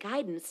clairvoyant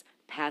guidance,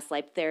 past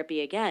life therapy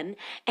again,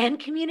 and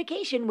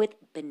communication with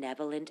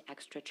benevolent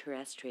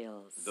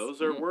extraterrestrials.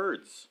 those are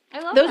words. I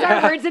love Those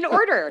that. are words in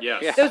order.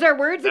 Yes. Those are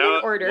words in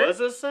That order. was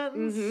a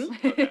sentence?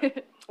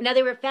 Okay. Now,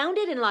 they were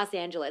founded in Los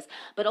Angeles,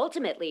 but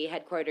ultimately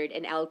headquartered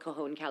in El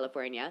Cajon,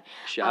 California.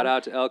 Shout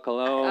out to El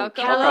Cajon. El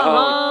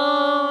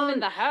Cajon. in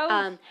the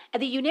house.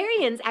 And the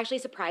Unarians actually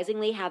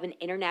surprisingly have an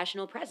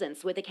international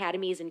presence with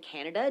academies in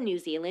Canada, New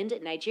Zealand,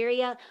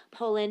 Nigeria,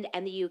 Poland,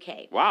 and the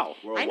UK. Wow.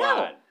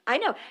 I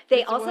know.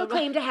 They also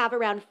claim to have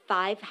around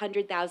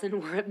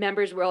 500,000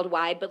 members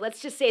worldwide, but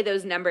let's just say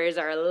those numbers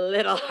are a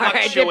little hard to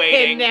pin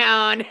Fluctuating.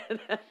 down.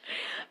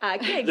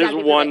 Can't There's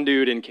exactly one predict.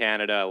 dude in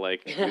Canada,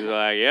 like, he's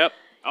like, yep.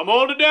 I'm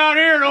holding it down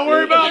here. Don't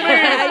worry about He's me.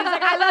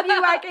 like, I love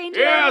you,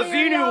 Archangel. Yeah,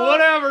 Here you Xenu, go.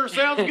 whatever.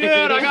 Sounds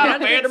good. I got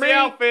Sounds a good to fancy me.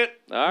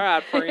 outfit. All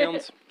right,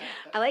 friends.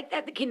 I like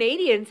that the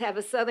Canadians have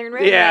a southern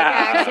redneck Yeah.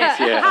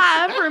 accent. Yeah.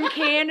 Hi, I'm from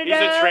Canada.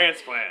 He's a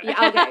transplant.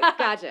 Yeah, okay,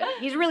 gotcha.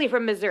 He's really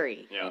from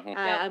Missouri. Yeah.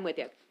 I'm with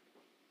you.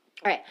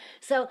 All right.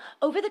 So,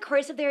 over the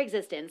course of their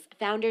existence,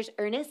 founders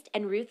Ernest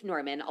and Ruth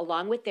Norman,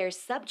 along with their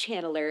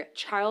sub-channeler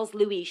Charles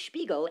Louis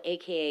Spiegel,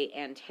 aka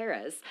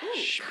Antares.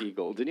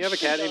 Spiegel. Didn't you have a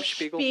cat named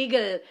Spiegel?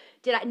 Spiegel.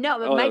 Did I?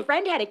 No, Oh, my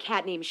friend had a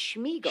cat named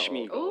Schmiegel.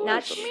 Schmiegel.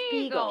 Not That's what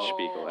Spiegel.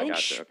 Spiegel. I think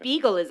gotcha. Okay.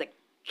 Spiegel is a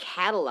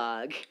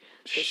catalog.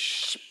 The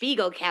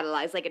Spiegel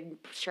catalog is like a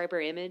sharper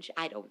image.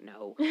 I don't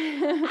know.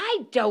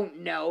 I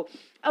don't know.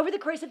 Over the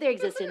course of their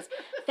existence,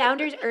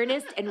 founders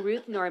Ernest and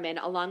Ruth Norman,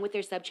 along with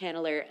their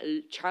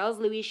sub-channeler Charles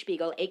Louis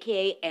Spiegel,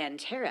 aka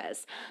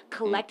Antares,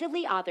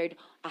 collectively authored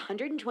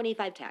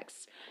 125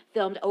 texts,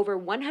 filmed over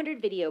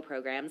 100 video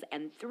programs,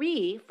 and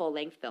 3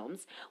 full-length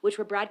films, which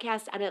were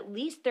broadcast on at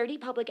least 30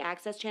 public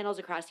access channels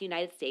across the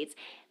United States,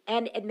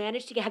 and it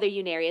managed to gather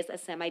Unarius a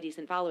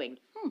semi-decent following.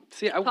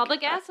 See,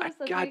 Public asses, that's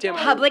how you goddamn.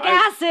 get it. Public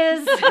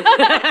asses!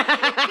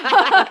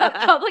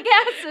 Public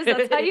asses.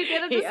 That's how you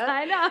get them to Yeah.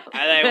 sign up.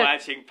 I like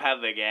watching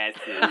public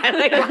asses. I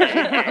like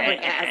watching public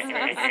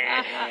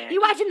asses.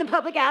 You watching the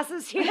public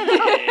asses here?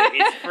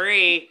 It's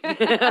free.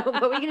 What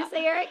were you going to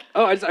say, Eric?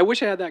 Oh, I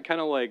wish I had that kind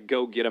of like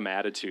go get 'em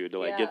attitude to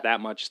like Yeah. get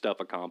that much stuff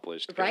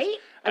accomplished. 'cause Right?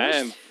 I wish-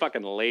 am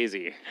fucking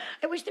lazy.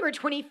 I wish there were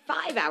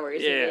 25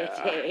 hours in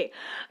Yeah. a day.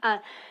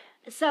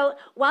 So,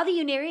 while the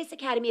Unarius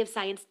Academy of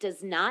Science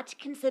does not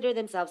consider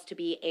themselves to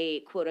be a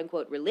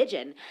quote-unquote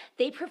religion,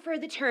 they prefer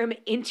the term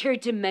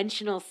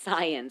interdimensional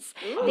science.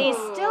 They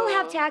still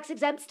have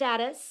tax-exempt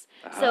status,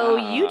 so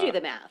you do the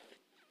math.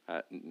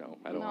 No,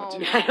 I don't No. want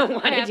to. I don't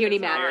want to do any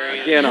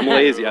math. Again, I'm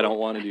lazy. I don't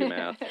want to do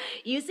math.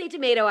 You say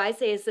tomato, I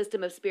say a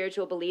system of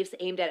spiritual beliefs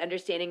aimed at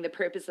understanding the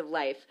purpose of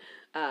life.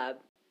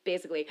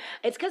 Basically,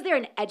 it's because they're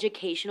an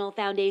educational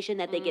foundation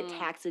that they get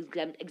tax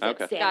exempt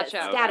Okay. status.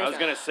 Gotcha. I was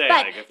gonna say,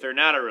 But- like, if they're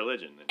not a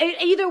religion, then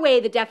Either way,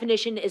 the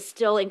definition is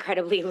still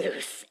incredibly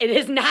loose. It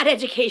is not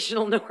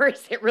educational, nor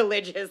is it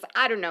religious.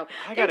 I don't know.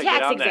 I They're gotta get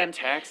tax on that exempt.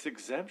 tax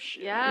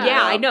exemption. Yeah.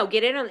 Yeah, I know.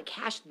 Get in on the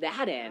cash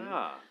that in,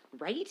 Ah,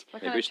 right?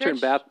 What Maybe kind we of should turn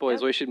church? Bath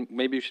Boys. Yep.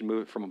 Maybe we should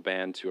move it from a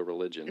band to a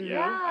religion.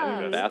 yeah. I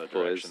think that's Bath the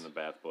direction Boys. the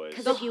Bath Boys.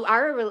 Because if you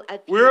are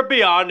We're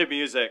beyond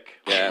music.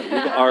 Yeah,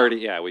 we've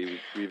already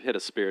we've hit a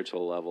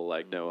spiritual level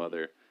like no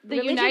other. The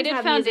Religions United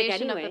have music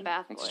Foundation of anyway. the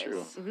Bath That's Boys.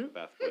 true.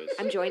 Bath Boys.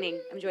 I'm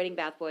joining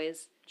Bath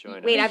Boys.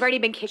 Join Wait, us. I've already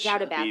been kicked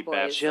out of Bath Be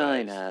Boys.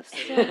 Join us.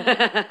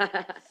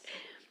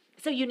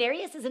 So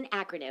Unarius is an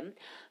acronym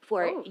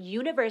for Oh.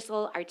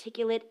 Universal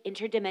Articulate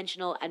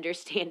Interdimensional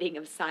Understanding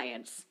of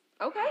Science,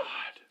 Okay.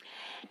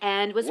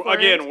 and was Well, formed.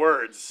 again,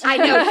 words. I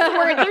know, just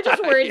words. They're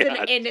just words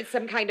Yeah. in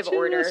some kind of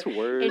order. Just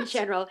words. In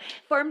general,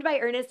 formed by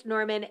Ernest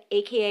Norman,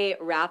 aka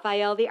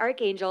Raphael the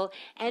Archangel,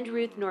 and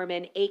Ruth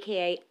Norman,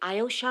 aka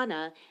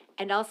Ioshana,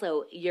 and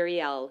also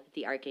Uriel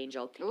the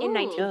Archangel in Ooh.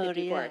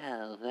 1954.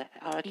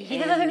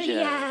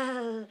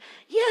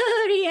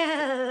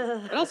 Uriel,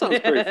 That all sounds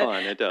pretty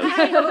fun. It does.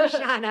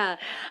 Ioshana.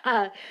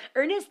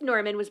 Ernest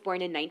Norman was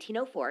born in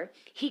 1904.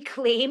 He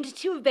claimed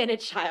to have been a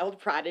child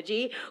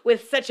prodigy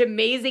with such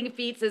amazing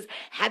feats as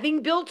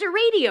having built a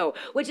radio,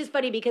 which is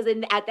funny because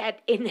in that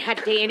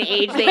day and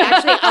age, they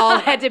actually all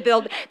had to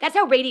build. That's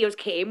how radios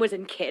came, was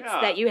in kits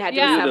Yeah. that you had to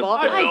Yeah. assemble.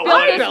 I built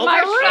this built my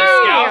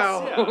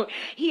a radio. radio.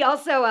 He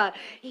also I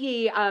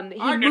he did a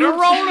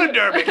moved roller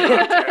derby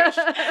contest.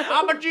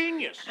 I'm a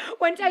genius.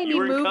 one time. You He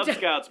were in Cub moved.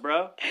 Scouts,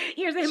 bro.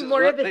 Here's This is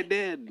more what of it. they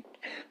did.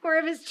 More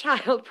of his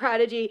child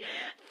prodigy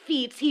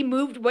feats. He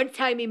moved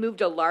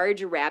a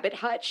large rabbit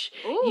hutch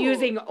Ooh.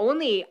 using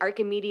only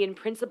Archimedean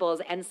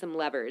principles and some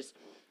levers,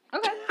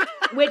 Okay.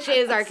 which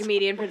is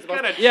Archimedean principles.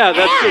 Kinda- Yeah,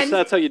 And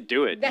that's how you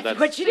do it. That's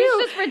what you It's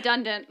do. just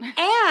redundant.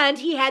 And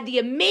he had the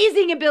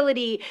amazing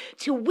ability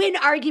to win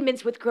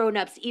arguments with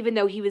grown-ups, even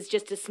though he was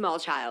just a small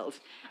child.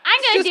 I'm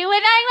gonna do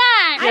what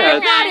I want. Yeah,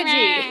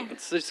 Prodigy.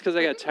 It's just because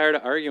I got tired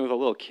of arguing with a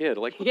little kid.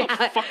 Like, what Yeah.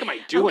 the fuck am I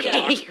doing?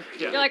 Okay.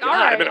 You're like, God, all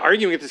right. I've been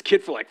arguing with this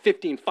kid for like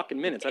 15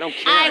 fucking minutes. I don't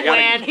care. I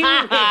gotta- win.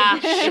 I'm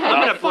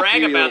gonna Fuck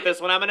brag you, about little-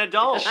 this when I'm an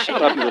adult.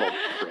 Shut up, you little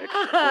prick,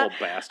 little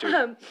bastard.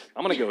 I'm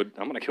gonna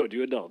go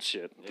do adult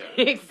shit.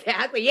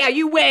 Exactly. Yeah,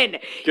 you win.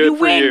 Good you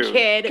for win, you.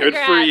 kid. Good for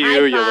Congrats. you, High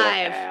you little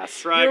five.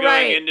 ass. Try You're going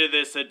right. into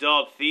this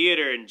adult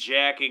theater and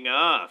jacking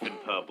off in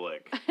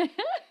public.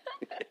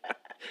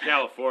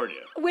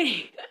 California.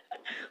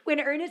 When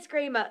Ernest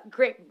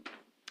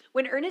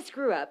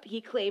grew up,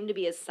 he claimed to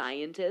be a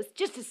scientist,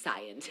 just a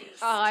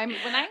scientist. I'm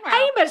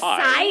I'm a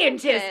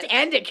scientist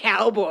and a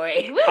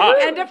cowboy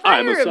Hi, and a I'm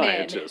fireman. a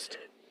scientist.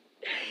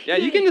 Yeah,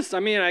 you can just,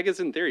 I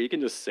guess in theory, you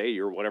can just say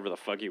you're whatever the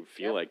fuck you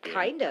feel like doing.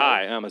 kind of.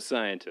 Hi, I'm a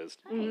scientist.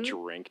 Mm-hmm.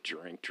 Drink.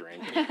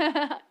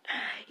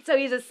 So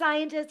he's a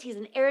scientist, he's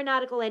an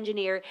aeronautical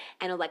engineer,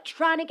 an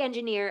electronic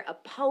engineer, a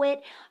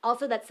poet.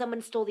 Also, that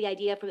someone stole the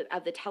idea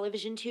of the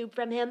television tube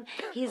from him.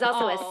 He's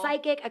also a Aw.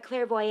 psychic, a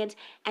clairvoyant,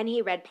 and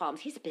he read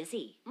palms. He's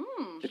busy.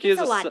 If Gets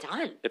a lot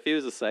done. If he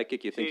was a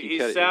psychic, you think he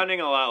He's could.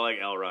 sounding a lot like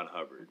L. Ron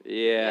Hubbard.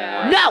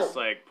 Yeah. No! It's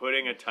like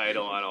putting a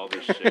title on all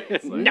this shit.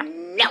 It's like,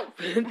 No,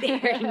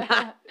 they're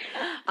not.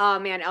 Oh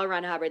man, L.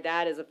 Ron Hubbard,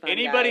 that is a fun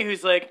anybody guy.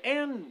 who's like,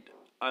 and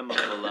I'm a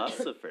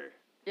philosopher,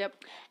 Yep.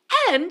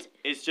 And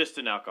is just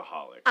an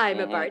alcoholic. I'm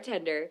a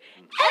bartender.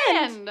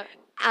 And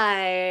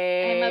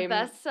I'm a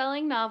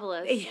best-selling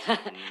novelist. Yeah.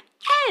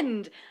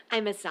 And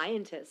I'm a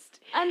scientist.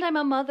 And I'm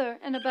a mother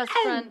and a best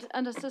friend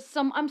and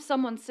I'm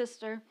someone's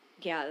sister.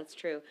 Yeah, that's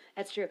true.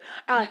 That's true.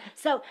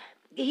 So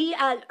he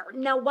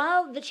now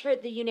while the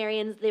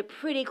Unarians, they're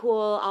pretty cool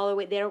all the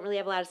way. They don't really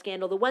have a lot of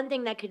scandal. The one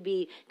thing that could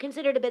be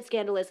considered a bit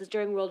scandalous is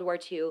during World War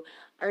II,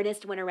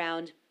 Ernest went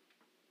around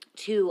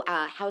to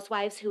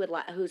housewives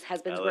whose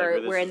husbands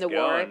were in the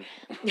war.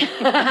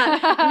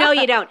 No,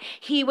 you don't.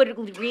 He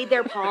would read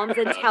their palms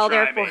and tell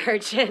their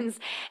fortunes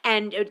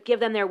and give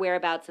them their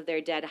whereabouts of their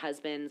dead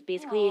husbands.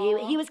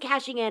 Basically, he was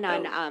cashing in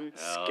on.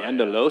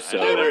 Scandaloso.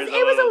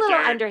 It was a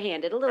little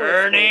underhanded, a little.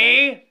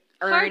 Ernie.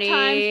 Hard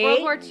times,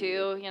 World War II,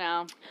 you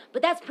know.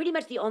 But that's pretty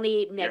much the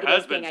only Your negative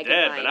husband's thing I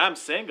dead, can find. but I'm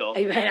single.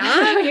 But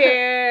I'm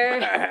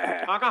here.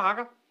 Honka,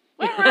 honka.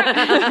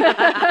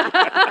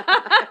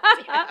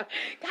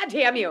 God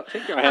damn you.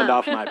 Take your hand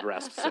off my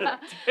breast, sir.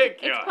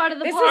 It's part of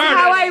the This is palm.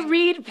 how I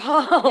read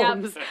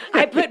palms.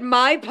 I put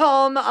my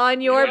palm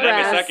on your Let me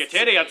breast. suck your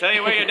titty. I'll tell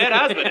you where your dead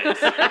husband is.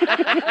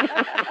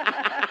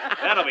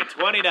 That'll be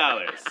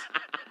 $20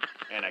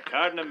 and a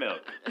carton of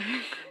milk.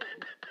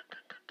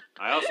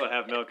 I also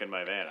have milk in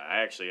my van.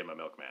 I actually am a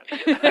milkman.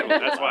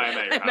 That's why I'm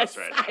at your house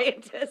right now.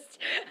 Scientist,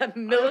 a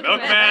milkman.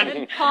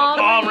 Milkman,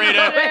 palm reader,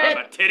 I'm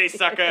a titty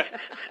sucker.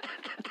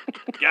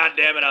 God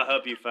damn it, I'll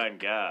help you find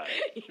God.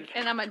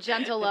 And I'm a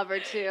gentle lover,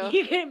 too.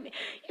 You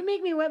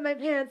make me wet my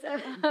pants.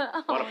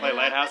 Want to play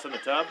Lighthouse in the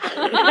tub?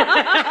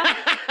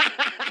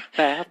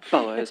 Bad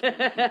boys.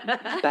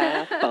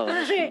 Bad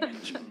boys.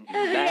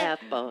 Bad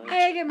boys.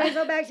 I get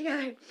myself back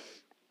together.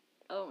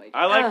 Oh, my God.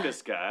 I like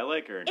this guy. I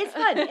like Ernie. It's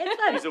fun. It's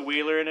fun. He's a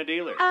wheeler and a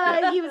dealer.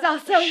 He was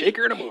also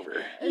Shaker and a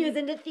mover. He was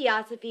into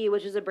theosophy,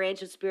 which is a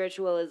branch of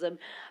spiritualism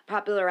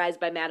popularized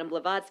by Madame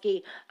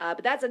Blavatsky.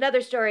 But that's another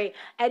story.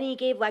 And he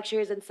gave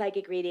lectures and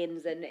psychic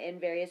readings in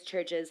various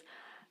churches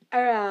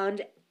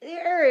around the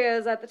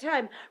areas at the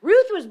time.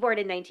 Ruth was born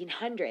in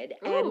 1900,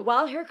 and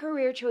while her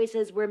career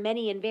choices were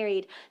many and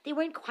varied, they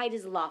weren't quite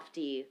as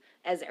lofty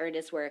as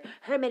Ernest were.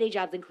 Her many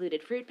jobs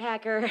included fruit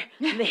packer.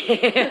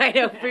 I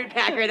know, fruit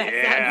packer, that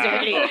sounds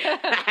dirty.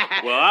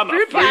 Well, I'm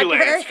Fruit a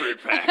freelance packer. fruit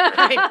packer.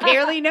 I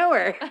barely know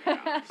her.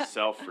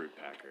 Self-fruit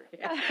packer.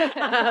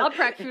 I'll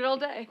pack food all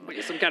day. What,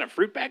 you some kind of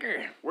fruit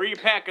packer? Where you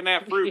packing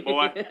that fruit,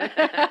 boy?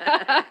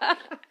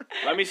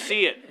 Let me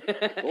see it.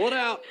 Pull it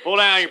out. Pull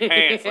down your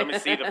pants. Let me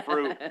see the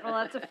fruit. Well,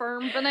 that's a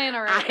firm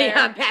banana right there.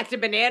 I packed a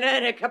banana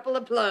and a couple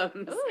of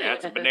plums.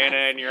 That's a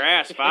banana in your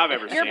ass if I've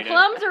ever Your seen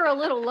plums are a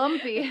little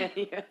lumpy.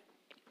 it.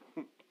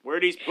 Where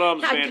these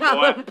plums I been,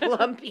 call boy? them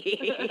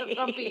plumpy.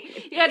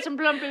 Lumpy. You had some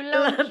plumpy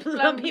lumps.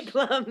 Plumpy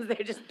plums.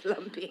 They're just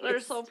plumpy.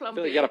 They're so I feel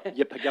plumpy. like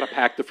you gotta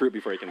pack the fruit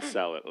before you can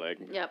sell it. Like,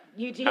 Yep.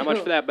 You do. how much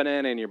for that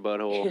banana in your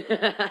butthole?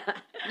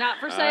 Not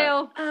for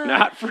sale.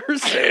 Not for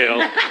sale.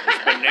 This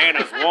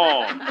banana's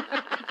warm.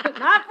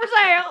 Not for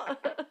sale.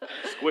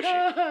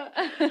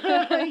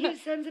 Squishy. You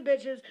sons of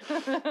bitches.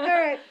 All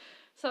right.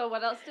 So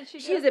what else did she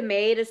do? She was a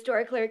maid, a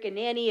store clerk, a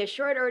nanny, a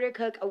short order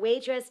cook, a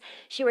waitress.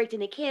 She worked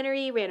in a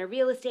cannery, ran a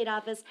real estate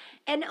office,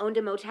 and owned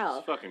a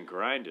motel. Fucking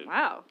grinded.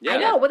 Wow. Yeah. I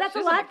know. Well, that's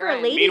She's a on lot the for a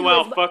grind. lady.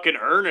 Meanwhile, who was, fucking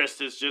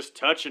Ernest is just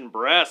touching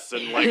breasts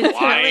and like Telling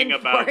lying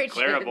about fortunes.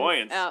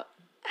 clairvoyance. Yeah.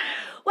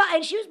 well,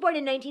 and she was born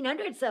in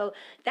 1900, so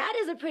that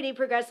is a pretty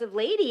progressive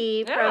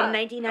lady from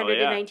 1900 Oh,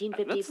 yeah. to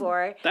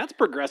 1954. That's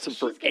progressive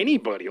for She's getting-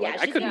 anybody. yeah,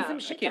 Like, I she's couldn't. getting some I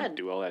shit can't done.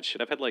 do all that shit.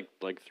 I've had like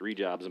 3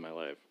 jobs in my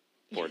life.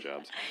 4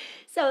 jobs.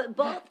 So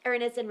both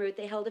Ernest and Ruth,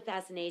 they held a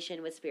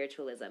fascination with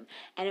spiritualism.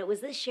 And it was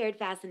this shared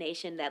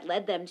fascination that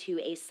led them to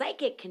a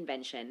psychic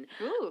convention.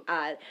 Ooh.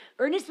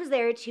 Ernest was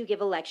there to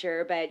give a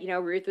lecture, but,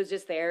 Ruth was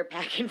just there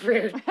packing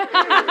fruit.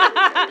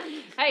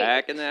 Hey,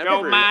 Back in that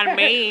Don't fruit. mind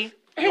me.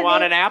 You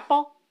want an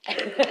apple?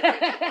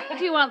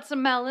 do you want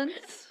some melons?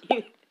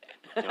 Don't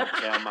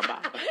tell my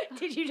mom.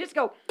 Did you just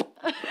go...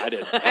 I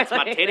did. That's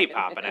my titty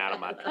popping out of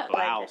my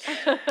blouse.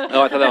 Oh,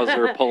 I thought that was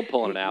her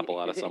pulling an apple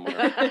out of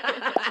somewhere.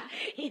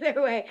 Either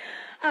way.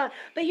 But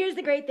here's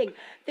the great thing.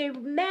 They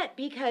met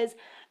because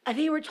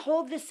they were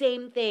told the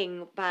same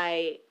thing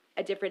by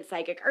a different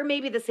psychic, or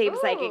maybe the same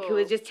psychic who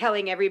was just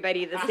telling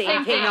everybody the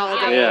same thing all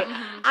day.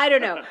 Yeah. I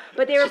don't know.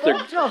 But they were Just their-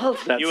 both told...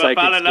 That You will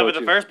psychic's fall in love with the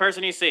go-to. first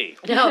person you see.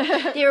 No,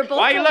 they were both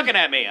Why are you told- looking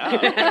at me? Oh.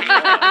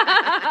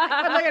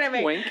 Quit looking at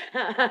me. Wink.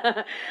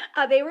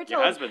 They were Your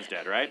told... husband's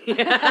dead, right?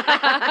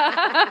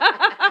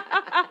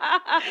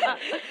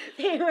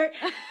 They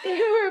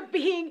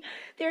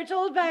were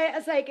told by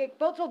a psychic,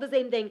 both told the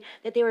same thing,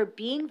 that they were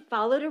being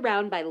followed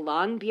around by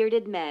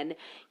long-bearded men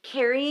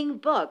carrying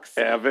books.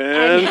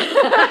 Evan.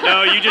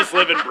 No, you just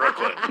live in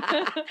Brooklyn.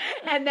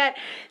 And that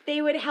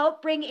they would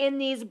help bring in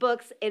these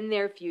books in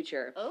their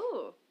future.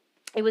 Oh.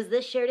 It was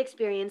this shared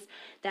experience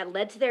that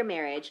led to their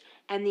marriage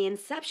and the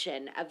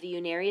inception of the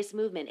Unarius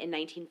movement in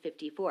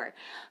 1954.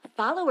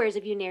 Followers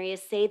of Unarius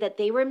say that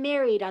they were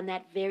married on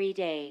that very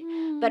day,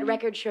 but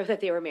records show that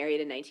they were married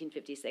in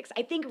 1956.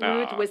 I think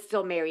Ruth was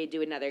still married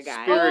to another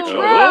guy.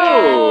 Spiritual.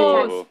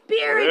 Oh,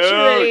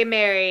 spiritually Ruth.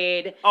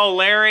 married. Oh,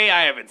 Larry,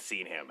 I haven't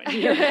seen him.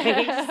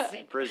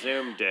 Right?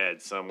 Presumed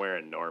dead somewhere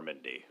in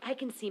Normandy. I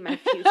can see my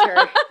future,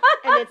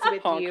 and it's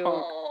with Honk, you.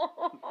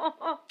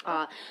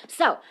 honk.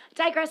 So,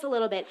 digress a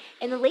little bit.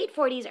 In the late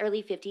 40s,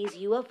 early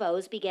 50s,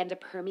 UFOs began to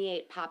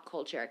permeate pop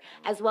culture,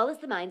 as well as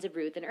the minds of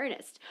Ruth and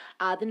Ernest.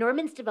 The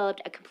Normans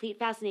developed a complete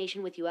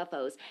fascination with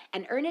UFOs,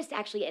 and Ernest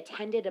actually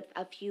attended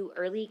a few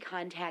early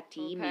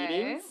contactee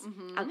meetings.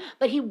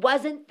 But he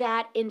wasn't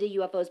that into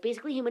UFOs.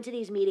 Basically, he went to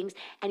these meetings,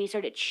 and he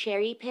sort of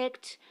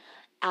cherry-picked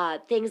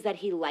things that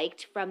he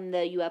liked from the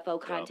UFO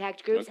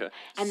contact groups. Okay.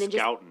 And then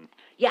Scouting.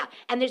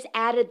 and just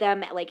added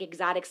them like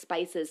exotic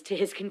spices to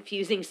his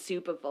confusing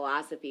soup of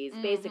philosophies,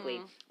 basically.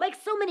 Like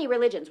so many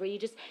religions where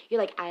you're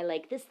like, I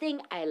like this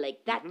thing, I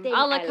like that thing,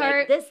 A la I carte.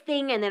 like this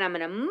thing, and then I'm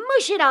going to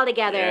mush it all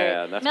together.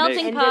 Yeah, that's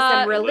Melting And make- just some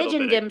pot.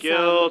 religion a little dim bit of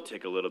sum. guilt,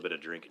 take a little bit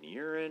of drinking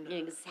urine.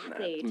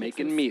 Exactly. That's Take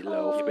making some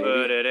meatloaf, salt. baby.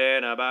 Put it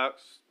in a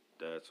box.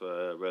 That's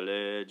what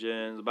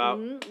religion's about.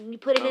 And you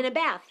put it in a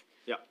bath.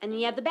 Yeah. And then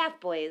you have the bath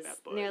boys.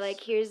 Bath And they're boys.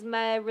 like, here's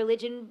my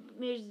religion,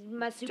 here's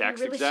my super Tax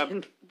religion.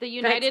 exempt. The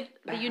United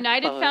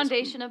Boys.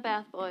 Foundation of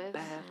Bath Boys.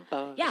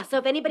 Yeah, so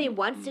if anybody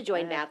wants to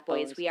join Bath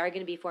Boys, we are going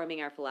to be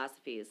forming our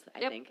philosophies, I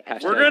Yep. think.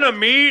 Hashtag- We're gonna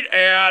meet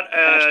at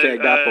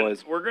Hashtag Bat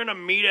Boys. We're gonna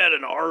meet at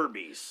an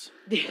Arby's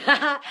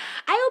I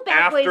hope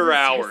Bath Boys after is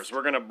hours. just-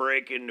 We're gonna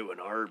break into an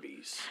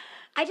Arby's.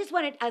 I just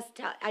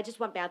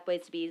want Bath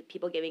Boys to be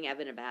people giving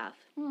Evan a bath.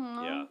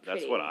 Yeah, that's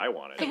pretty. what I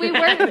wanted. We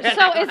were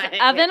so is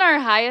Evan our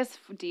highest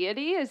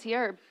deity? Is he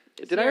our?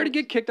 Did I already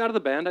get kicked out of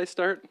the band I Evan's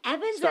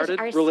started?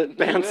 our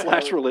Band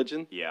 /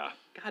 religion? Yeah,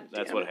 God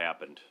that's damn what it.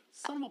 happened.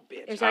 Son of a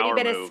bitch. There's already Power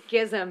been move. a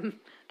schism.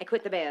 I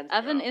quit the band.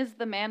 Evan is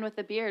the man with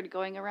the beard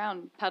going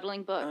around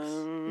peddling books.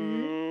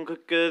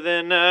 Quicker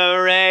than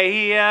a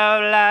ray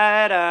of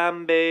light,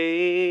 I'm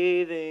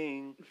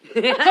bathing.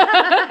 Whoa,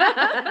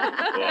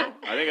 I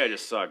think I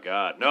just saw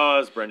God. No, it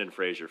was Brendan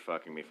Fraser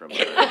fucking me from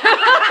behind.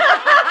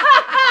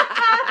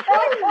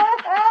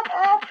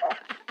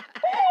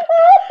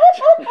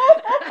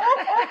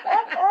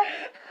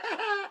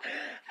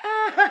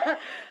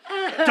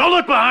 Don't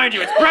look behind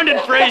you. It's Brendan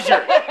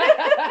Fraser.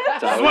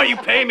 This is what you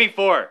pay me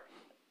for.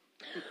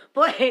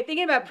 Boy,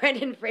 thinking about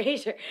Brendan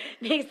Fraser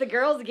makes the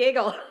girls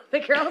giggle. The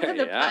girls in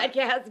the Yeah.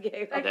 podcast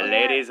giggle. The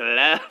ladies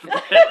laugh.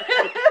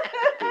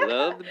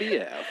 Love the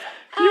BF.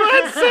 You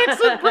had sex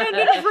with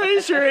Brendan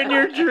Fraser in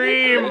your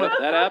dream.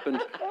 That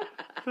happened.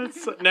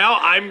 Now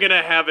I'm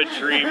gonna have a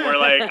dream where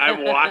like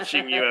I'm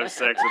watching you have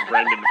sex with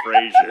Brendan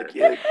Fraser,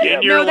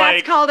 and you're No, that's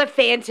like, called a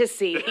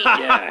fantasy.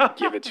 Yeah,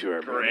 give it to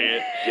her,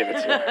 Great. Brendan. Give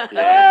it to her.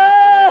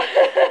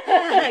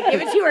 Yeah.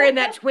 Give it to her in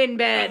that twin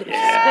bed.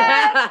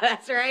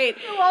 That's right.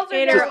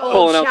 In her Just old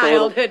pulling out the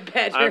little- childhood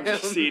bedroom. I'm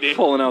just eating.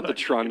 Pulling out the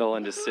trundle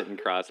and just sitting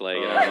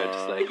cross-legged.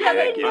 Just like,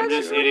 yeah, give I'm it to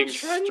just her. eating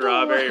Trundle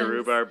strawberry ones.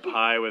 rhubarb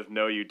pie with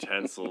no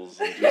utensils.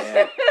 And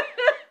just,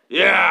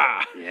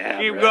 yeah, Yeah,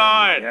 keep bro.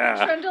 going.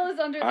 Yeah. Trundle is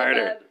under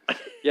Harder. the bed.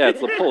 Yeah, it's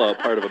the pull-out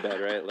part of a bed,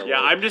 right? Little- Yeah,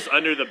 I'm just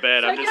under the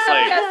bed. I'm Check just out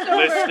like guest over.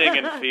 listening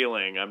and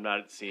feeling. I'm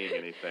not seeing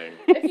anything.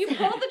 If you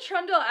pull the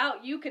trundle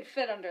out, you could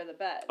fit under the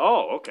bed.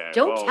 Oh, okay.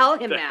 Don't Well, tell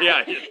him that.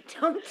 Yeah.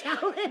 Don't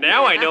tell him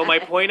Now I know that. my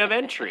point of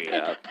entry.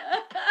 Yeah.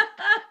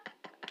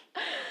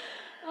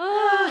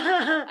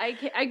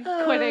 I'm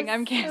quitting.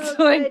 I'm So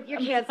canceling. good. You're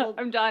canceled.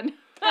 I'm done.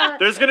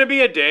 There's gonna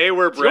be a day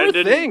where your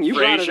Brendan thing. You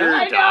brought it Fraser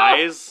up. I know.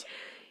 dies,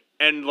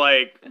 and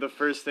like the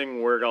first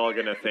thing we're all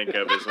gonna think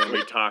of is when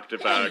we talked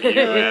about you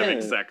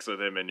having sex with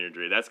him in your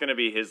dream. That's gonna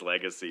be his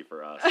legacy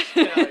for us.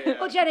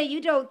 Well, Jenna,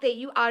 you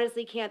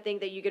honestly can't think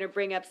that you're going to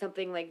bring up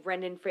something like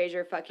Brendan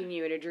Fraser fucking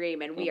you in a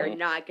dream, and we are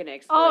not going to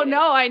exploit Oh it.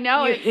 no, I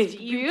know You- it's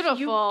you-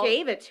 beautiful. You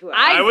gave it to us.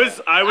 I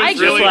was I really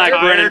just like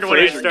tired Brendan when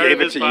I Fraser started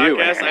gave it this to you.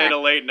 podcast. I had a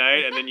late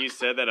night, and then you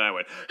said that, and I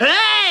went,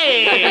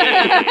 "Hey!"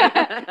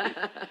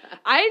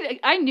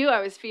 I knew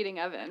I was feeding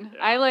Evan.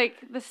 I like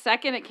the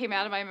second it came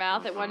out of my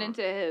mouth, it went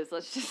into his.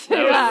 Let's just say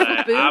That was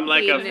that. like, I'm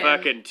like a feeding him.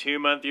 fucking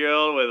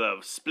 2-month-old with a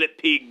split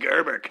pea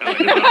Gerber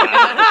coming out of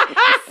my mouth.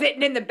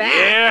 Sitting in the back.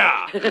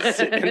 Yeah,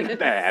 Sitting in the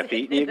bath,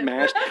 eating it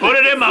mashed. put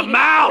it in my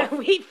mouth.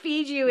 We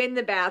feed you in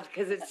the bath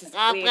because it's just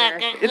cleaner.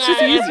 It's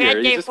just easier.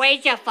 You just,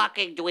 Fraser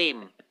fucking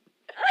dream.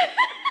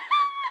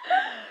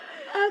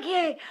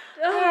 Okay.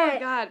 Oh all my right.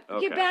 god.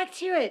 Okay. Get back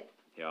to it.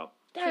 Yeah.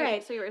 All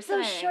right. so you were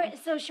so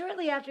saying.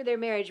 shortly after their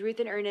marriage, Ruth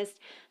and Ernest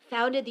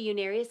founded the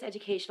Unarius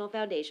Educational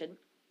Foundation,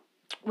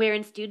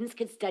 wherein students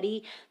could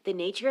study the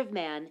nature of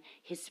man,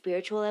 his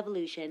spiritual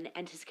evolution,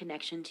 and his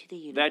connection to the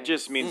universe. That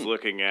just means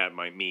looking at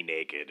me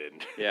naked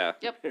and yeah.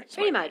 Yep.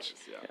 pretty much.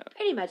 yeah.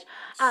 Pretty much.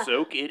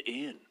 Soak it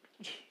in.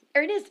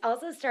 Ernest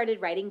also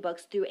started writing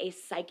books through a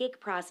psychic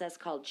process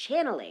called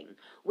channeling,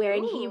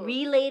 wherein he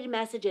relayed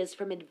messages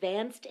from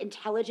advanced,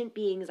 intelligent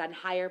beings on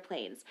higher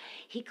planes.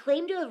 He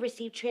claimed to have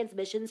received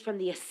transmissions from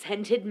the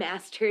ascended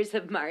masters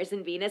of Mars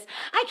and Venus.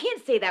 I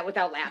can't say that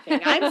without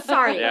laughing. I'm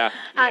sorry. Yeah.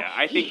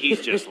 I think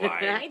he's just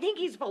lying. I think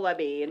he's full of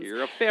beans.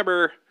 You're a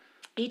fibber.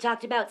 He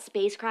talked about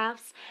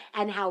spacecrafts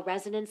and how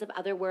residents of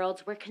other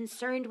worlds were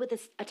concerned with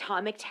this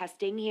atomic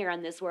testing here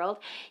on this world.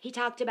 He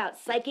talked about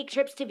psychic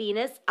trips to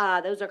Venus.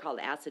 Those are called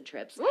acid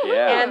trips.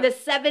 Yeah. And the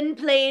 7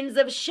 planes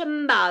of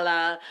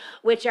Shambhala,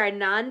 which are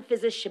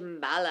non-physical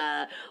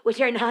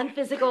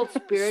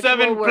spiritual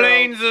 7 worlds.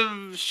 planes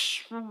of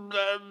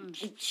Shambhala.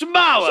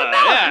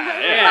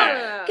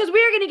 Yeah. Because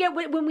we're going to get,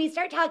 when we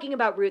start talking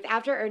about Ruth,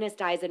 after Ernest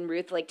dies and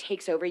Ruth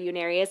takes over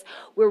Unarius,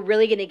 we're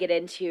really going to get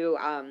into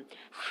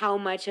how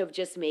much of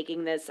just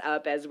making this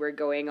up as we're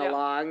going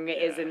along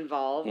is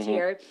involved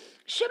here.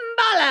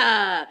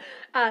 Shambhala!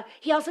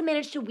 He also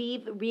managed to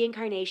weave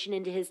reincarnation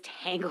into his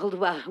tangled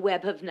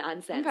web of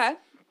nonsense. Okay.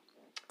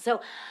 So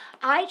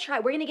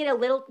we're going to get a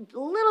little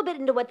bit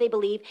into what they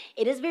believe.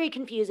 It is very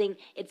confusing,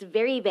 it's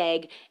very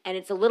vague, and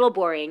it's a little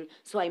boring,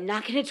 so I'm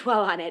not going to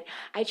dwell on it.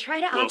 I try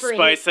to We'll operate...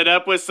 spice it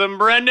up with some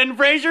Brendan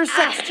Fraser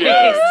sex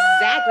jokes.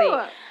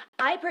 Exactly.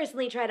 I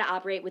personally try to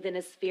operate within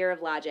a sphere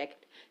of logic,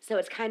 so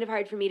it's kind of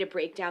hard for me to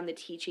break down the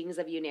teachings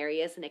of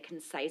Unarius in a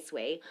concise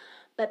way.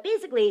 But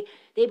basically,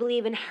 they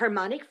believe in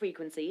harmonic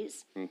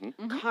frequencies,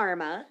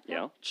 karma,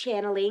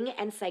 channeling,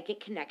 and psychic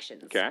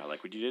connections. Okay. I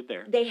like what you did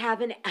there. They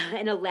have an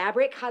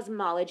elaborate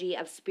cosmology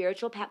of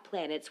spiritual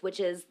planets, which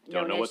is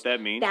Don't known know as... what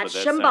that means, That's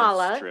but that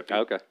Shambhala. sounds trippy.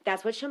 Okay.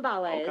 That's what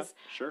Shambhala Okay, is.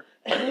 sure.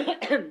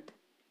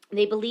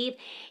 They believe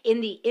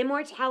in the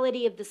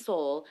immortality of the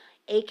soul,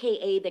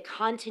 a.k.a. the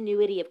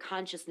continuity of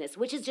consciousness,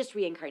 which is just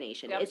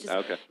reincarnation. Yep. It's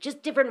Okay.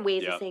 just different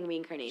ways Yep. of saying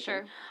reincarnation.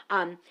 Sure.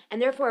 And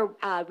therefore,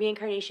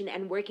 reincarnation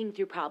and working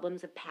through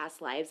problems of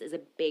past lives is a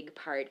big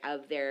part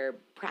of their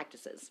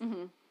practices. They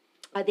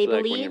So, like,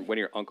 believe... when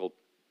your uncle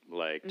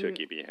took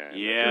you behind.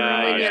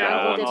 Yeah, Your yeah.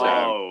 uncle did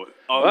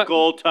Oh,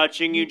 uncle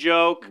touching you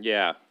joke.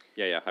 Yeah.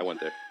 I went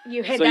there.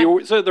 You had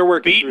So they're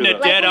working Beating through a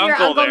the... dead when your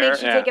uncle uncle there.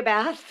 makes you Yeah. take a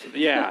bath.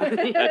 Yeah,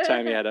 that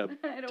time you had to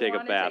don't take a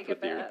wanna bath take a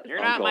with your bath. You're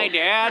uncle not my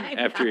dad.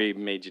 after he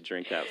made you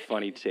drink that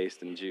funny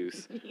tasting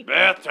juice.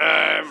 Bath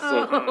time.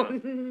 Oh,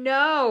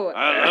 no.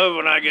 I love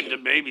when I get to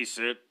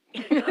babysit.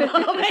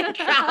 Oh, my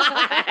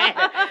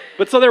God.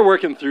 But so they're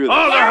working through this.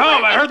 Oh, they're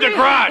home. I heard the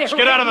crotch.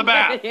 Get out of the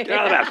bath. Get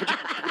out of the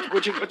bath.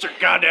 Put your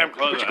goddamn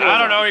clothes on. I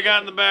don't know. He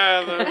got in the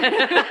bath.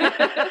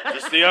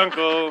 Just the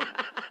uncle.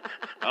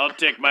 I'll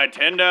take my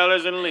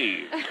 $10 and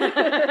leave.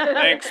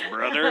 Thanks,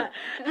 brother.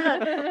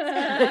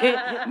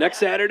 Next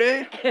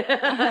Saturday?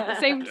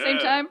 Same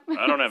time.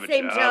 I don't have a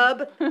Same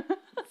job. tub.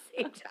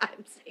 Same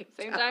time,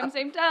 Same time,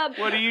 same tub.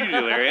 What do you do,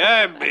 Larry?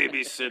 I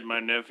babysit my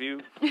nephew.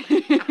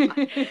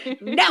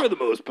 No. For the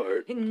most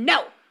part.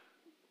 No.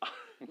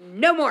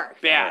 No more.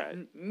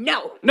 Bad.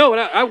 No. No,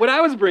 what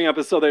I was bringing up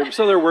is so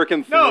they're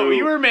working through. No,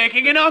 you were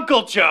making an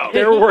uncle joke.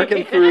 They're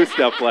working through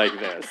stuff like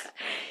this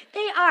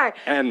They are.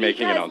 and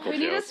making an Because uncle We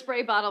need a joke.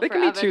 spray bottle They for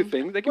can be Evan. two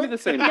things. They can be the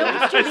same No, thing.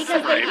 it's true because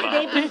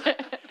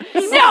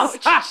they No!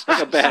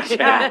 Like a bad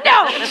cat.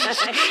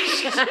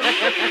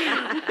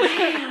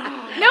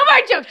 No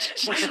more jokes.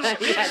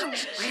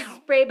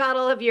 spray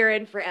bottle of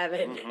urine for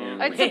Evan.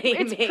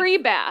 It's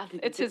pre-bath.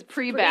 It's his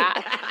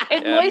pre-bath.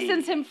 It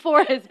moistens him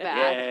for his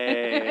bath.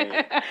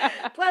 Yay.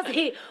 Plus,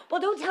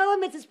 don't tell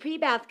him it's his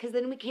pre-bath because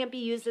then we can't be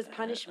used as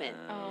punishment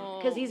Oh.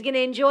 because he's gonna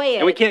enjoy it.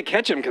 And we can't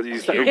catch him because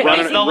he's Runs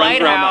running the runs around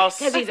lighthouse.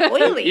 because he's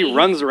oily. He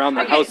runs around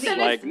the house Then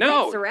like, it's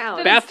no, mixed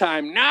around. bath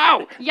time,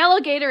 no. Yellow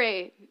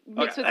Gatorade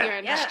mixed with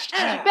urine. Yeah.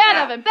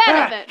 Bad of it,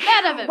 bad of it,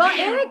 bad of it. Well,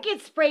 Eric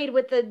gets sprayed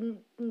with the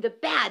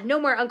bad. No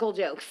more uncle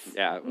jokes.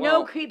 Yeah, no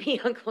well- creepy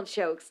uncle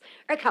jokes.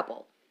 Or a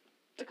couple.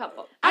 a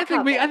couple. I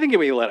think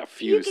we let a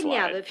few You can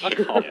have slide. a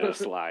few. A couple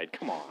slide.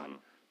 Come on.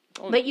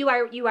 But you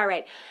are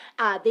right.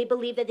 They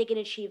believe that they can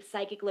achieve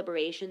psychic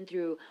liberation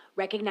through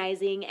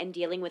recognizing and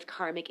dealing with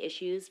karmic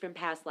issues from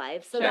past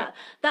lives. So Sure.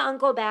 the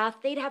uncle bath,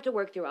 they'd have to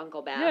work through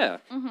uncle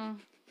bath. Yeah.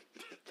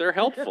 They're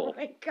helpful. Oh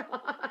my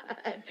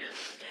God.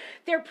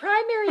 Their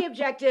primary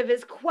objective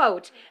is,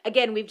 quote,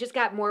 again, we've just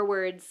got more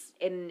words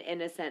in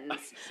a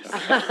sentence.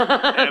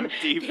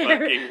 Empty fucking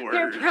Their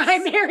words.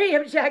 primary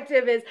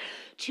objective is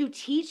to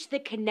teach the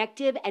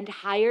connective and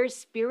higher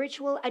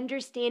spiritual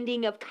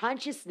understanding of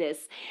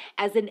consciousness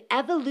as an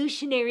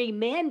evolutionary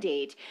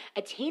mandate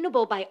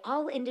attainable by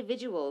all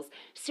individuals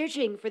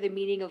searching for the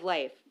meaning of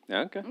life.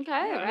 Okay. Okay.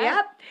 all right.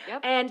 Yep.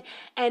 Yep.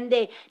 And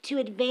they to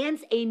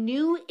advance a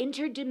new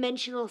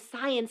interdimensional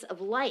science of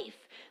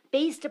life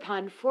based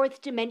upon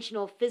fourth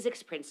dimensional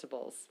physics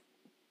principles.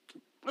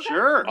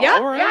 Sure.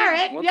 Yep, All right, all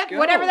right. let's Yep, go.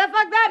 whatever the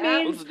fuck that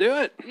means. Let's do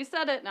it. You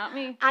said it, not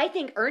me. I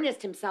think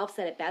Ernest himself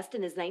said it best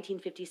in his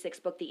 1956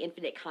 book, The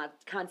Infinite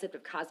Concept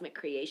of Cosmic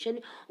Creation,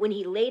 when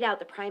he laid out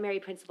the primary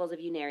principles of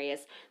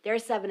Unarius. There are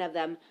 7 of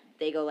them.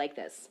 They go like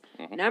this.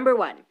 Number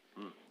 1,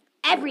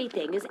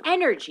 everything is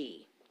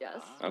energy.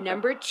 Yes. Okay.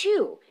 Number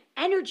 2,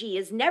 Energy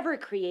is never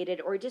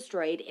created or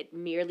destroyed. It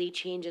merely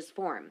changes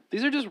form.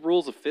 These are just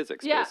rules of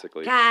physics, Yeah.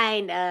 basically.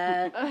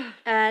 Kinda.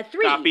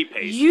 3. Copy,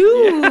 paste.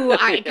 You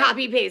are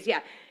copy paste. Yeah.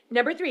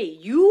 Number 3.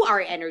 You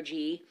are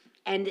energy,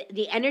 and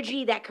the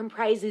energy that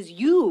comprises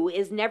you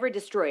is never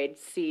destroyed.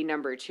 See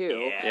number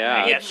 2.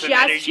 Yeah. It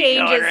just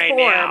changes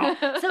form.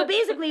 So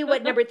basically,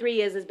 what number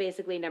 3 is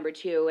basically number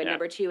 2, and Yeah.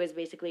 number 2 is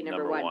basically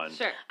number 1.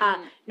 Sure.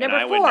 Number and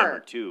I 4. went number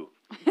 2.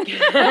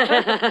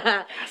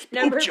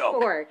 Number joke.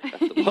 4. That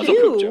was a poop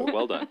You. joke.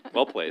 Well done.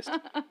 Well placed.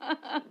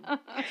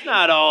 It's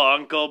not all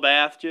Uncle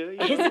Bath, Joe.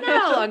 It's not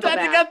all Uncle I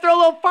Bath. got to throw a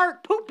little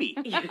fart poopy.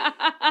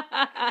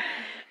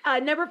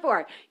 Number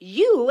 4,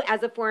 you,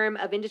 as a form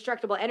of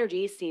indestructible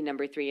energy, see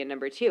number 3 and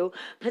number 2,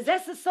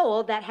 possess a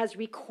soul that has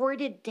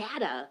recorded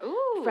data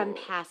from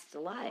past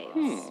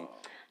lives.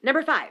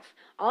 Number 5,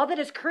 all that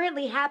is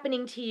currently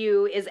happening to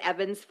you is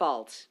Evan's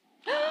fault.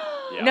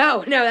 Yeah. No,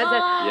 that's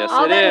not. Yes,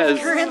 all it that is.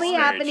 is currently This is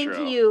very happening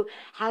true. to you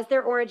has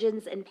their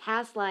origins in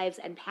past lives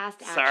and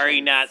past actions.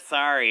 Sorry, not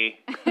sorry.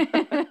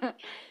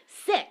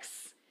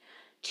 6,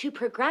 to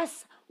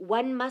progress,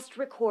 one must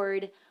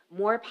record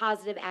more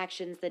positive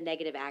actions than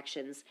negative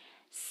actions.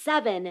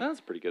 7, That's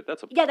pretty good.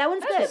 That's a yeah, that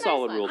one's good.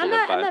 solid rule to I'm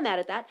live not by. mad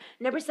at that.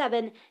 Number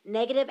 7,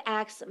 negative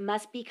acts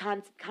must be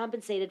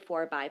compensated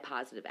for by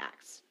positive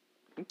acts.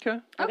 Okay.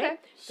 Okay.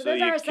 So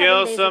those are you our 7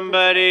 kill basic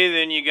somebody,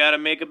 then you got to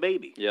make a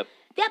baby. Yep.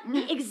 Yep,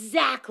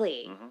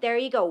 exactly. There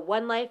you go.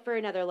 One life for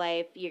another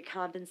life. You're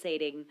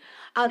compensating.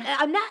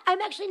 I'm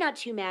actually not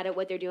too mad at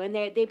what they're doing.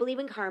 They believe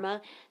in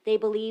karma. They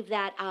believe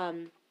that.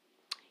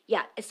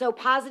 So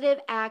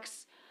positive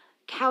acts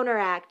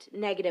counteract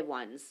negative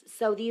ones.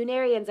 So the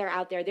Unarians are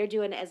out there. They're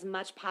doing as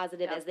much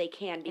positive as they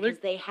can because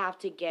they have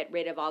to get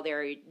rid of all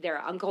their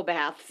Uncle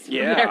Baths from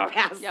Yeah. their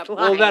past Yep. lives.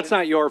 Well, that's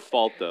not your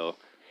fault, though.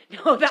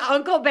 No, the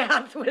Uncle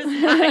Bath was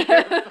not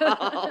your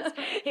fault.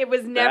 It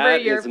was never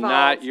That your is fault.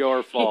 not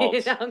your fault.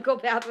 The Uncle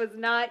Bath was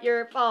not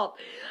your fault.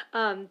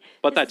 But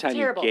this that is time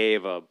terrible. you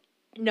gave a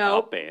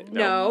Nope. Up-it.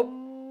 Nope.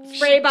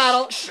 Spray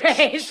bottle.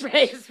 Spray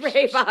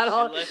bottle.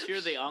 Unless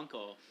you're the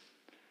uncle.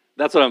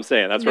 That's what I'm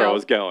saying. That's where I Nope.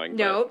 was going.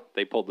 but Nope.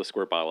 They pulled the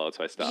squirt bottle out,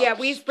 so I stopped. Yeah,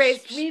 we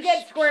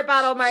get squirt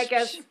bottle,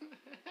 Marcus.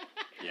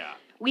 Yeah.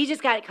 We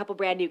just got a couple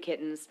brand new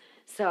kittens.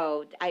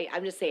 So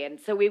I'm just saying.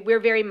 So we're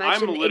very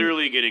much I'm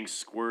literally getting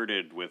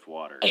squirted with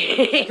water.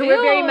 we're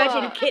very much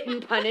in Ew.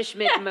 kitten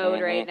punishment mode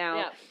right now.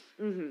 Yep.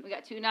 We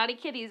got 2 naughty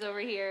kitties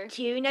over here.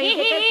 Do you know you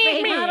get that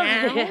spray bottle?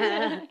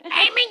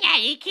 I'm a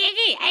naughty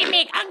kitty. I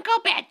make Uncle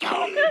Beto.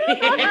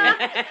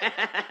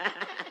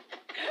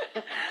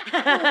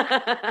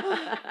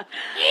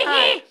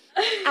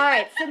 All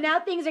right, so now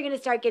things are going to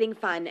start getting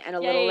fun and a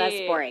little less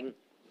Yay. boring.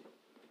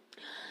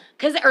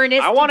 Because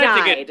Ernest I want it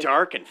died. to get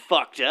dark and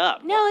fucked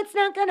up. No, it's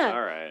not gonna.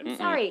 All right. I'm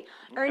sorry.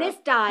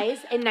 Ernest dies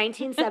in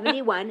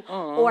 1971,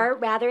 or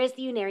rather, as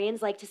the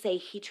Unarians like to say,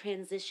 he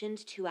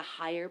transitioned to a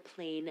higher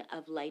plane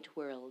of light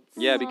worlds.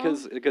 Yeah,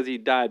 because he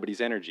died, but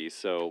he's energy,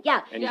 so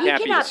Yeah, and he he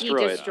can't cannot be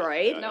destroyed.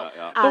 destroyed. No.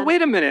 But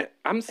wait a minute,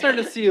 I'm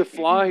starting to see a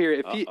flaw here.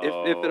 If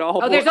it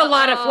all Oh, there's a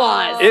lot of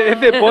flaws.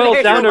 if it boils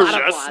There's down a to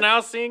lot of Just flaws. now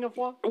seeing a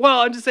flaw? well,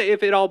 I'm just saying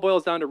if it all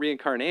boils down to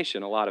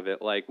reincarnation, a lot of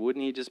it, like,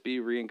 wouldn't he just be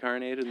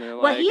reincarnated? And they're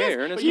Well, like, he hey, is.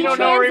 Ernest, He you you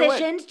don't know where he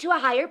went. transitioned to a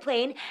higher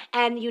plane,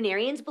 and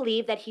Unarians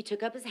believe that he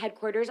took up his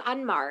headquarters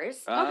on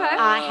Mars, Okay.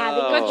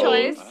 having Oh. Good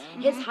choice.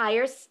 attained his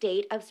higher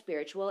state of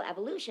spiritual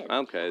evolution.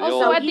 Okay. The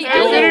Also, old, at the Has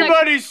end Has of the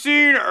anybody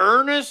seen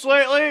Ernest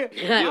lately?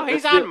 No,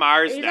 he's on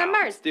Mars He's now. on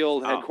Mars. the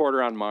old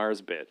headquarter on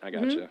Mars bit. I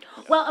Mm-hmm. gotcha.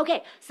 Well,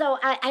 okay, so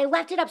I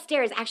left it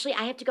upstairs. Actually,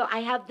 I have to go. I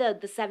have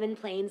the 7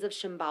 planes of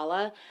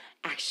Shambhala.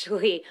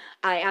 Actually,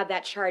 I have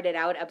that charted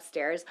out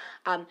upstairs.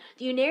 The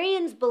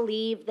Unarians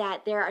believe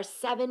that there are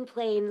 7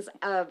 planes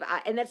of,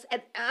 and that's,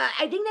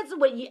 I think that's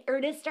what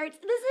Ernest starts.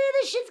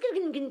 This shit's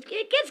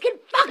it gets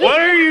fucking.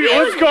 What are you?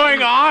 What's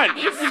going on?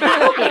 It's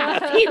so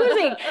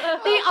confusing.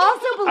 They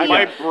also believe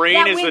My brain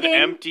that is an within-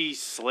 empty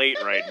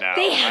slate right now.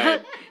 They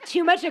have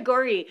too much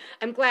Agori.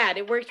 I'm glad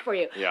it worked for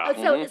you. Yeah.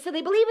 So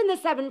they believe in the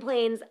 7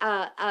 planes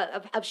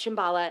of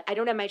Shambhala. I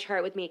don't have my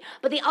chart with me,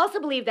 but they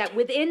also believe that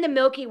within the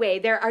Milky Way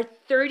there are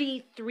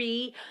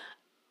 33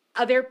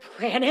 other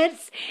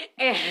planets,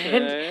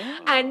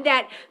 and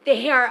that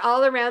they are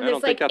all around I this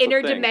don't think like that's a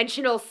thing.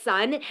 interdimensional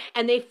sun,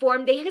 and they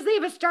form because they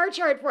have a star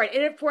chart for it,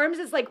 and it forms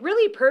this like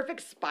really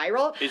perfect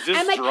spiral. Is this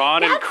I'm like,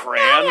 drawn in "That's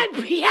crayon?"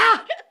 not yeah,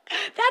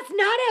 that's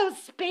not how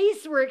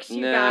space works,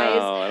 you No,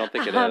 guys. I don't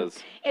think it is.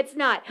 It's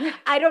not.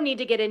 I don't need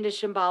to get into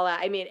Shambhala.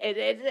 I mean,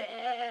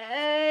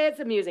 it's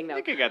amusing I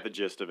though. think I got the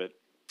gist of it.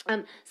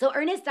 So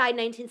Ernest died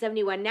in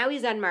 1971. Now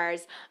he's on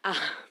Mars.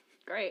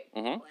 Great.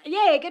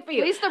 Yay, good for At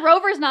you. least the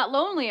rover's not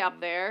lonely up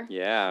there.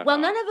 Yeah. Well,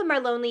 none of them are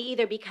lonely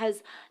either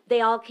because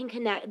they all can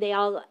connect. They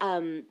all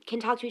can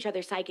talk to each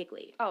other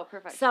psychically. Oh,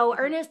 perfect. So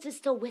Ernest is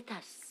still with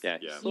us. Yeah.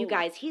 You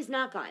guys, he's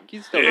not gone.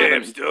 He's still Hey, I'm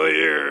living. still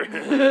here.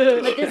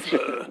 But this,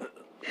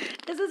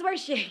 This is where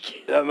she.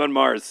 I'm on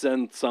Mars.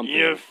 Send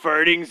something.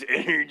 farting's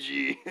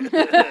energy. Your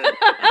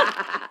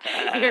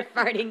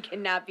farting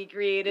cannot be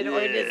created or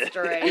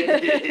destroyed.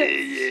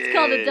 It's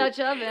called a Dutch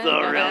oven. It's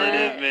all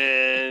relative,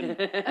 man.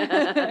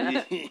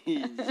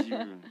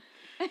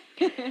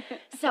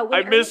 So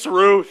I when miss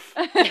Ruth.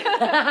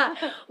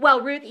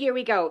 Well, Ruth, here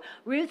we go.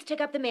 Ruth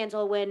took up the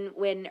mantle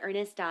when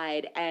Ernest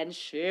died, and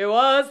she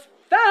was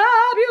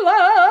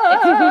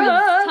fabulous.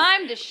 It's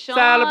time to shine.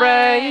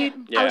 Celebrate.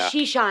 Yeah. Oh,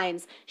 she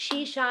shines.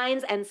 She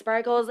shines and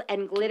sparkles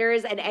and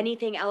glitters and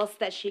anything else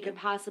that she could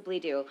possibly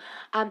do.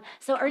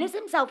 So Ernest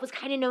himself was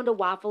kind of known to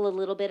waffle a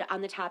little bit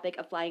on the topic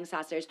of flying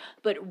saucers,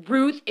 but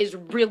Ruth is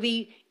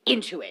really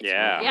into it.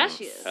 Yeah. Yeah,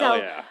 she is. So, Hell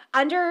yeah.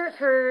 under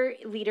her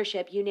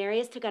leadership,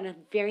 Unarius took on a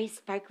very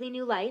sparkly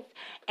new life,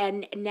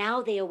 and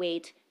now they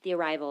await the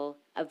arrival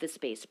of the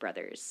Space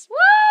Brothers. Woo!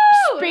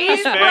 Space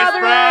Space Brothers!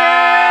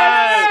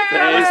 Brothers!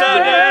 What's up,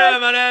 Brothers!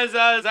 dude? My name's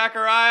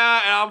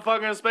Zachariah, and I'm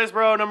fucking Space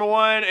Bro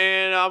 #1,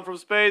 and I'm from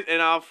space,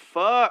 and I'll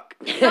fuck.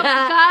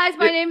 Guys,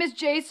 my name is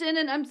Jason,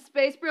 and I'm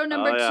Space Bro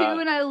number Oh, yeah. 2,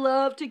 and I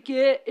love to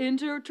get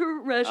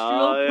interterrestrial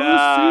Oh, pussy.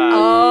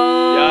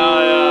 yeah.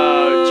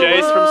 Yo,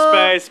 Jace from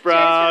Space, bro. Jace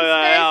from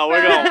Space, Yeah,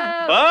 we're bro.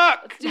 gonna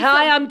fuck.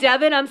 Hi, I'm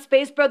Devin. I'm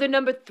Space Brother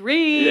number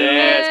 3.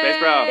 Yeah, Space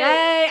Bro.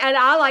 Yay! And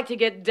I like to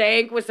get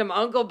dank with some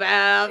Uncle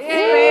Beth.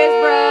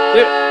 Space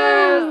Brothers.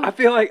 I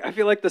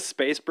feel like the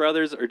Space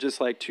Brothers are just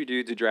like two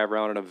dudes who drive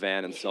around in a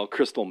van and sell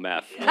crystal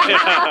meth.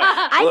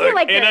 I feel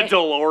like In a they're- Yeah,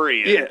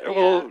 DeLorean.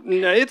 well,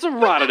 no, it's a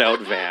rotted out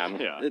van.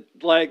 Yeah.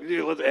 Like,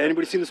 dude,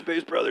 anybody seen the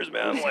Space Brothers,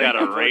 man? It's Like, got a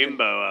fucking-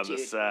 rainbow on the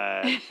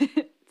side.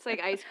 It's like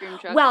ice cream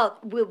truck. Well,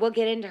 we'll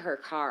get into her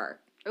car.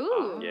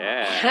 Ooh.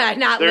 Yeah.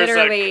 Not There's a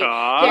literally.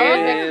 car? There's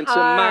a Into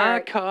car. my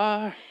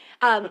car.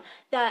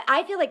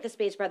 I feel like the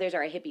Space Brothers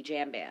are a hippie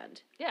jam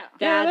band. Yeah.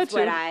 Yeah, That's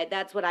that what too.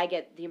 that's what I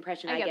get the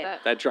impression I I get get.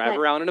 that. That drive But-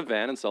 around in a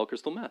van and sell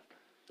crystal meth.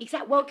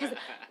 Exactly. Well, because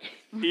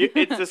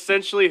It's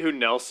essentially who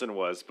Nelson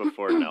was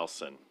before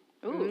Nelson.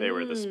 Ooh. They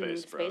were the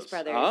Space Bros. Space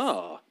Brothers.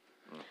 Oh.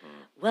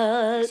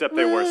 What Except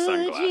they wore would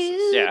sunglasses.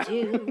 you Yeah.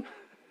 do?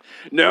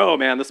 No,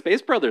 man, the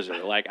Space Brothers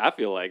are like, I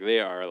feel like they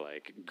are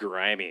like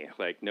grimy,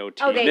 like no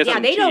teeth. Oh, they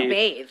missing they don't teeth,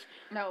 bathe.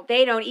 No.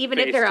 They don't, even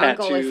if face their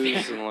uncle is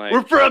tattoos there. and, like,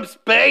 We're from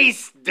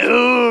space,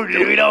 dude.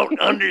 We don't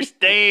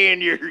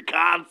understand your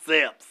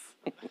concepts.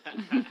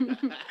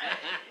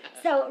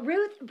 So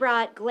Ruth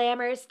brought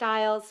glamour,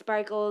 style,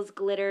 sparkles,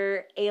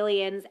 glitter,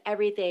 aliens,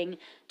 everything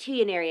to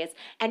Unarius.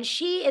 And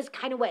she is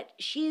kind of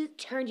she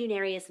turned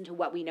Unarius into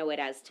what we know it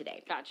as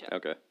today. Gotcha.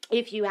 Okay.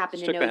 If you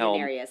happen She to took know the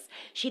helm. Unarius.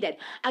 She did.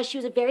 She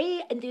was a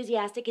very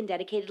enthusiastic and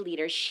dedicated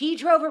leader. She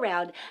drove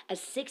around a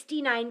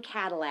 69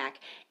 Cadillac,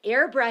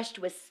 airbrushed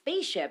with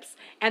spaceships,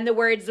 and the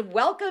words,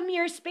 "Welcome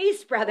your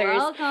Space Brothers."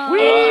 Welcome.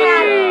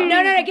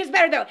 No, it gets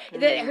better though.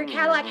 Her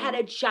Cadillac had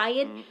a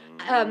giant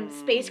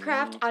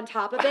spacecraft on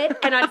top of it,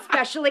 and on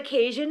special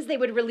occasions they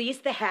would release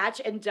the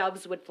hatch and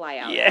doves would fly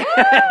out. Yeah.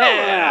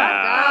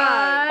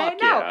 I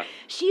Fuck know. yeah.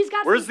 She's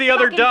got Where's some the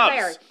other fucking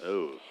doves? flair.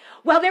 Oh.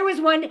 Well, there was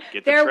one. Get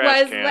the There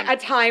trash was can. a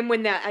time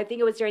when I think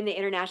it was during the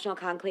International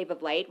Conclave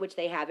of Light, which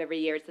they have every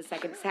year. It's the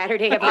second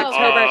Saturday of Oh.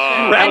 October.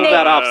 Oh. Rattled they-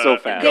 that off so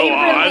fast. Go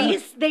on.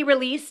 They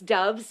released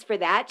doves for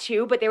that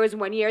too, but there was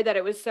one year that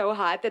it was so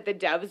hot that the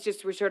doves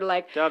just were sort of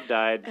like, Dove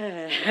died.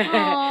 they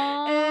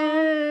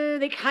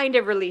kind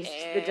of released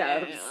the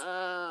doves.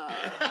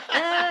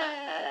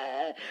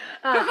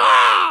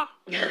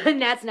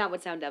 And that's not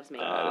what sound doves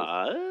make.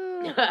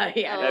 Yeah.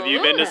 Have you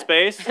been to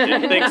space?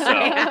 Didn't think I so.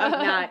 have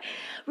not.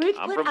 Ruth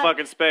I'm put from a-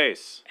 fucking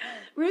space.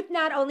 Ruth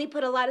not only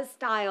put a lot of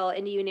style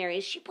into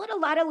Unarius, she put a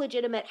lot of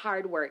legitimate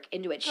hard work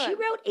into it. She Good.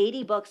 wrote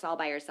 80 books all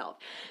by herself.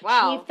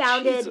 Wow. She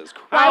founded. Jesus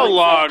Christ. How I would say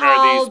long are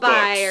all these by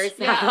books?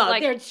 herself. Yeah,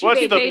 like, They're two What's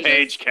big the pages.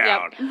 page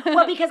count?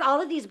 Well, because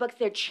all of these books,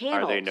 they're Are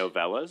channeled. they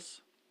novellas?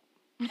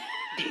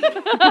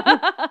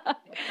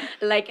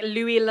 Like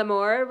Louis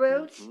L'Amour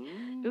wrote.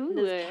 Ooh.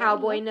 Those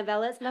cowboy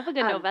novellas. Love a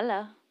good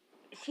novella.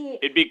 She,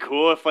 It'd be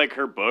cool if like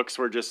her books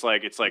were just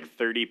like it's like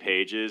 30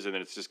 pages and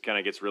then it's just kind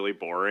of gets really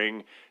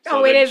boring.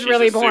 Oh, it then is she's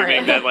really assuming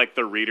boring. that like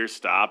the reader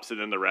stops and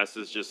then the rest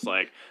is just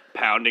like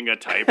pounding a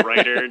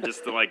typewriter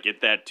just to like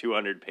get that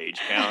 200 page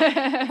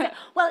count.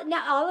 well,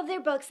 now all of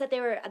their books that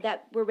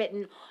were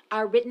written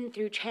are written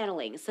through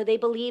channeling. So they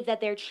believe that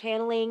they're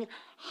channeling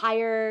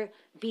higher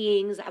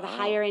beings of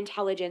higher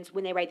intelligence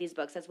when they write these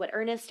books. That's what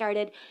Ernest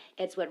started.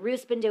 It's what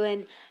Ruth's been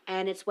doing,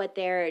 and it's what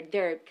they're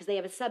because they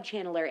have a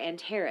sub-channeler,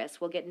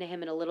 Antares. We'll get into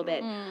him in a little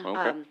bit.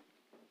 Okay.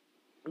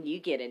 You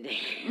get into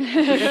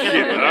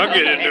I'll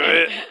get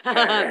into it.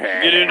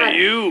 Get into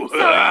you.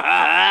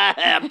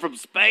 I'm from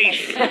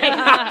space.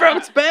 I'm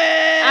from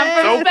space.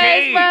 I'm from Okay,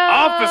 space, bro.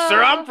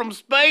 officer, I'm from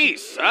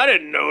space. I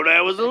didn't know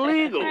that was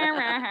illegal.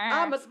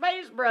 I'm a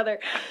space brother.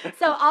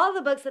 So all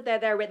the books that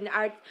they're written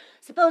are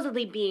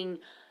supposedly being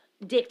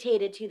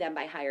dictated to them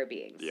by higher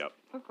beings. Yep.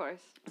 Of course.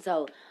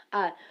 So,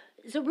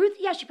 so Ruth,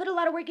 yeah, she put a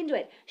lot of work into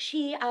it.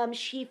 She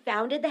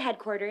founded the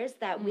headquarters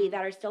that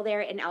are still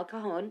there in El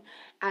Cajon,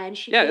 and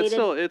she Yeah, created,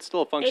 it's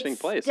still a functioning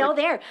place. It's still Like-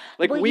 there.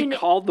 Like Well, we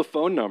called the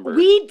phone number.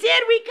 We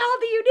did. We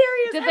called the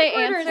Unarius Did they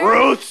headquarters. answer?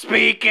 Ruth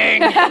speaking.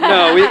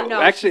 No, we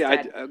No, actually, she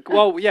I said.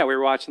 well, yeah, we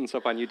were watching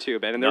stuff on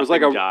YouTube, and there was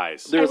like Nothing a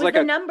dies. there It was was like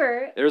the a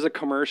number. there was a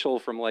commercial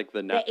from like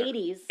the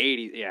 80s.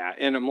 80s, yeah,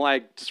 and I'm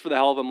like, just for the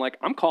hell of it, I'm like,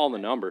 I'm calling the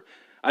number.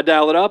 I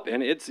dial it up,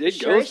 and it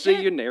Sure goes as to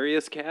shit.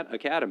 Unarius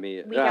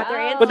Academy. We got their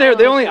answer. But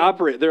they only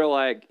operate. They're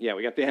like, yeah,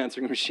 we got the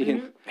answering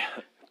machine.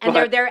 And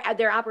But-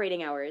 their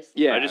operating hours.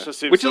 Yeah, I just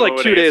assumed which is someone like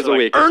would 2 days answer a like,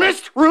 week.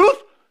 Ernest,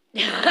 Ruth.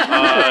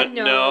 No,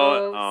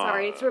 no.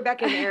 sorry, it's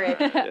Rebecca and Eric.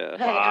 Yeah.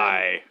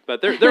 Bye.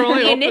 But they're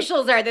only The open,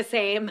 initials are the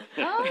same.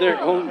 they're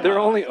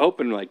only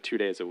open like 2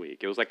 days a week.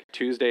 It was like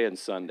Tuesday and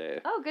Sunday.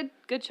 Oh,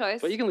 good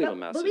choice. But you can leave a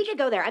message. But we could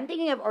go there. I'm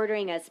thinking of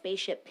ordering a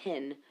spaceship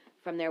pin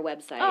from their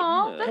website.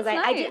 Oh, that's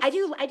nice. I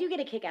do get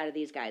a kick out of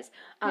these guys.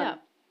 Yeah.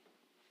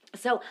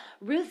 So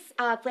Ruth's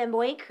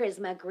flamboyant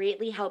charisma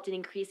greatly helped in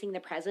increasing the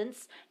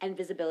presence and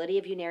visibility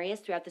of Unarius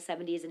throughout the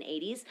 70s and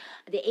 80s.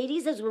 The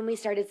 80s is when we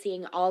started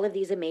seeing all of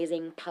these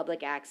amazing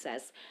public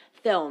access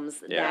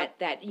films Yeah.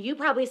 that you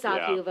probably saw a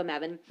Yeah. few of them,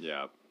 Evan.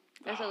 Yeah.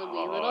 There's a wee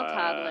little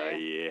toddler.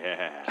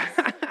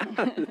 Yeah.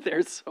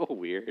 They're so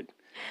weird.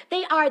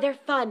 They are. They're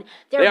fun.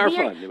 They're They are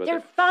weird. fun, but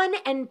They're fun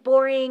and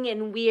boring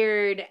and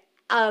weird.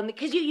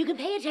 Because you can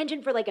pay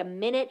attention for like a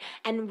minute,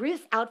 and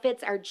Ruth's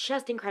outfits are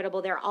just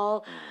incredible. They're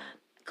all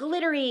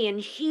glittery and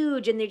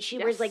huge, and then she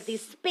wears like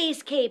these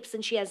space capes,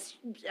 and she has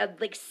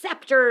like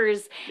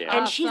scepters, Yeah.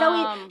 and she's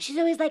Awesome.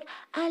 always like,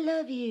 "I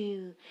love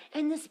you,"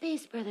 and the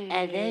Space Brothers.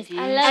 I love you.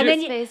 love then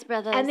the Space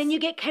Brothers. And then you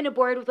get kind of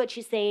bored with what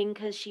she's saying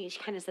because she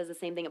kind of says the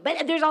same thing.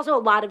 But there's also a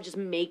lot of just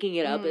making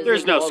it up. As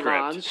There's we no go script.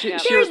 along. She-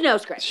 There's no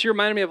script. She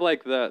reminded me of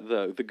like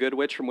the Good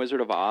Witch from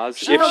Wizard of Oz.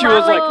 She's a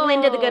lot like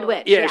Linda the Good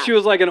Witch. Yeah, she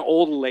was like an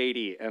old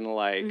lady, and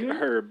like Mm-hmm.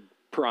 her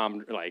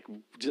prom, like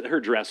her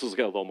dress was a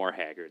little more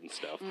haggard and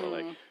stuff. But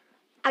like,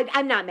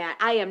 I'm not mad.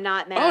 I am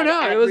not mad. oh no,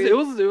 at it was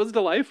Ruth. it was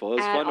delightful. It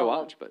was At fun to all.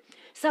 watch. But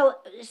So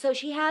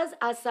she has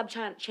a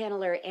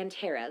sub-channeler,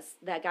 Antares,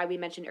 that guy we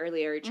mentioned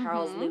earlier,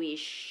 Charles Louis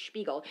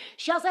Spiegel.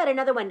 She also had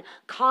another one,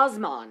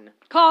 Cosmon.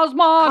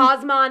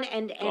 Cosmon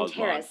and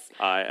Antares.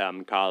 I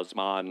am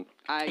Cosmon.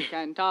 I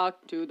can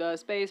talk to the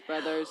Space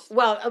Brothers.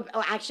 Well,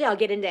 actually, I'll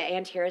get into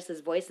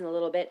Antares' voice in a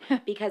little bit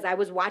because I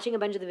was watching a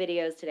bunch of the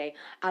videos today.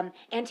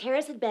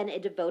 Antares had been a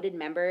devoted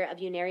member of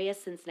Unarius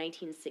since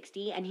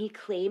 1960, and he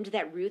claimed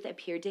that Ruth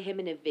appeared to him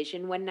in a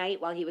vision one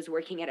night while he was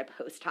working at a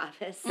post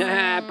office.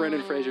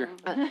 Brendan Fraser.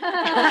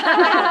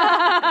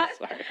 Uh,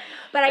 Sorry.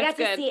 But I That's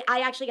good.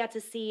 actually got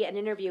to see an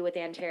interview with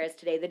Antares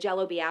today, the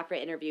Jello Biafra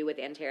interview with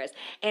Antares.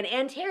 And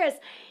Antares,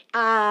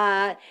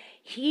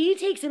 he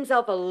takes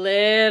himself a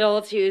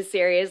little too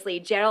seriously.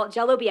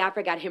 Jello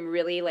Biafra got him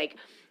really, like,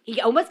 he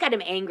almost got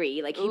him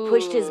angry. Like, he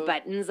pushed his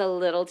buttons a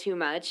little too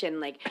much and,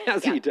 like...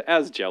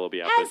 As Jello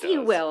Biafra As he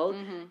does. will.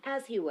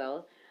 As he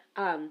will.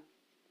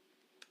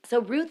 So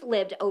Ruth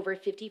lived over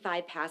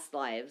 55 past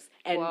lives,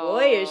 and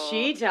boy, is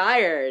she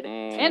tired.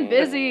 And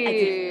busy.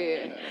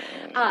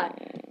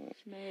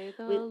 May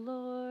the we-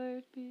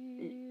 Lord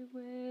be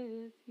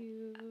with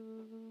you.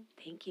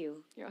 Thank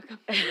you. You're welcome.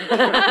 I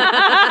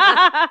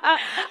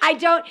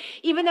don't,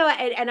 even though,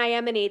 and I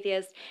am an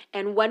atheist,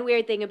 and one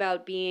weird thing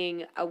about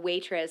being a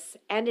waitress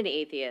and an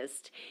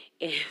atheist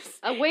is...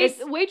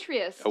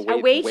 Waitress. A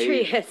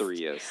waitress.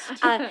 Waitress.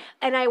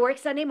 And I work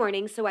Sunday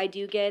mornings, so I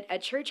do get a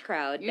church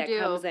crowd that do.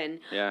 comes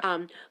in. Yeah.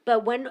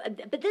 But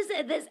this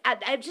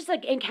I've just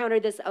like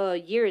encountered this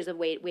years of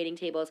waiting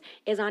tables.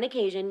 Is on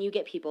occasion you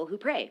get people who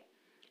pray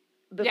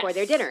before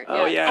their Yes. dinner.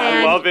 Oh yeah, And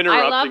I love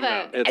interrupting love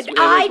them. it.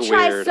 I is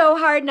try weird. so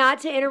hard not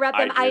to interrupt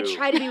them. I I do.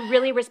 try to be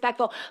really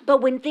respectful. But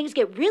when things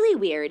get really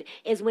weird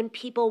is when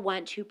people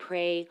want to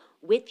pray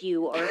with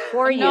you or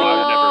for you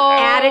No.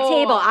 at a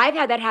table. I've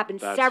had that happen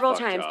That's several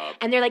fucked times. up.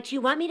 And they're like, "Do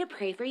you want me to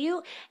pray for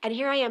you?" And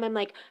here I am. I'm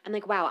like,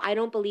 wow, I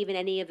don't believe in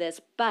any of this,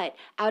 but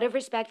out of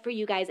respect for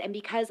you guys and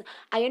because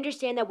I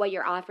understand that what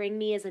you're offering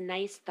me is a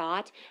nice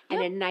thought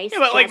and a nice Yeah,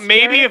 but like gesture.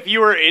 maybe if you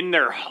were in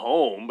their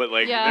home, but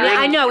like Yeah. they're Yeah,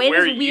 I know, it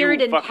where is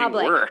weird you in fucking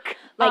public. work.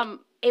 Like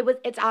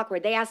it's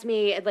awkward. They asked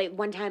me like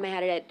one time I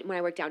had it when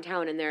I worked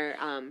downtown, and they're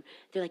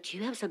like, "Do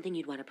you have something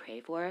you'd want to pray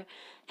for?"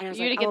 And I was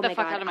You like, to get "Oh the my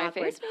fuck God, out of my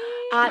awkward." face,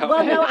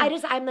 Well, no,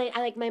 I'm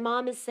like my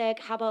mom is sick.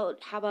 How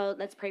about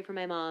let's pray for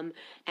my mom?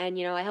 And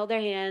I held their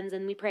hands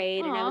and we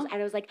prayed, and I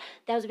was like,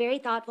 that was very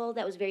thoughtful.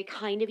 That was very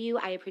kind of you.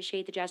 I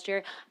appreciate the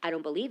gesture. I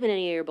don't believe in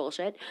any of your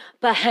bullshit,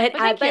 but thank you.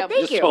 thank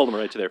Just you. told them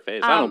right to their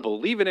face. I don't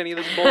believe in any of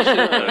this bullshit.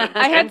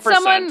 I had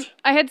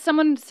 10%.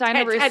 someone sign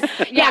a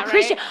Yeah,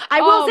 Christian.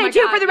 I will Oh say my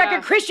too, God, for the record,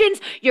 yeah. Christians,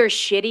 you're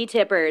shitty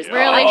tippers.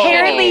 Really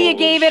Apparently, shitty. you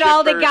gave it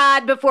all to Shippers.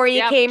 God before you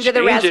Yep. came to the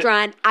Change it.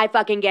 restaurant. I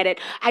fucking get it.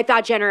 I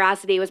thought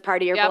generosity was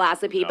part of your Yep.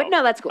 philosophy. But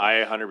no, that's cool.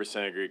 I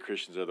 100% agree.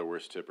 Christians are the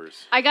worst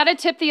tippers. I got a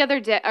tip the other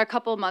day, a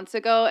couple months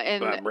ago,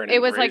 and Brendan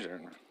it was like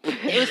Fraser.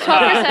 it was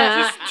 12%.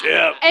 Just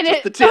tip. And Just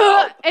it, the tip.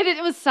 and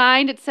it was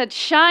signed. It said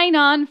 "Shine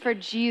on for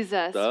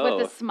Jesus" Oh.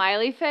 with a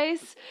smiley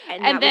face,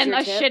 And and, that was then your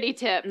a tip? shitty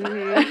tip. You I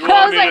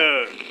want was me like,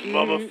 to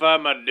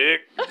mummify my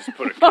dick? Just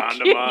put a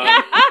condom on.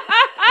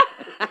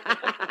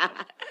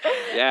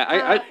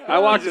 Yeah, I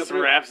walked Just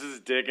through. wraps his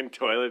dick in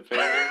toilet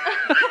paper.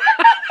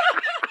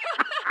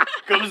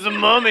 Comes the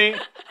mummy.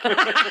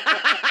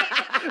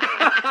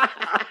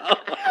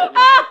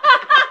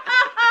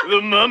 The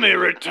mummy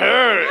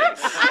returns.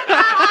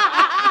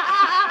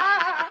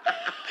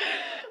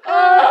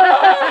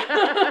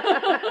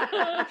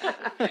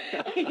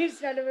 You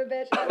son of a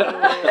bitch. God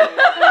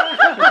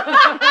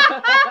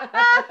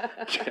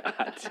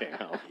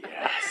damn.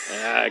 Yes.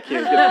 I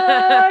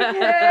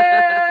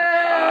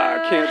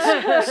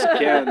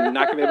can't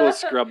not gonna be able to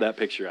scrub that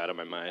picture out of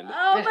my mind.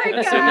 Oh my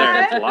It's in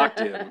there. It's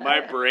locked in. My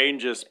brain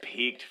just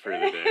peaked for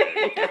the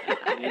day.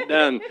 You're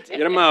done. Get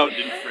them out.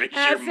 Brendan Fraser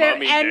That's it.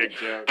 mummy End, dick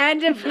joke.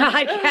 end of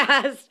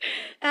podcast.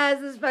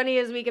 That's as funny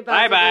as we could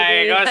possibly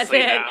Bye-bye. be. Go That's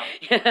sleep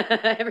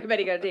it.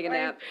 Everybody go take a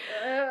nap.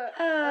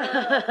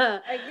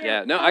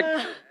 Yeah, no, I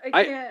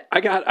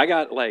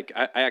got like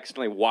I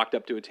accidentally walked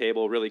up to a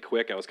table really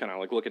quick. I was kind of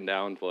like looking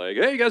down, like,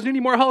 hey, you guys need any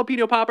more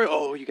jalapeno popper?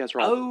 Oh, you guys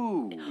are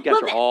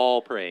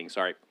all praying.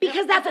 Sorry.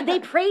 Because that's they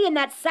pray in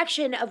that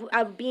section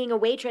of being a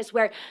waitress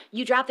where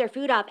you drop their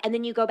food off and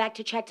then you go back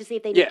to check to see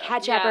if they need Yeah.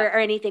 ketchup Yeah. or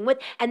anything with,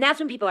 and that's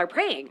when people are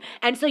praying.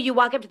 And so you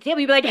walk up to the table,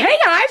 you be like, "Hey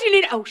guys, you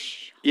need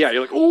Yeah,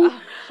 you're like,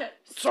 oh,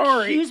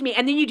 sorry. excuse me,"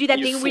 and then you do that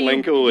You thing where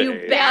slink you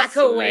away. back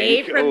Yeah,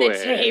 away slink from the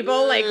away.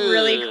 table like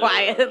really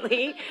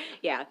quietly.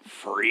 Yeah,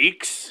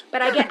 Freaks.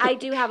 but I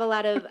do have a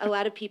lot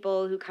of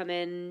people who come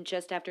in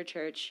just after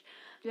church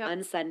Yep.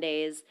 on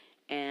Sundays,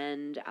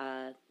 and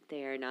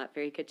they are not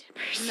very good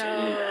tippers. No.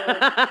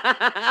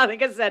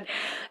 Like I said,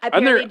 And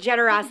apparently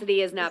they're- and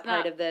is not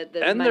part not. of the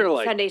And they're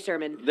like- Sunday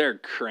sermon. They're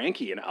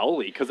cranky and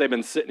owly because they've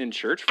been sitting in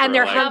church for And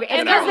they're like, hungry. It's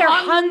an because hour. they're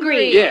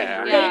hungry.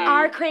 Yeah. They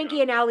are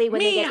cranky and owly when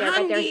they get there,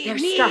 but they're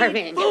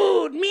starving.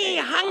 Food, me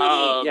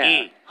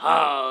hungry.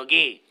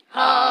 Huggy.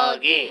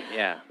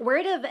 Yeah.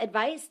 Word of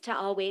advice to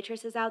all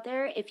waitresses out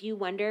there: if you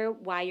wonder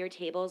why your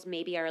tables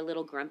maybe are a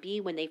little grumpy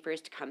when they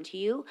first come to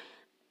you,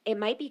 it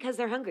might be because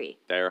they're hungry.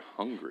 They're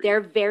hungry. They're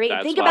very.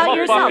 That's think why about I'm a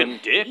yourself. fucking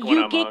dick when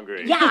I'm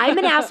hungry. Yeah, I'm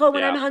an asshole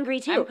when Yeah. I'm hungry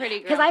too. I'm pretty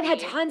Because I've had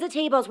grumpy. tons of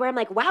tables where I'm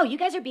like, "Wow, you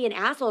guys are being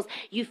assholes."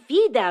 You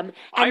feed them, and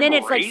I'm then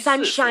it's like racist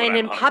sunshine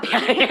when and I'm puppy.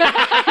 hungry.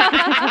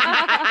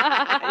 Yes.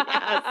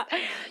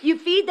 You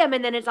feed them,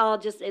 and then it's all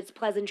just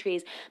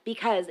pleasantries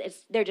because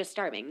they're just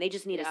starving. They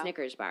just need a Yeah.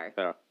 Snickers bar.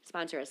 Yeah.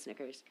 Sponsor us,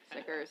 Snickers.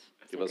 Snickers.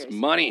 Give us Snickers.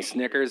 money,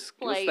 Snickers.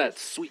 Give us that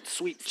Please. sweet,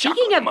 sweet Speaking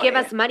chocolate of money. give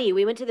us money,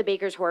 we went to the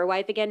Baker's Whore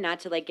Wife again, not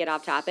to like get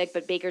off topic,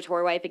 but Baker's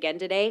Whore Wife again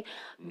today.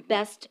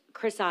 Best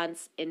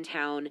croissants in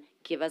town.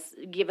 Give us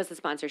a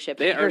sponsorship.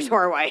 They Baker's are-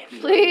 Whore Wife.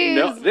 Please.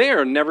 No, they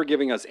are never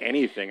giving us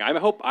anything.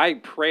 I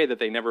pray that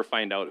they never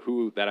find out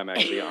that I'm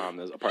actually on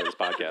this a part of this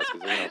podcast.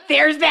 'Cause,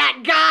 There's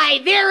that guy.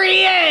 There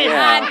he is.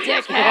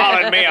 Yeah.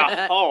 Calling me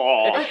a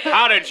whore.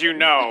 How did you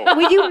know?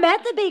 Well, you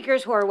met the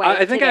Baker's Whore Wife.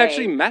 I think I today.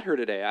 actually met her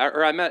today,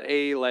 I met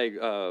a like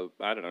I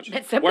don't know, she's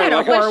Met some wearing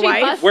kind of like whore Was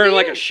she wife. busty? wearing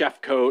like a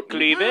chef coat.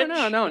 Cleavage?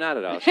 No, not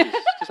at all. She's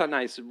just a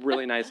nice,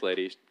 really nice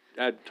lady. She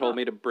told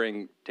me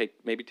to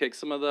take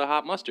some of the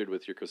hot mustard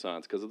with your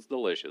croissants because it's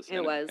delicious. It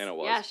and was. and it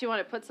was. Yeah, she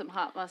wanted to put some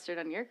hot mustard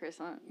on your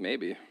croissant.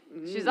 Maybe.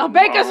 She's a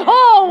Baker's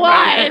whole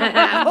wife.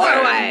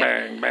 Whore Wife.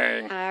 Bang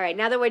bang. All right,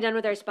 now that we're done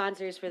with our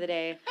sponsors for the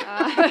day,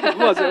 It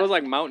was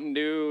like Mountain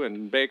Dew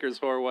and Baker's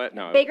Whore What?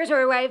 No. Baker's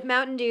Whore Wife,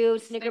 Mountain Dew,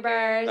 Snicker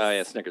bars. Oh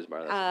yeah, Snickers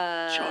bar.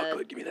 That's Uh,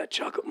 chocolate. Give me that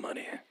chocolate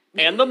money.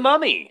 And the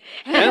mummy.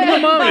 And the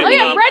mummy. Oh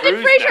yeah,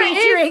 Brendan Cruise Fraser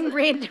featuring is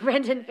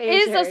Brendan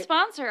Fraser. a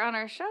sponsor on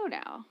our show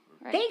now.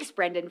 Right? Thanks,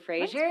 Brendan Thanks,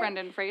 Fraser.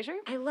 Brendan Fraser.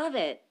 I love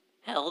it.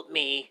 Help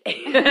me.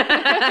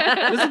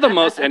 This is the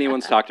most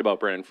anyone's talked about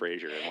Brendan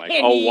Fraser in like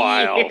a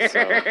while. So.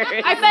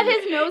 I bet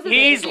his nose is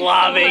He's itching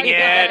loving so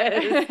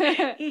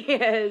it. He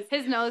is.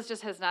 His nose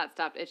just has not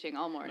stopped itching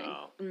all morning.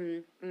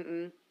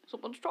 Oh.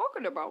 Someone's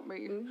talking about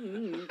me.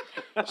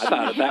 I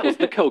thought that was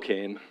the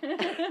cocaine.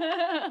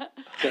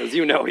 Because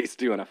you know he's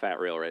doing a fat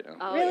reel right now.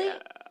 Oh, Really?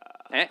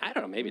 yeah. I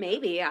don't know, maybe.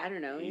 Maybe. I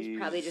don't know. He's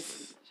probably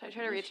just. Should I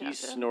try to reach out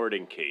He's to him?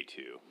 snorting K2.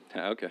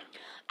 Okay.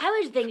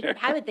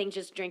 I would think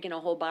just drinking a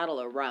whole bottle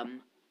of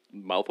rum.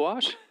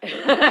 Mouthwash?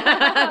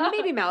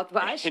 Maybe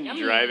mouthwash. And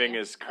driving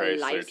his Chrysler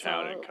Lysol.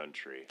 Town and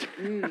Country.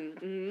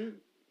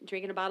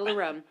 Drinking a bottle of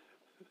rum.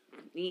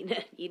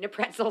 Eating a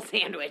pretzel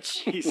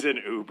sandwich. He's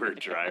an Uber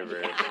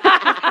driver.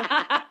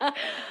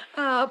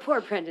 Oh,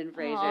 poor Brendan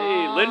Fraser.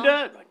 Hey,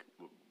 Linda? Like,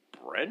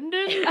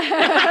 Brendan?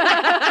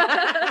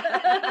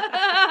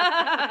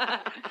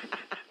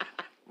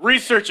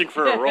 Researching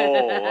for a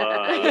role.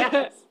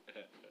 Yes.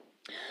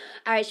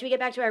 All right, should we get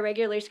back to our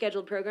regular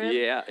scheduled program?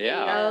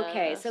 Yeah.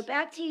 Okay, so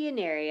back to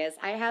Unarius.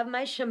 I have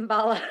my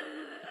Shambhala.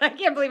 I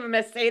can't believe I'm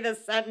going to say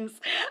this sentence.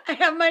 I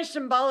have my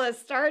Shambhala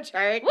star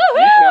chart.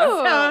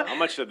 Woohoo! How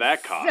much did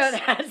that cost? So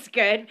that's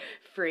good.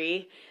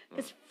 Free.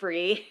 It's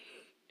free.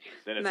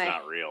 Then it's my-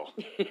 not real.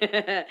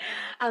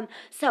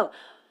 So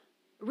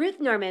Ruth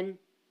Norman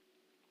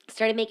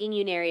started making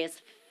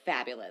Unarius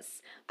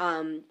fabulous.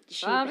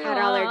 She had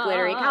all her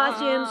glittery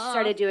costumes. She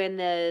started doing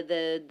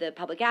the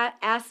public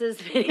asses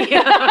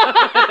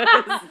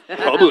videos.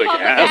 Public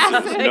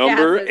asses,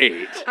 number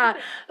asses. 8.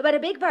 But a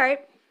big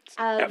part.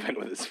 Evan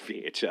with his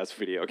VHS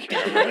video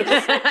camera,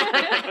 just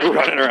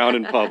running around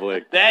in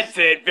public. That's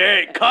it.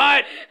 Very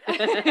cut.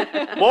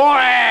 More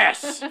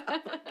ass.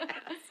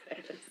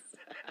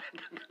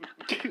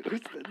 Who's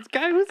this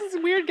guy? Who's this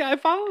weird guy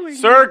following?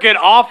 Sir, get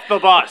off the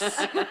bus.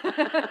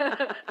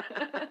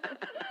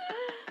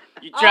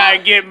 You try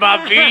and get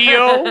my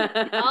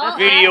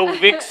video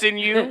vixen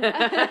you.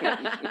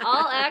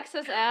 All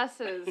access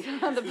asses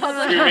on the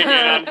public. Zooming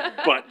in on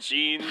butt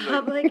jeans.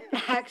 Public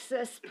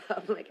access,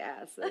 public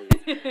asses.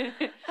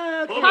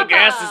 Public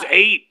ass is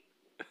 8.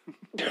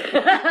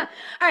 All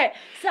right,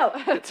 so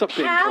It's a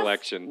big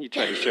collection. You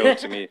tried to show it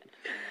to me.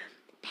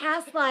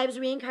 past lives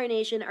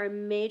reincarnation are a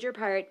major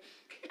part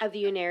of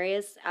the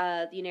Unarius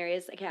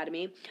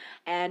Academy,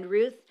 and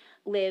Ruth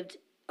lived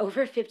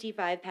over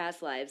 55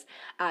 past lives.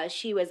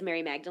 She was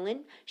Mary Magdalene.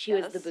 She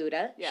was the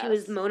Buddha. She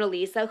was Yes. Mona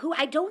Lisa, who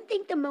I don't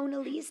think the Mona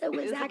Lisa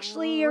was Is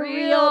actually a real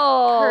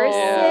real.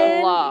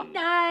 person.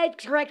 Yeah.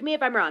 Correct me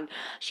if I'm wrong.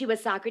 She was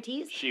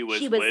Socrates. She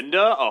was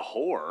Linda, a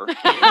whore.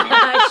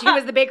 She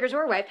was the baker's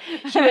whore wife.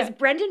 She was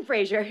Brendan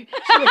Fraser. She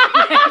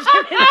was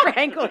Benjamin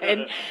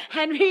Franklin,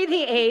 Henry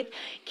VIII,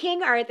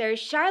 King Arthur,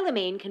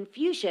 Charlemagne,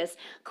 Confucius,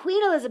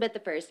 Queen Elizabeth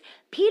I,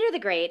 Peter the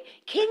Great,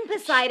 King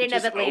Poseidon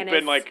Just of Atlantis.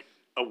 open like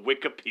a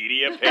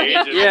Wikipedia page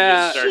and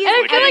Yeah. just start She's- And I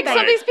feel clicking like some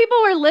by. of these people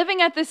were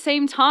living at the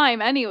same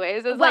time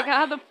anyways. It's like, Well-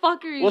 how the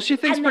fuck are you... Well, she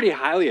thinks And pretty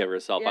highly of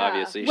herself, Yeah.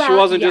 obviously. She Well,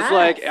 wasn't just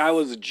like, yes. I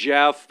was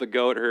Jeff, the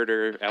goat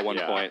herder, at one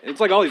Yeah. point. It's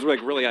like all these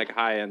like really like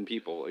high-end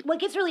people. Like, What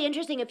gets really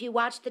interesting, if you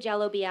watch the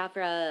Jello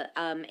Biafra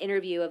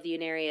interview of the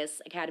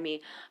Unarius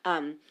Academy,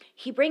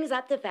 he brings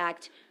up the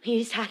fact,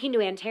 he's talking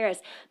to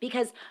Antares,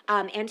 because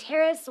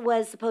Antares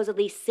was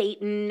supposedly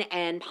Satan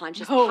and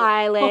Pontius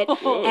Pilate,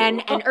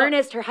 and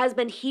Ernest, her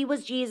husband, he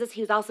was Jesus,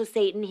 he was also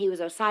Satan, he was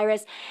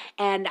Osiris,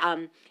 and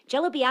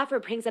Jello Biafra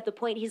brings up the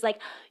point, he's like,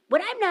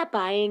 what I'm not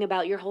buying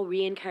about your whole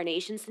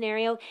reincarnation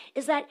scenario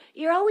is that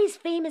you're always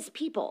famous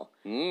people.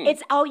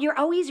 It's you're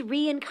always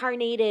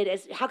reincarnated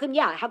as how come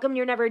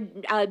you're never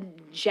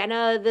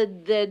Jenna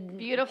the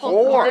Beautiful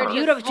whore, gorgeous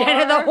beautiful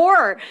Jenna the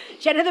whore,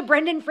 Jenna the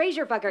Brendan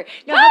Fraser fucker.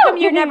 Now how come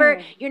you're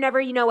never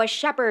a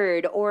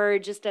shepherd or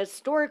just a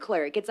store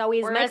clerk? It's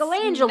always Or a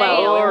Michelangelo.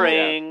 snail.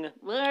 Boring.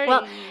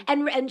 Well,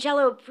 and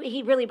Jello,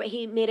 he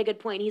made a good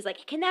point. He's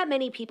like, can that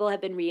many people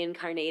have been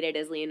reincarnated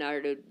as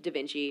Leonardo da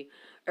Vinci?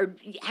 Or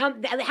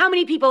how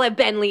many people have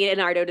been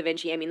Leonardo da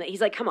Vinci? I mean, he's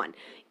like, come on,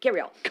 get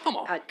real. come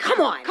on. Come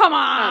on. Come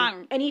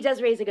on. And he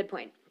does raise a good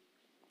point.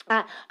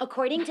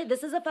 According to,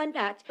 this is a fun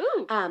fact,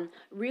 Ooh.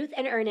 Ruth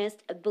and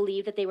Ernest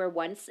believed that they were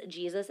once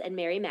Jesus and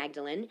Mary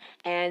Magdalene,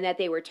 and that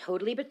they were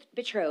totally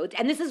betrothed.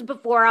 And this is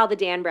before all the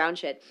Dan Brown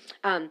shit.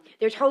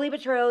 They're totally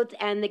betrothed,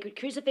 and the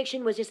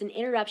crucifixion was just an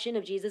interruption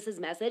of Jesus'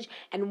 message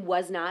and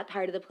was not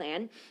part of the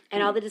plan.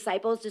 And all the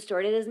disciples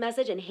distorted his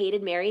message and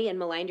hated Mary and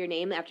maligned her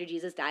name after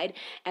Jesus died.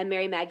 And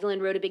Mary Magdalene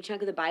wrote a big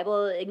chunk of the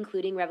Bible,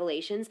 including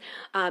Revelations.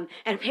 And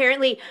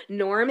apparently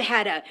Norm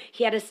had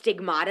a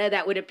stigmata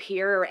that would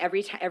appear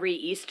every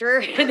Easter,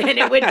 and then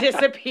it would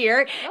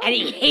disappear. And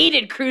he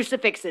hated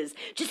crucifixes,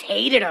 just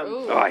hated them.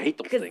 Oh, I hate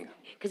those things.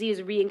 Because he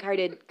was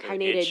reincarnated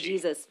itchy.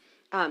 Jesus.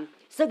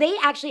 So they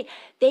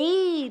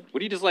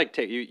Would he just like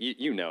take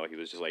you know he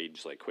was just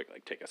like quick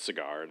like take a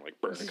cigar and like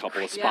burn a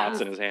couple of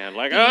spots in his hand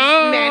like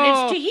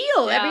managed to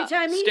heal Yeah. every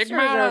time Easter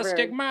was over.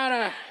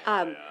 stigmata.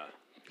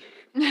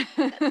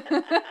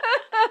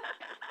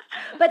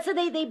 But so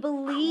they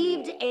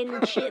believed in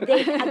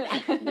they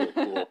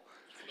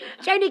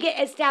trying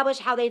to establish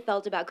how they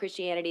felt about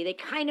Christianity. They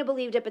kind of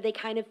believed it, but they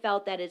kind of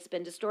felt that it's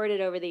been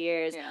distorted over the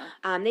years.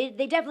 Yeah.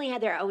 They definitely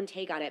had their own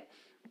take on it.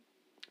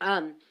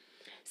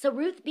 So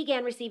Ruth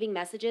began receiving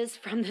messages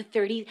from the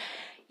 30s.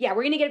 Yeah,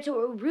 we're going to get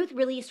to Ruth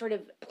really sort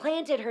of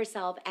planted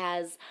herself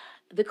as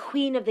the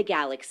queen of the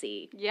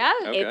galaxy. Yeah.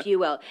 If you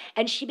will.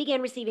 And she began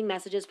receiving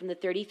messages from the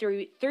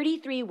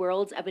 33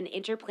 worlds of an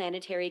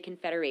interplanetary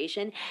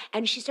confederation,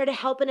 and she started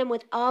helping them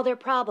with all their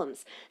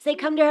problems. So they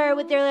come to her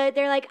with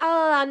they're like,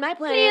 oh, on my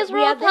planet, Please,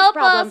 we have Ruth, this help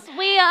problem. us.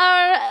 We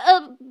are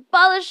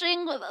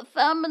abolishing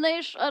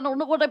feminism. I don't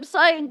know what I'm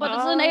saying, but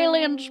it's an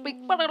alien speak.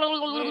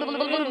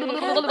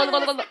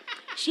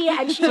 She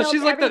helped So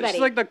she's like everybody.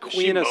 the She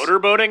queen of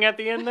motorboating at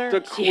the end there?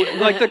 the queen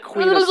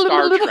of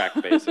Star Trek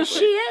basically.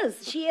 She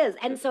is.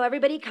 And so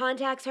everybody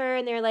contacts her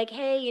and they're like,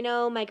 hey,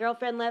 my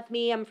girlfriend left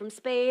me. I'm from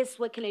space.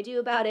 What can I do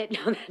about it?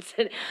 No, that's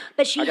it.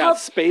 But she I got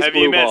helped. space Have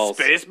blue you met balls.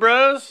 Space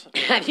Bros?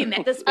 Have you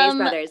met the Space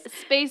Brothers?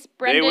 Space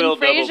They will Brendan double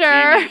team you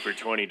Fraser. for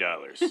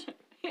 $20.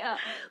 Yeah.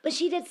 But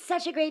she did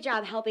such a great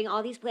job helping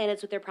all these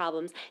planets with their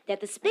problems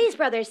that the Space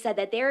Brothers said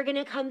that they were going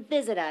to come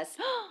visit us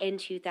in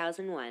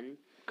 2001.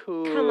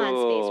 Cool. Come on,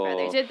 Space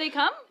Brothers. Did they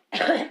come?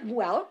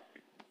 Well,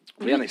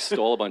 Yeah, and they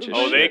stole a bunch of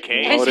Oh, shit. they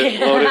came? Loaded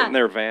it in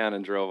their van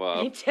and drove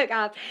they off. took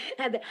off,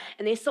 and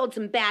they sold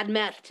some bad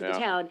meth to the Yeah.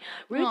 town.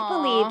 Ruth Aw.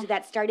 believed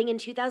that starting in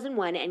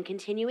 2001 and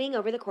continuing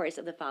over the course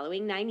of the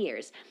following 9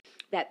 years,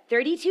 that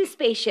 32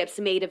 spaceships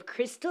made of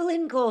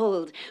crystalline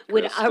gold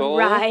would Crystal?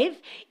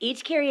 arrive,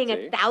 each carrying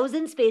See?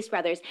 1,000 Space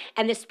Brothers,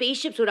 and the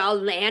spaceships would all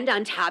land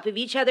on top of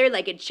each other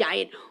like a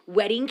giant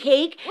wedding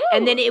cake,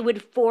 and then it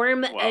would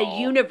form a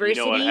university.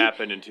 You know what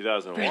happened in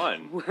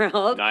 2001?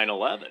 World.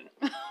 9/11.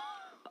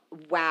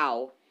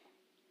 Wow.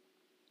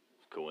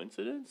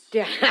 Coincidence?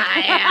 Did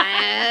I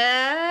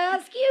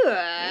ask you?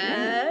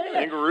 I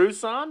think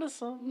Ruth's onto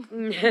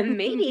something.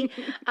 Maybe.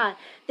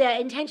 The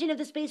intention of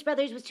the Space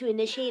Brothers was to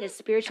initiate a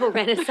spiritual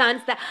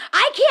renaissance that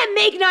I can't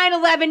make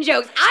 9/11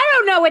 jokes. I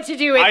don't know what to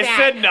do with I that.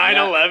 said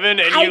 9/11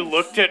 and I- you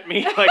looked at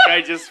me like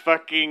I just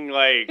fucking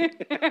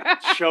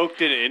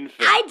choked an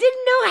infant. I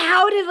didn't know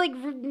how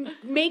to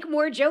make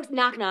more jokes.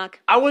 Knock knock.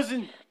 I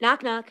wasn't.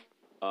 Knock knock.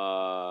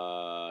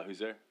 Who's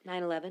there?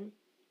 9/11.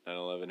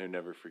 9/11 who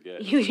never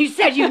forget. You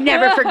said you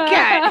never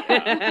forget.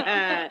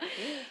 That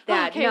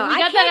Okay, no, we I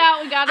got that can't-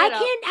 out, we got it I out.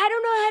 can't. I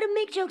don't know how to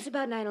make jokes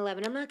about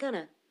 9/11. I'm not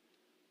gonna.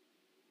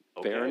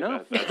 Fair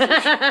enough.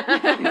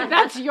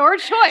 That's your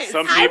choice.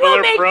 Some I people will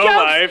are make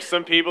pro-life,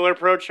 some people are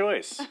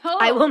pro-choice. Oh.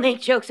 I will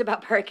make jokes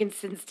about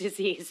Parkinson's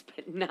disease,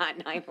 but not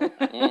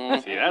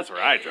 9/11. See, that's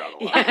where I draw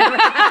the line.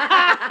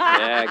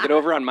 Yeah, get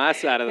over on my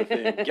side of the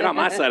thing. Get on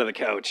my side of the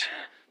couch.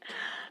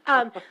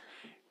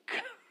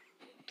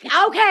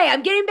 Okay,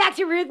 I'm getting back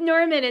to Ruth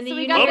Norman and the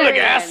we got Public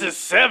Unitarians. Ass is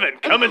 7,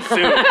 coming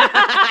soon.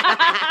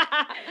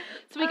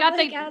 So we got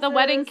Public the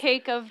wedding asses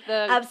cake of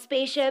the of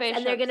spaceships, and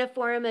they're Spaceships. going to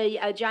form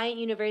a giant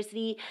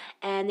university,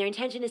 and their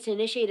intention is to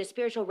initiate a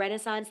spiritual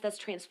renaissance that's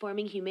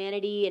transforming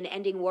humanity and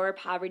ending war,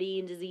 poverty,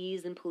 and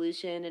disease and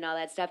pollution and all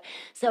that stuff.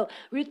 So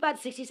Ruth bought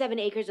 67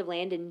 acres of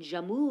land in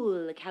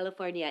Jamul,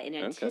 California, in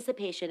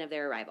anticipation of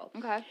their arrival.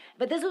 Okay.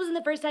 But this wasn't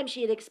the first time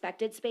she had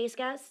expected space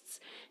guests.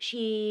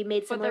 She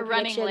made But similar they're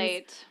running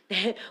predictions.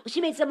 late. Well,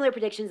 she made similar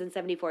predictions in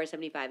 74,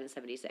 75, and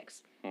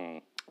 76.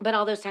 But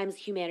all those times,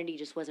 humanity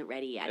just wasn't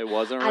ready yet. It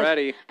wasn't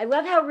ready. I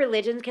love how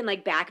religions can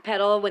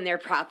backpedal when their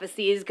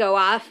prophecies go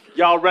off.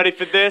 Y'all ready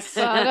for this?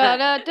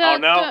 Oh,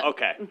 no?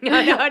 Okay.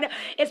 no,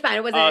 it's fine.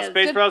 It wasn't.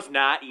 Space Bros,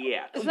 not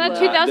yet. Wasn't that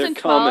Well,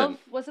 2012? coming.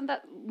 Wasn't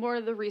that more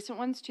of the recent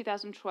ones?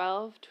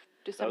 2012,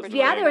 December. was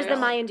Yeah, there was the 21st?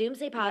 Mayan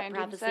Doomsday Mayan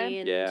prophecy Doomsday?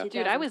 in Yeah. 2012.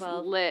 Dude, I was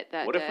lit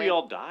that What day. if we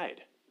all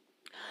died?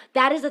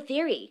 That is a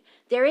theory.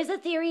 There is a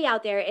theory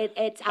out there.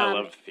 It's I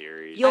love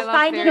theories. You'll I love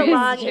find it theories,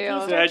 along if too. you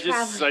I start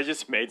traveling. I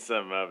just made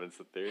some up. It's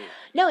a theory.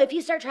 No, if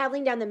you start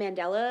traveling down the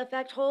Mandela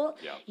effect hole,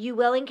 Yeah. you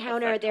will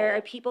encounter Effect there hole.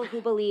 are people who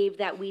believe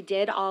that we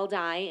did all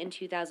die in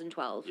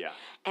 2012. Yeah.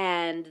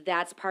 And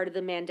that's part of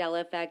the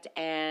Mandela effect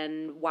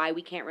and why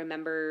we can't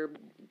remember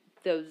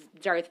those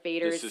Darth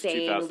Vader This is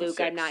saying, Luke, 2006.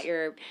 I'm not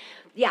your...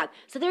 Yeah,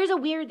 so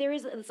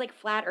it's like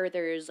flat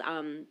earthers,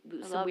 some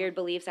love weird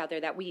beliefs out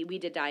there that we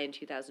did die in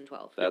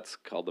 2012. That's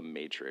called The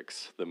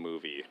Matrix, the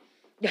movie.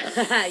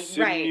 Right,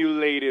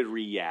 Simulated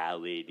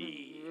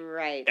reality.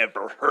 right.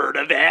 Ever heard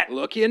of that?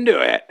 Look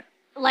into it.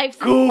 Life's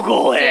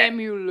Google it.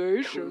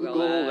 simulation.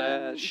 Google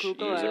that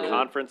Google There's a it.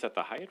 conference at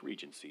the Hyatt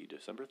Regency,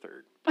 December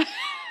 3rd.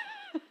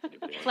 Anybody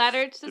wants Flat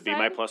Earth to be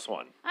my Society?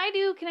 +1. I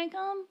do. Can I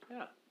come?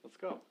 Yeah, let's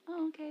go.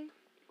 Oh, okay.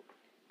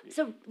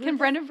 So, Can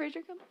Brendan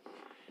Fraser come?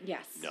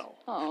 yes. No.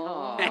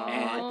 Oh.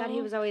 I thought he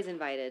was always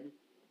invited.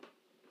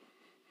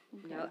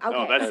 No, okay.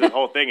 No, that's the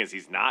whole thing is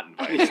he's not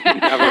invited.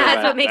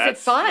 That's what makes it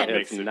That's fun. what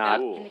makes It's it not,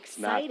 cool. it's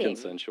not Exciting.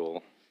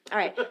 consensual. All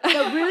right.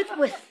 So Ruth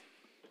was...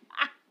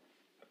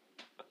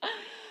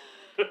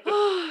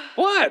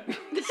 What?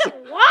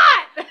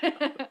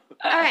 What?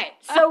 All right.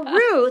 So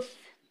Ruth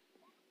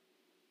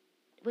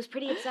was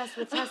pretty obsessed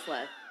with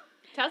Tesla.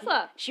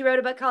 Tesla. She wrote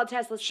a book called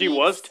Tesla She Speaks.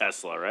 was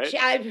Tesla, right?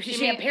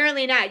 She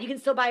apparently not. You can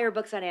still buy her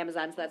books on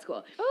Amazon, so that's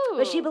cool. Ooh.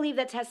 But she believed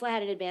that Tesla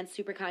had an advanced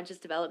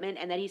superconscious development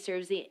and that he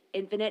serves the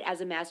infinite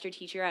as a master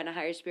teacher on a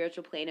higher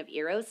spiritual plane of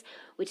Eros,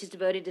 which is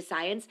devoted to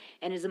science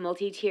and is a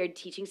multi-tiered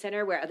teaching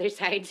center where other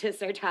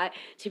scientists are taught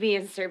to be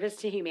in service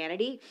to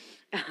humanity.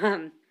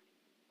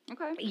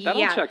 Okay. That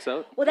all checks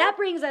out. Well, that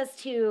brings us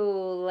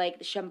to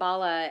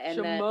Shambhala,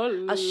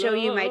 and I'll show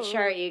you my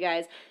chart, you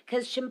guys,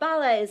 because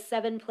Shambhala is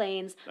 7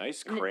 planes.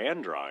 Nice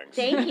crayon drawings.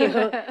 Thank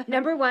you.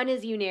 Number 1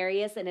 is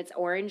Unarius, and it's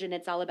orange, and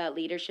it's all about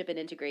leadership and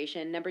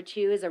integration. Number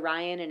 2 is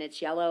Orion, and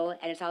it's yellow,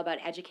 and it's all about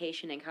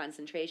education and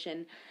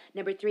concentration.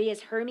 Number 3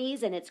 is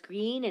Hermes, and it's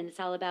green, and it's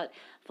all about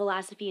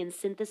philosophy and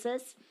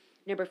synthesis.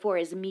 Number 4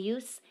 is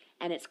Muse,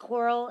 and it's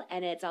coral,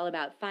 and it's all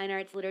about fine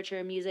arts,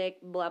 literature, music,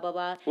 blah, blah,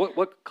 blah.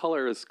 What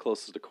color is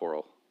closest to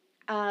coral?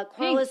 Coral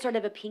Pink. is sort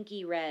of a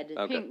pinky red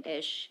Okay.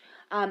 ish.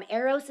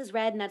 Eros is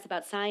red, and that's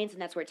about science,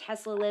 and that's where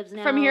Tesla lives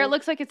now. From here, it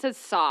looks like it says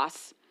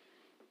sauce.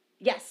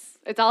 Yes.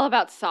 It's all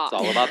about sauce. It's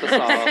all about the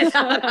It's sauce.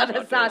 all about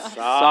the sauce.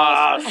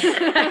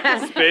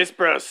 Sauce. Space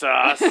Bro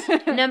sauce.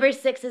 Number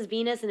 6 is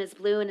Venus, and it's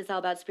blue, and it's all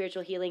about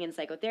spiritual healing and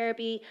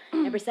psychotherapy.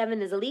 Number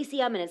 7 is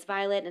Elysium, and it's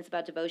violet, and it's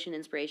about devotion,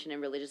 inspiration, and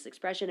religious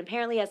expression.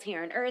 Apparently, us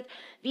here on Earth,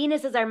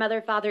 Venus is our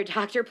mother, father,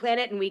 doctor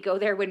planet, and we go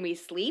there when we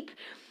sleep.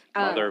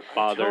 Mother,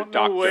 father, Don't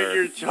know what doctor.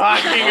 you're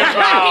talking I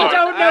about.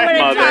 don't know what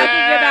I'm Mother.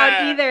 talking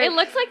about either. It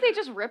looks like they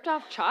just ripped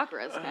off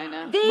chakras, kind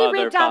of. They Mother,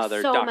 ripped off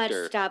father, so doctor. much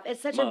stuff.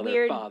 It's such a Mother,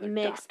 weird father,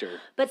 mix. doctor.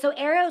 But so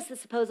Eros is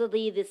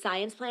supposedly the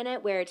science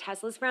planet where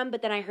Tesla's from.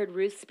 But then I heard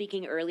Ruth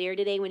speaking earlier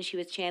today when she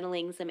was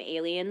channeling some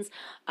aliens.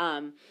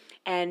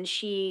 And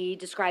she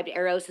described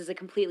Eros as a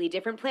completely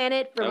different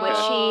planet from what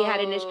she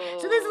had initially.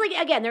 So this is like,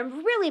 again, they're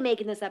really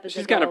making this up as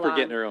She's they kind go of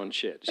forgetting along. her own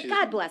shit. She's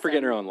God bless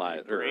forgetting him. her own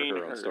life or Brain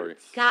her own story.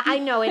 hurts. God, I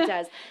know it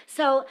does.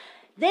 So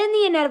then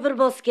the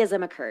inevitable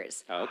schism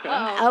occurs. Okay.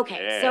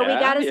 Okay, so we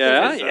got a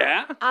Yeah, schism.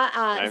 yeah.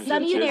 Times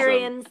Some a schism.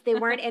 Unarians, they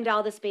weren't into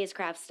all the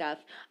spacecraft stuff.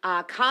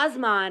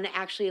 Cosmon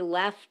actually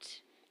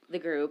left the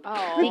group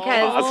because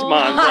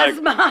Cosmon's like,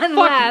 Cosmon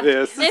Fuck left.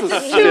 this. This This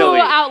is is too silly.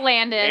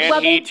 outlandish. And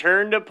Well, he they-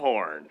 turned to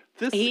porn.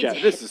 This, He yeah,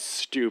 did. this is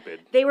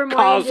stupid. They were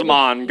more into the-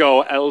 Cosmon,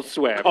 go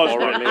elsewhere.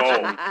 Cosmon,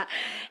 go.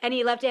 And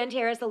he left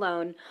Antares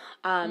alone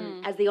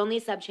as the only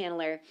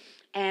sub-channeler.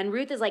 And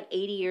Ruth is like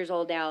 80 years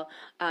old now.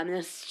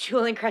 Those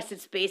jewel-encrusted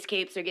space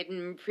capes are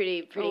getting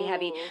pretty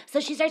heavy. So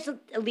she starts to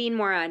lean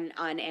more on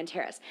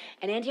Antares.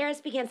 And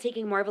Antares began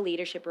taking more of a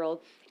leadership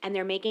role. And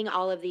they're making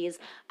all of these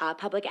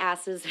public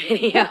asses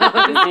videos.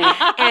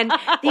 And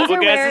these Public are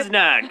where... Asses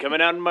 9 coming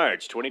out in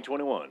March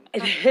 2021.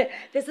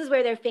 This is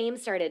where their fame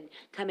started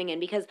coming in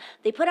because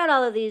they put out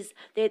all of these,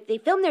 they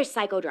filmed their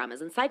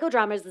psychodramas, and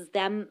psychodramas is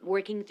them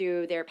working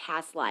through their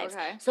past lives.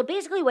 Okay. So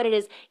basically what it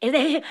is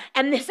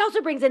and this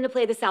also brings into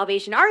play the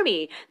Salvation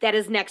Army that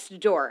is next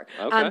door.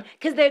 Okay.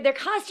 Because their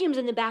costumes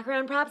and the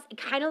background props, it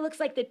kind of looks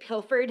like they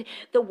pilfered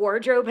the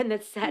wardrobe and the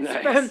sets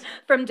Nice.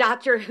 from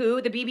Doctor Who,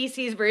 the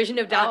BBC's version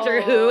of Doctor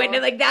Who, and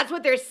like that's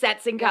what their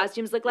sets and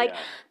costumes look like. Yeah.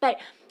 But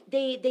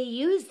they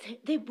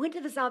went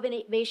to the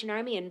Salvation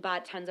Army and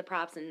bought tons of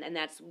props, and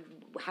that's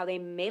how they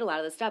made a lot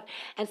of the stuff.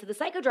 And so the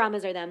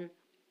psychodramas are them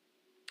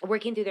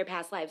working through their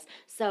past lives.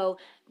 So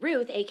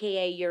Ruth,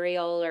 aka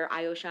Uriel or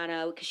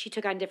Ioshana, because she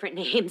took on different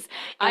names.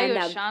 And,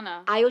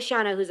 Ioshana.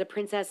 Ioshana, who's a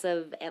princess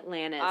of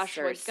Atlantis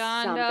or Ashwagandha,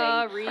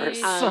 something. Or Reed.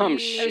 some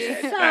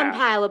shit. Some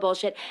pile of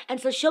bullshit. And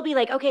so she'll be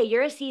like, okay,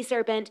 you're a sea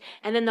serpent.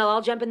 And then they'll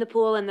all jump in the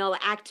pool and they'll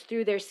act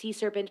through their sea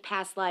serpent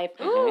past life.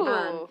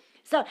 Ooh.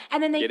 So,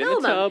 and then they Get in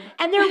film the them. tub.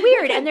 And they're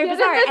weird and they're Get in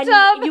bizarre. the And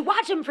tub. you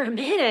watch them for a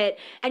minute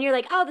and you're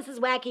like, oh, this is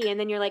wacky. And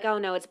then you're like, oh,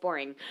 no, it's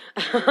boring.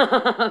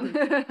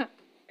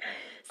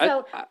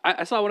 So,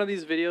 I saw one of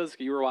these videos.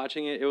 You were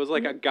watching it. It was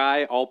like a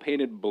guy all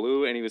painted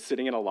blue, and he was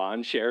sitting in a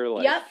lawn chair,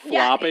 like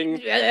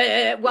flopping.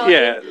 Yeah. Well,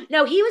 Yeah.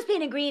 no, he was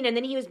painted green, and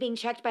then he was being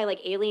checked by like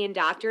alien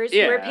doctors who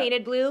were Yeah.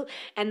 painted blue,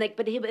 and like,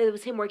 but it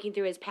was him working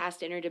through his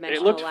past interdimensional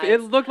It looked. lives.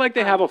 It looked like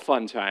they have a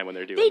fun time when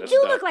they're doing They this do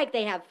stuff. look like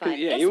they have fun.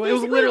 Yeah, It's it was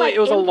basically literally like it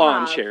was a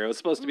lawn improv. chair. It was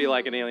supposed to be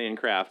like an alien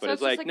craft, but So it's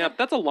it's like just no, like a-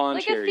 that's a lawn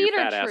like a chair. Your theater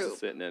fat ass troupe. is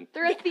sitting in.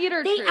 They're a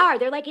theater They troupe. are.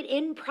 They're like an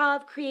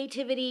improv,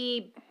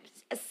 creativity,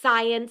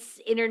 science,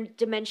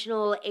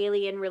 interdimensional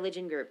alien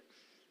religion group.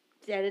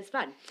 And it's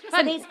fun. So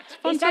Fun. they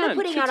fun started times.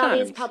 putting Good out all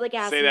these times. public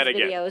asses Say that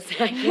again.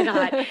 videos. I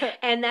cannot.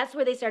 And that's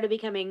where they started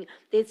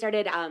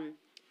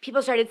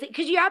people started,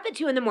 because you're up at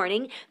 2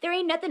 a.m, there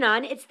ain't nothing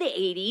on, it's the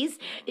 80s.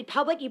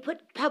 You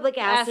put public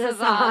asses Asses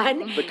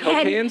on. on. The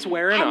cocaine's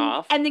wearing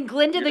off. And then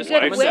Glinda You're the just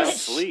Good wiping Witch. out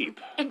Sleep.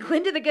 And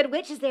Glinda the Good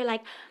Witch is there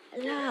like,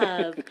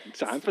 love,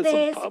 Time for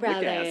Space some public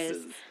Brothers,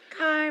 asses.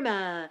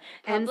 karma.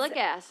 Public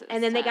asses.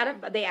 And then they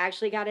time. they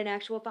actually got an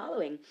actual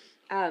following.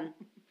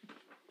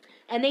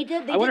 And they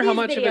did I wonder these how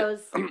much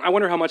videos. of it. I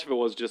wonder how much of it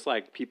was just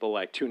like people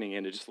like tuning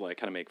in to just like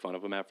kind of make fun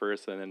of them at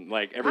first, and then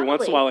like every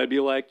once in a Probably. while I'd be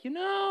like, this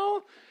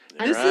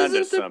They're onto isn't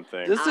the,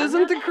 something. this I'm isn't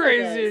not the mad at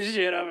craziest this.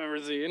 shit I've ever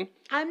seen.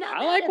 I'm not I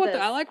mad like at what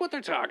this. I like what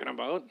they're talking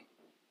about.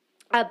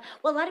 Well,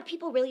 a lot of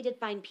people really did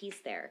find peace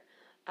there.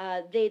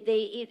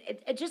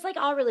 It just like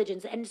all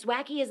religions, and as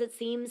wacky as it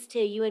seems to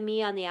you and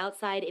me on the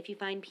outside, if you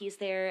find peace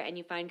there and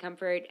you find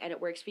comfort and it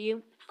works for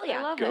you, hell yeah,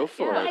 I love Go it.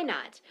 for why it.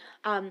 not?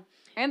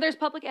 And there's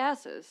public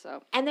asses,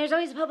 so. And there's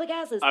always public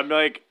asses. I'm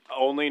like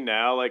only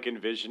now like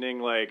envisioning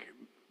like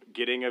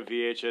getting a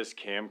VHS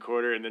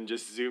camcorder and then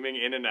just zooming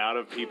in and out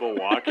of people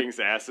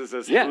walking's asses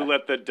as Yeah. who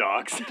let the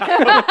dogs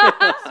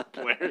out.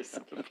 Blares.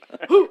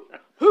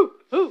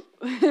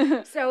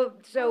 So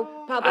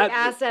public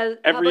asses.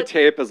 Every public,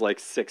 tape is like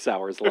 6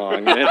 hours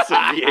long, and it's a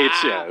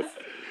VHS.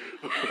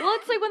 Well,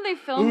 it's like when they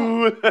film.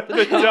 Who let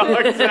the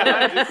dogs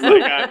out? Just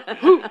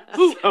like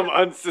on some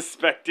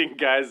unsuspecting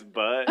guy's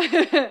butt.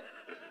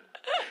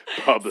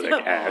 Public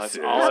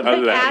asses. all I'm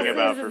Public thinking asses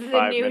about for is the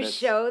 5 new minutes.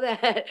 show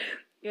that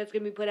it's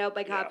gonna be put out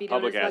by Coffee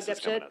Public Donuts asses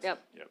Fucked Up coming Shit. up.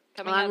 Yep. Yep.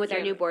 Coming Along out with our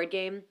soon. new board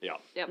game. Yeah.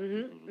 Yep.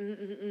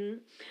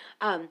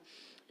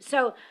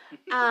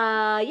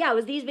 Yeah, it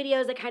was these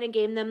videos that kind of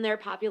gave them their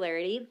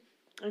popularity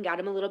and got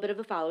them a little bit of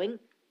a following.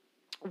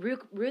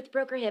 Ruth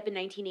broke her hip in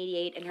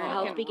 1988, and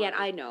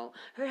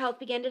her health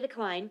began to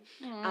decline.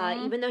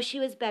 Even though she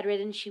was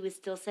bedridden, she was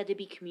still said to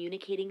be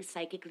communicating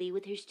psychically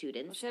with her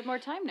students. She had more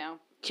time now.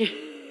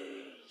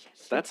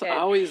 That's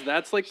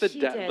like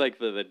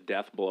the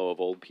death blow of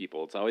old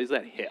people. It's always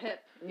that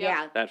hip.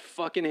 Yeah. That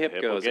fucking hip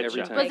Hip goes will get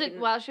every ya. time. Was it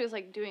while she was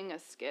like doing a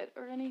skit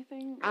or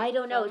anything? I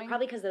don't know. It's Filming?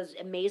 probably because those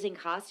amazing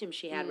costumes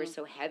she had were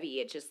so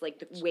heavy. It just like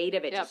the weight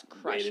of it just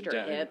crushed Weighted her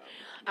down, hip.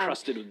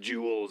 crusted with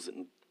jewels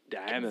and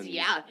diamonds.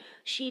 Yeah.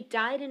 She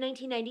died in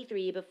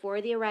 1993 before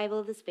the arrival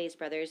of the Space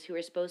Brothers, who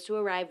were supposed to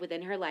arrive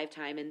within her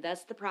lifetime, and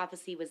thus the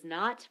prophecy was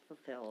not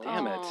fulfilled.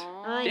 Damn it.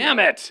 I Damn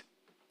know. it.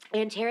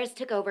 Antares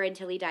took over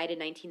until he died in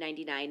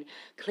 1999,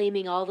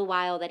 claiming all the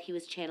while that he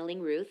was channeling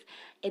Ruth.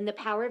 In the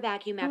power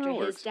vacuum after his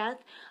works.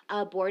 death,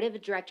 a board of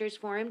directors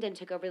formed and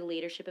took over the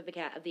leadership of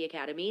the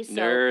Academy. So,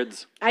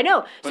 Nerds. I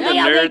know. So When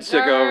the nerds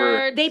took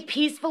over. They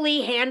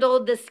peacefully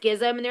handled the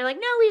schism, and they're like,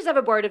 no, we just have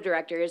a board of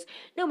directors.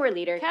 No more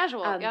leader.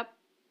 Casual. Yep.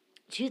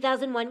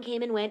 2001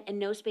 came and went, and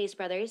no Space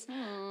Brothers.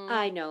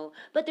 I know.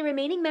 But the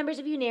remaining members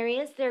of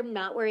Unarius, they're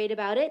not worried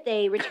about it.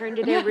 They returned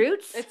to their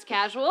roots. It's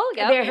casual.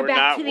 Yep. They're We're back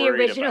not to the worried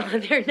original. about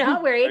it. They're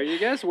not worried. Are you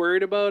guys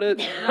worried about it?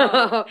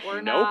 We're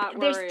not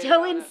They're worried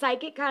still about in it.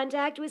 psychic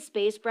contact with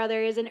Space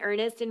Brothers and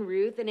Ernest and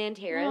Ruth and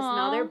Antares and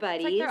all their Aw,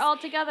 buddies. It's like they're all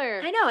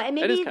together. I know, and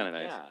That is maybe kind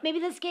of nice. maybe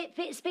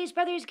the Space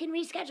Brothers can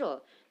reschedule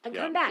and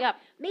come back. Yep.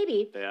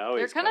 Maybe. They They're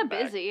always kind come of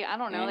back. busy. I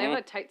don't know. They have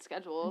a tight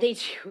schedule. They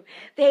do.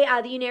 The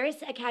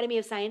Unarius Academy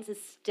of Science is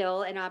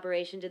still in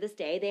operation to this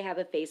day. They have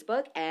a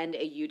Facebook and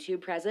a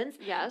YouTube presence.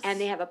 Yes.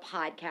 And they have a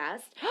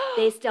podcast.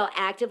 They still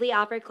actively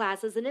offer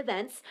classes and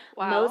events.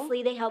 Wow.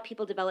 Mostly they help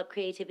people develop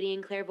creativity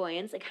and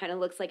clairvoyance. It kind of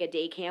looks like a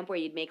day camp where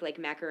you'd make like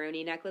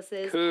macaroni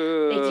necklaces.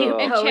 Cool. They do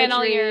and channel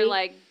poetry. your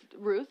like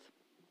Ruth.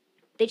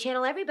 They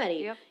channel everybody.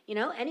 Yep. You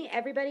know,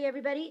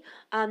 everybody.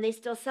 They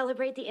still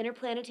celebrate the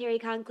Interplanetary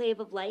Conclave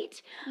of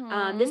Light.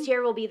 This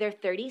year will be their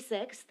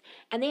 36th,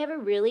 and they have a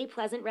really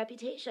pleasant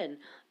reputation.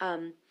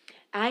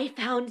 I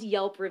found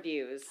Yelp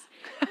reviews.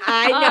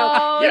 I know.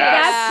 Oh,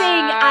 That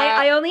thing, yeah.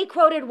 I only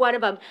quoted one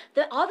of them.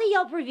 All the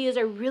Yelp reviews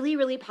are really,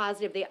 really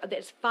positive.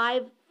 There's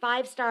five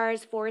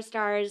stars, 4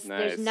 stars.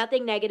 There's Nice.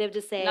 nothing negative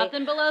to say.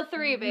 Nothing below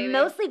 3, baby.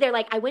 Mostly they're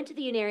like, I went to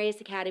the Unarius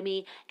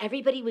Academy.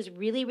 Everybody was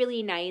really,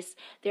 really nice.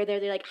 They're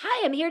there. They're like,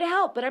 hi, I'm here to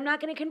help, but I'm not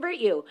going to convert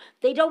you.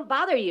 They don't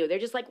bother you. They're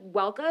just like,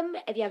 welcome.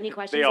 If you have any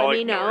questions, They all let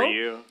me know. ignore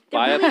you.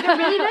 They're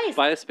really nice.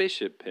 Buy a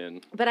spaceship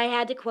pin. But I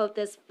had to quote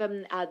this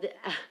from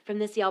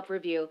this Yelp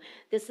review.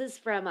 This is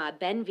from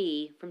Ben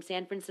V from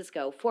San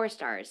Francisco. 4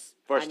 stars.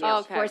 4 on stars.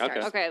 Yelp. Okay. 4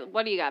 stars. Okay.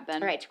 What do you got,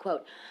 Ben? All right, to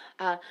quote.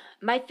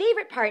 My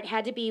favorite part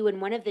had to be when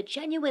one of the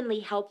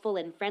genuinely helpful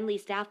and friendly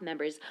staff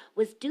members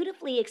was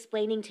dutifully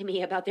explaining to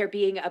me about there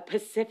being a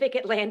Pacific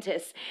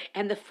Atlantis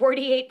and the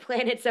 48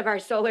 planets of our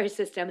solar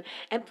system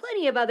and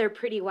plenty of other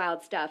pretty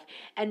wild stuff.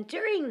 And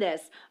during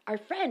this, our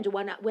friend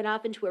went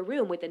off into a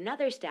room with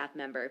another staff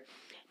member.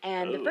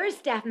 And the first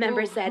staff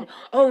member said,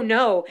 oh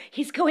no,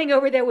 he's going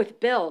over there with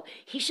Bill.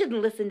 He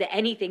shouldn't listen to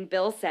anything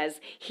Bill says.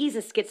 He's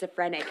a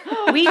schizophrenic.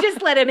 We just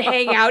let him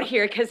hang out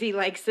here because he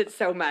likes it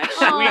so much.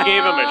 We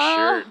gave him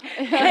a shirt.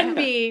 Can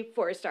be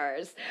 4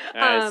 stars.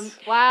 Nice.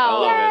 Wow.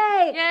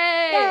 I love it.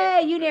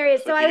 Yay! Yay, Unarius.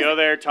 So So if I you go was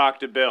there, talk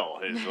to Bill.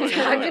 Is what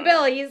you're talking to doing.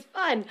 Bill. He's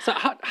fun. So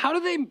how do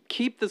they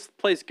keep this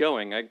place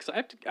going?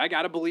 I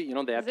gotta believe,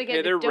 they have Does to they pay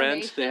get their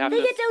donations? rent. They have They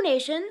to. get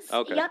donations.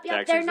 Okay. Yep.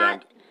 Tax They're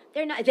exempt.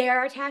 not. They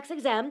are tax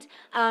exempt.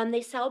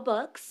 They sell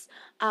books.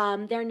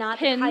 They're not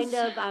the Pins. kind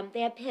of.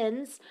 They have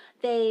pins.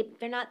 They're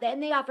not.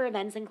 And they offer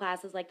events and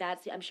classes like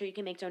that. So I'm sure you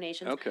can make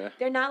donations. Okay.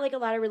 They're not like a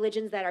lot of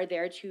religions that are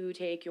there to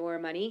take your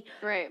money.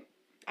 Right.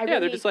 Yeah,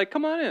 they're just like,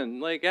 come on in,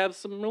 like have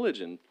some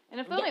religion. And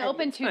if they're only Yeah,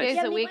 open it's 2 nice. days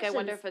Yeah, a any week, I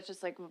wonder questions? if it's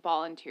just like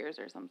volunteers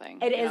or something.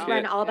 It you is know?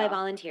 run all by Yeah.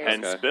 volunteers.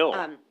 Hence Okay. Bill.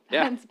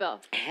 Yeah. Hence Bill.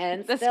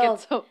 Hence The Bill.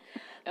 schizo.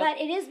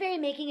 But it is very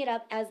making it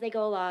up as they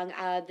go along.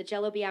 The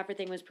Jello Biafra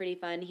thing was pretty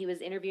fun. He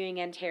was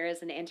interviewing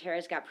Antares, and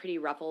Antares got pretty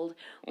ruffled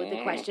with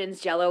the questions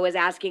Jello was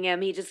asking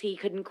him. He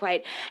couldn't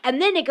quite.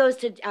 And then it goes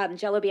to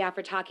Jello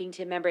Biafra talking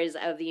to members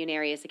of the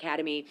Unarius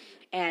Academy,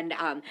 and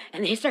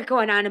they start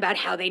going on about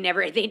how they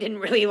didn't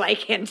really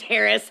like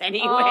Antares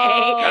anyway.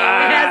 Oh.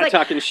 And I was like,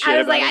 talking shit I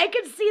was about like, him. I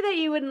could see that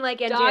you wouldn't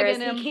like Antares.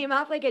 Dogging him. He came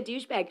off like a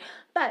douchebag.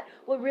 But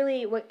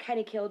what kind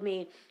of killed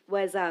me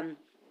was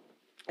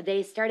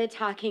they started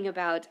talking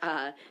about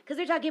because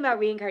they're talking about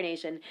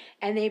reincarnation,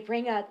 and they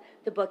bring up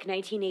the book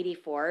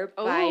 1984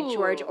 by Ooh.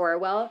 George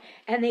Orwell,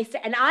 and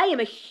and I am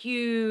a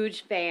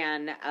huge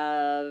fan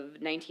of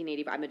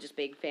 1984. I'm a just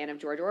big fan of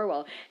George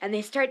Orwell, and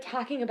they start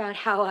talking about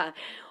how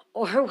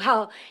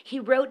Orwell, he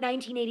wrote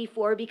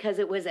 1984 because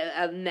it was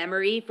a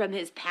memory from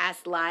his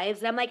past lives,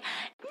 and I'm like,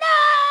 no.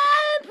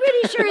 I'm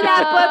pretty sure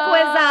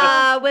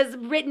that book was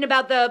written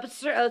about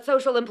the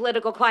social and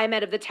political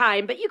climate of the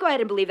time, but you go ahead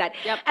and believe that.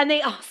 Yep. And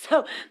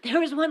there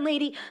was one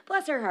lady,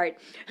 bless her heart,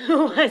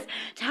 who was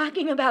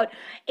talking about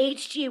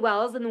H.G.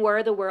 Wells and the War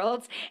of the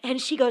Worlds, and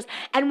she goes,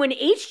 and when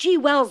H.G.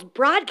 Wells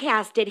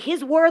broadcasted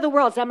his War of the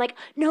Worlds, I'm like,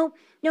 no,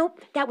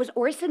 Nope, that was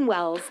Orson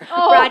Welles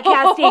Oh.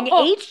 broadcasting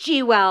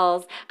H.G.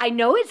 Wells. I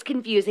know it's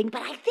confusing,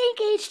 but I think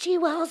H.G.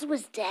 Wells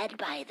was dead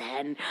by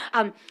then.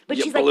 But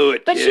You she's blew like,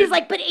 it, but kid. she's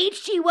like, but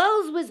H.G.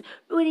 Wells was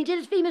when he did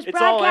his famous It's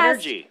all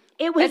broadcast. energy.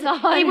 It was It's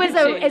all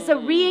energy. it's a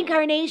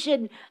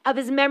reincarnation of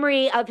his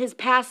memory of his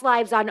past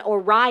lives on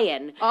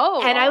Orion.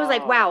 Oh. And I was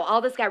like, wow,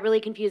 all this got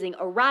really confusing.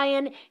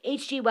 Orion,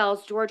 H.G.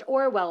 Wells, George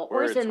Orwell,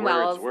 Words, Orson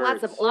words, Welles,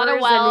 lots of words. Lot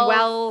of Ors and Wells.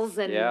 Wells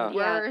and Yeah.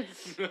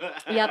 Words.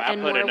 Yep, I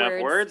and put more enough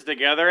words. words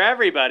together,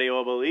 everybody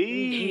will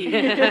believe.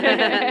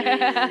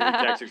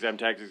 Tax exempt,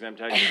 tax exempt,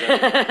 tax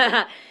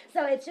exempt.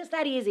 So it's just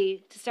that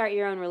easy to start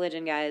your own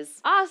religion, guys.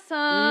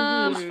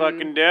 Awesome. Let's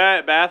fucking do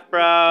it, Bath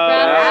Bros.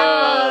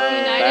 Bros,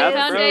 United Bath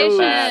Foundation.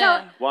 Bros. So-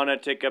 Wanna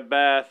take a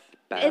bath?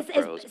 Bath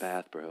It's- Bros,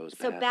 Bath Bros,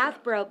 So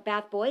Bath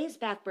Boys,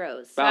 Bath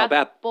Bros. Bath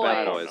Boys. Boys.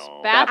 I don't know.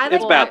 Bath I like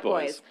It's Boys. Bath Bath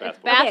Boys. Boys. Bath It's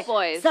Boys. Bath Okay,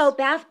 Boys. So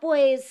Bath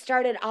Boys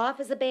started off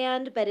as a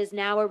band, but is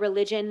now a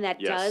religion that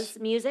Yes. does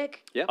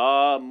music.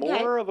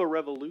 More of a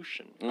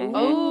revolution.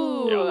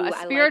 Ooh, Yeah. I a like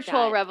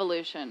spiritual that.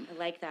 revolution. I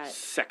like that.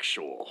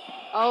 Sexual.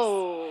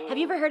 Oh. Have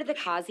you ever heard of the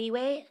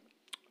Causeway?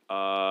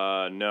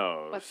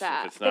 No. What's If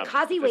that? It's The not,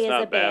 Causeway if it's is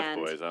not a Bath band.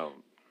 Boys, I don't.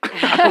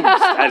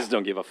 I just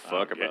don't give a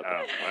fuck Okay, about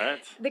that.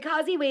 what? The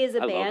Causeway is a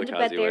I love the band,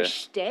 but their Causeway.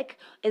 shtick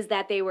is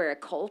that they were a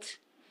cult.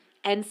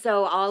 And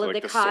so all So of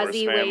like the the Source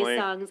Causeway family?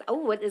 songs. Oh,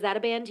 what is that a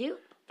band too?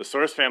 The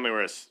Source family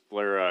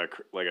were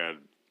like a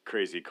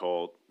crazy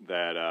cult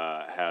that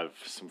have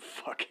some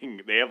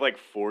fucking. They have like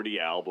 40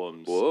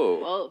 albums. Whoa.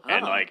 Whoa.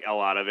 And like a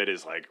lot of it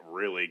is like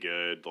really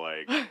good,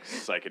 like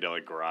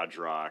psychedelic garage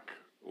rock.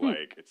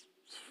 Like it's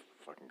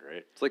fucking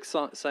great. It's like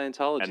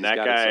Scientology. And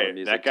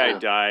that guy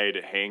died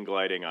hang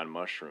gliding on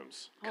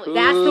mushrooms. Holy-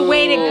 That's the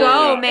way to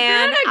go, Yeah.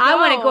 man. If you're gonna I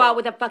want to go- go out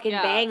with a fucking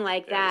Yeah. bang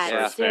like Yeah, that. the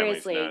Source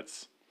family's Seriously.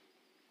 nuts.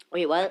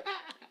 Wait, what?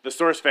 The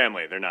Source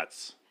family, they're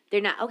nuts.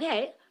 They're not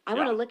okay. I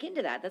want Yeah. to look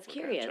into that. That's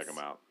curious. Check them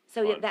out.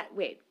 So Fun.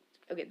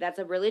 okay, that's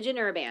a religion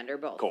or a band or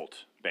both?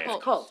 Cult band.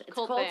 Cult. Cult. It's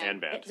Cult a cult band.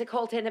 And band. It's a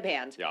cult and a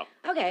band. Yeah.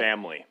 Okay.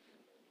 Family.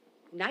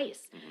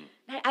 Nice.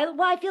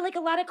 Mm-hmm. I feel like a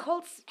lot of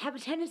cults have a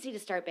tendency to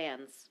start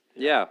bands.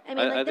 Yeah. I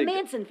mean, like the think,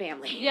 Manson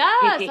family.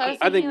 Yes, I was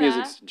I think thinking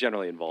music's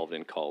generally involved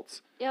in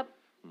cults. Yep.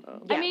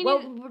 Yeah, I mean, well,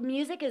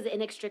 music is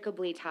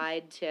inextricably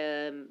tied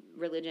to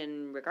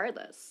religion,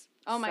 regardless.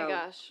 oh my So-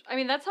 gosh. I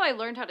mean, that's how I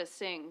learned how to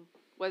sing.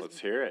 Was Let's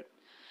hear it.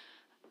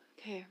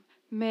 okay.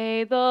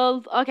 May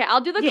the okay.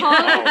 I'll do the Yeah. call.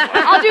 Oh my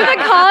I'll do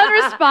the call and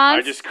response.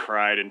 I just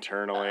cried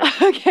internally.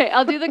 Okay,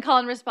 I'll do the call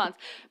and response.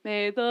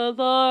 May the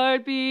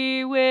Lord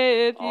be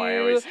with you. Oh, I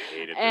always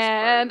hated this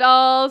and part.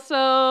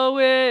 also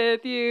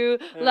with you.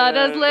 Let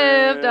us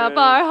lift up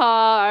our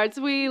hearts.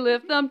 We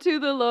lift them to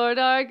the Lord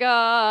our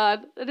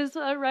God. It is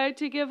our right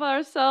to give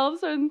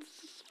ourselves and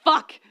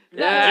fuck. Do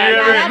you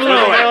ever that's is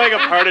right. there like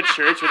a part of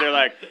church where they're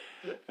like,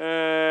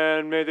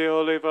 and may the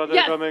Holy Father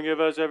Yes. come and give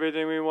us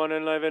everything we want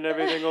in life and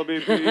everything will be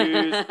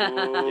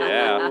peaceful.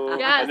 Yeah.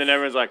 Yes. And then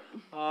everyone's like,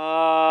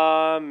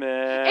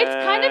 Amen. It's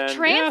kind of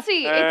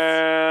trancy.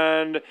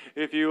 And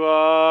if you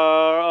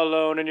are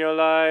alone in your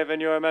life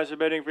and you are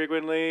masturbating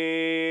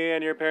frequently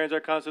and your parents are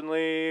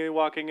constantly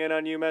walking in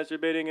on you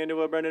masturbating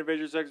into a Brendan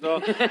Fraser sex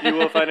doll, you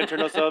will find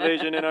eternal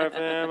salvation in our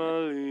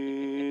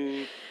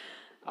family.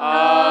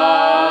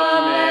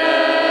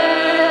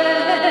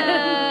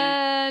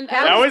 Amen.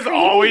 That was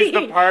always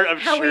the part of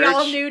How church. we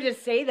all knew to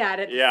say that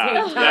at the Yeah, same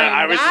time. that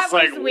I was That just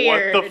like,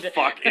 weird. what the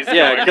fuck is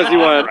Yeah, going because on you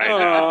went, right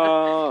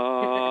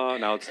now?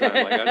 now it's time.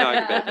 Like, now I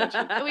can pay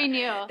attention. We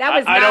knew. That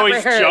was I'd not always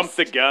rehearsed. jump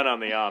the gun on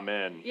the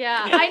amen.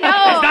 Yeah, I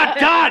know.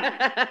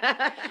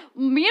 Not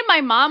done! Me and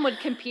my mom would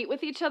compete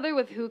with each other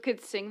with who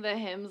could sing the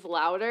hymns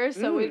louder.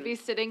 So we'd be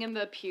sitting in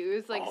the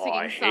pews like Oh, singing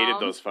I songs. hated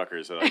those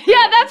fuckers. That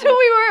Yeah, that's who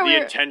we were.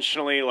 The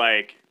intentionally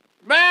like,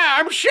 man,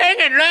 I'm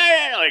singing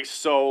like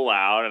so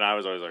loud, and I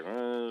was always like,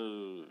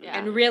 Yeah.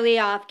 And really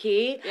off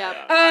key. Yep.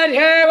 And he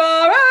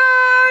will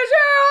raise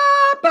you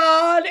up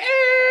on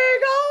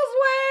eagle's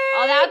wings.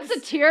 Oh, that's a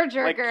like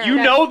tearjerker. you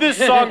know this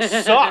song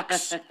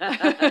sucks.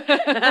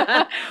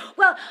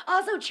 Well,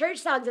 also church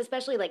songs,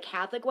 especially like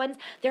Catholic ones,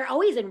 they're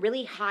always in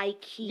really high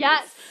keys.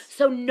 Yes.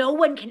 So no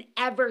one can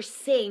ever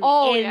sing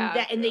Oh, in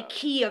yeah. the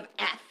key of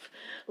F.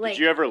 Like,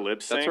 Did you ever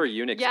lip sync? That's where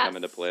eunuchs Yes. come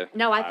into play.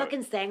 no, I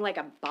fucking sang like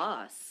a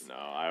boss. No,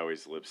 I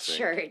always lip sync.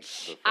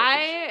 Church.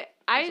 I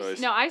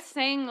always-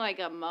 sang like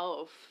a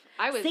moaf.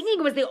 I was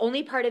Singing was the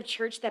only part of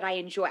church that I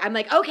enjoy. I'm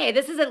like, okay,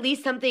 this is at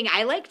least something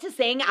I like to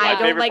sing. My I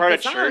don't favorite like part the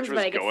of songs, church but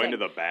was I can going sing. to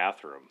the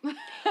bathroom.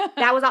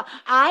 That was all.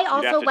 I You'd have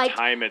also to liked.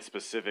 time it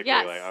specifically.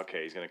 Yes. Like,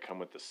 okay, he's gonna come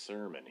with the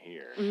sermon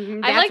here.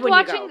 Mhm, I that's liked when you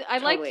watching. go. I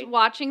liked Totally.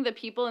 watching the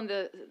people in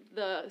the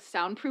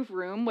soundproof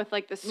room with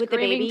like the With the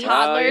screaming babies?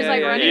 toddlers Oh, yeah,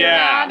 like yeah, running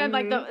yeah. around and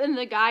like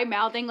the guy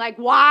mouthing like,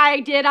 "Why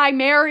did I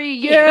marry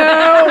you?"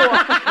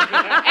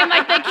 and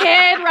like the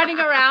kid running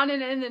around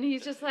and then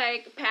he's just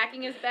like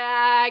packing his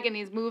bag and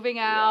he's moving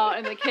out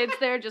and the kids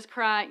there just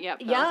crying. Yep.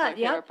 That was my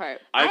Yeah, favorite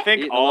part. I think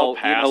Eating a all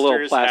little- eating a little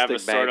pastors have a plastic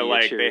sort of baggie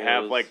like of they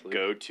have Cheerios. like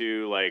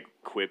go-to like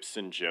quips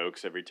and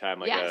jokes every time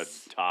like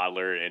Yes. a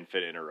toddler or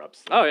infant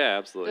interrupts them. Oh, yeah,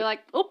 absolutely. They're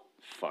like, "Oh,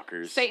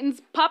 Fuckers.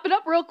 Satan's popping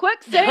up real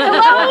quick. Say hello.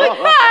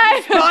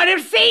 Hi. Spawn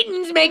of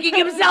Satan's making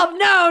himself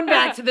known.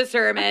 Back to the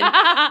sermon.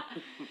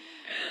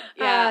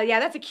 Yeah,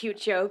 that's a cute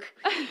joke.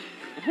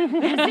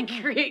 That's a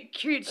cute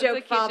That's a joke,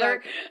 cute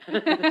Father.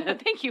 joke.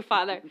 Thank you,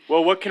 Father.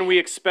 Well, what can we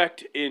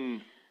expect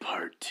in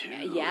part 2?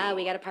 Yeah,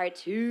 we got a part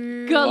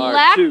 2.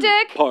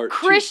 Galactic Part two.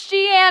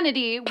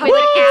 Christianity with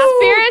Public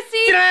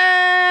conspiracy.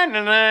 And We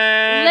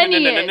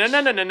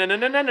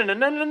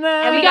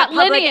we got got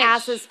Public lineage.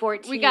 Asses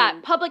 14. We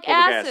got public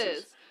asses.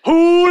 asses.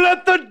 Who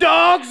let the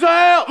dogs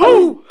out?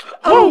 Who?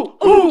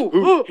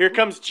 Here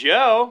comes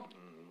Joe.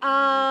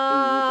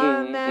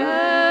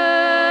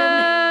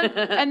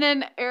 And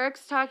then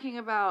Eric's talking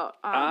about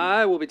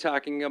I will be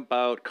talking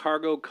about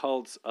cargo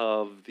cults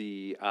of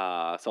the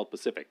South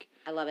Pacific,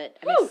 I love it.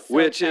 I'm so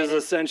which excited.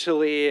 is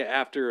essentially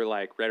after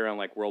like right around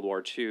like World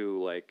War II,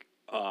 like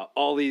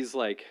all these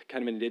like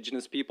kind of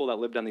indigenous people that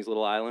lived on these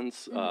little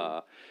islands.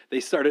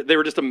 They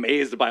were just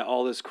amazed by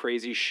all this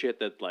crazy shit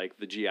that like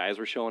the GIs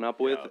were showing up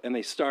with, and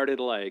they started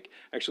like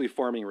actually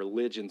forming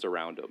religions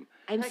around them.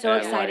 I'm so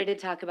And, excited like,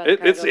 to talk about It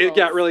cargo got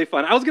cults. really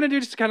fun. I was gonna do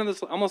just kind of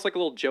this almost like a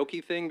little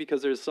jokey thing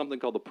because there's something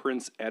called the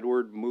Prince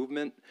Edward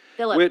movement,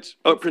 Philip. which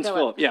Prince Prince Philip.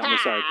 Philip. Yeah, I'm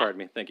sorry. Pardon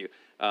me. Thank you.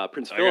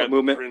 Prince I Philip got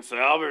movement. Prince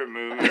Albert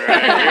movement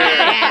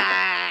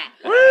right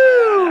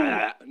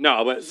here.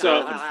 No, but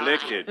so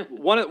Self-inflicted.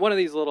 one of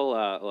these little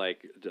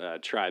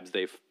tribes,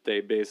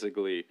 they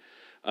basically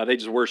they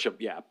just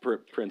worship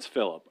Prince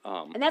Philip.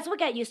 And that's what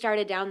got you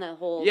started down the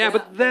whole. Yeah,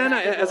 this but then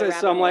rabbit as I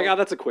hole, saw, I'm like, rabbit oh,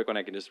 that's a quick one.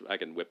 I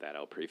can whip that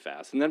out pretty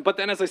fast. But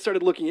then as I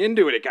started looking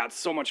into it, it got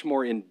so much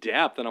more in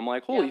depth, and I'm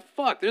like, holy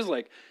fuck, this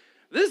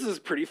is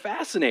pretty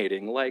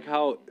fascinating. Like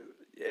how,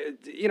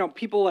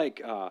 people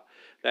like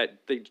that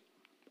they.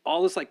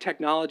 All this like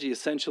technology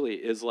essentially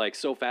is like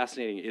so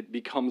fascinating. It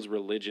becomes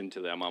religion to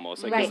them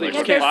almost. Like, Right, they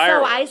because just they're can't,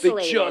 so they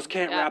isolated. just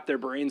can't Yeah. wrap their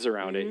brains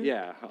around it.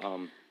 Yeah.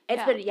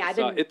 It's been, I've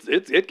So been.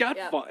 it got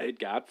Yeah. fun. It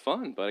got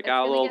fun, but it It's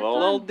got gonna a get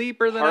little fun.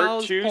 deeper than I Part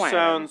was 2 planning.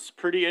 sounds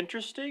pretty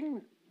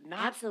interesting. Not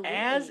Absolutely.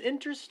 as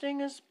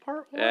interesting as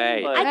part 1.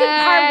 Hey. but- I think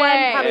part one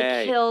Hey. probably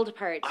Hey. killed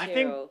part 2. I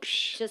think-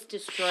 just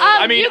destroyed.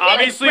 I mean, you can-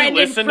 obviously, Brendan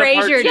listen to part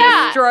Fraser 2.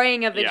 Yeah.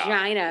 destroying a Yeah.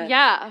 vagina.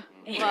 Yeah.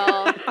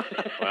 Well,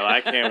 Well,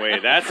 I can't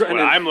wait. That's what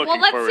Brendan- I'm looking well,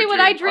 let's forward see what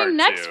to I in dream part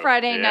next 2.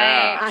 Friday Yeah.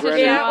 night. I to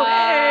Brendan- can't show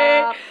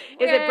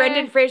wait. Is it Yay.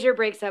 Brendan Fraser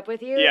breaks up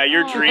with you? Yeah,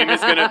 your Aw. dream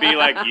is gonna be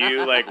like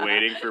you, like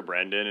waiting for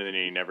Brendan, and then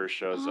he never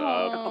shows up.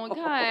 Oh,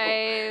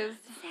 guys.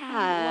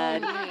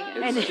 Sad.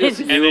 And It's then- just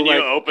And then you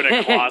like- open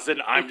a closet,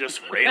 and I'm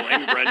just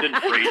railing Brendan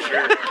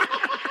Fraser,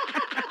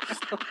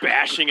 just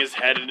bashing his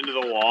head into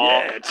the wall.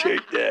 Yeah,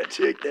 take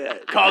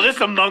that. Call this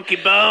a monkey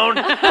bone.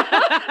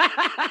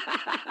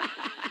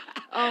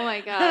 Oh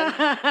my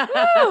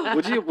god.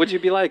 Would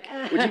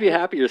you be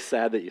happy or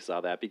sad that you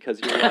saw that because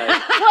you're like Well,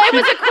 it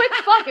was a quick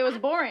fuck. It was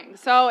boring.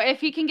 So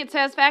if he can get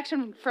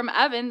satisfaction from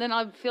Evan, then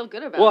I'll feel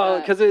good about well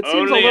that. because it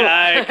seems a Only little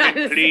I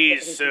can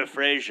please Sir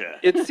Fraser.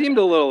 it seemed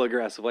a little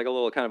aggressive, like a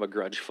little kind of a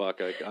grudge fuck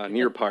like, on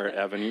your part,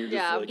 Evan. You're just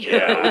Yeah. like Yeah,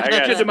 I what you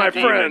got did to my some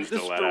demons friends. to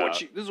This is let for out.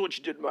 what you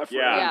did to my friend.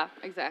 Yeah. Yeah,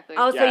 exactly.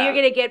 Oh, so Yeah. you're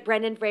gonna get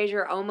Brendan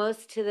Fraser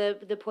almost to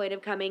the point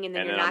of coming, and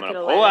then And you're then I'm not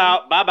gonna gonna pull let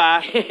out. Bye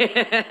bye.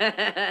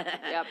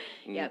 Yep.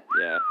 Yep.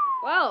 Yeah.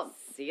 Well,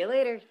 See you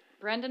later.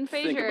 Brendan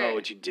Think Fraser. about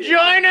what you did.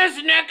 Join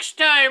us next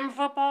time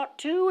for part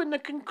 2 and the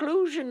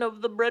conclusion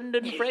of the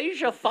Brendan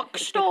Fraser fuck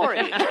story.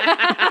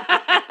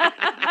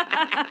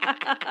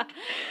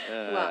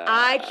 Well,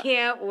 I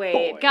can't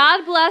wait.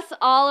 God bless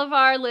all of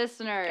our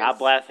listeners. God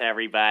bless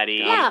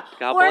everybody. Yeah,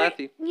 God or bless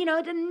you.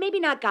 then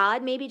maybe not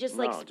God, maybe just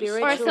like No, just-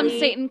 spiritually. Or some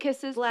Satan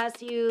kisses.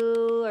 bless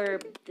you, or I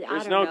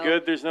There's don't no know.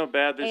 good, there's no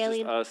bad, there's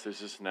Alien. just us, there's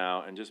just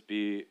now, and just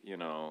be,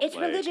 It's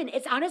like, religion.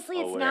 It's honestly,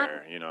 it's not.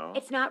 aware, you know.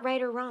 It's not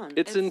right or wrong.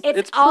 It's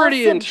It's all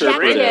pretty subjective.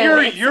 Drink interpretive.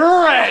 your It's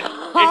urine.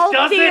 all It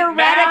doesn't theoretical.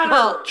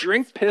 matter.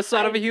 Drink piss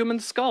out of a human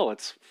skull.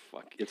 It's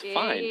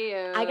fine.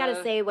 Yeah. I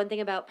gotta say one thing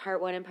about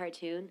part 1 and part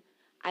 2.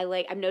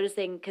 I'm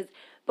noticing because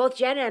both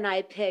Jenna and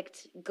I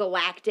picked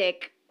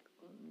galactic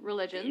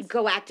religions.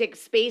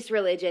 space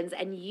religions,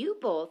 and you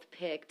both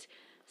picked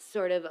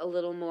sort of a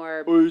little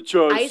more. What are you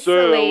trying to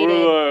say?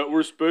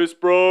 We're space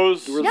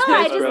bros? We're No, space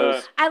I just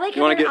bros. I like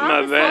You how wanna they're get in my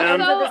opposite van?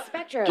 ends of the Also,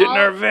 spectrum. Get in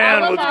our All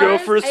van. of Let's go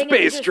ours, for a I think it's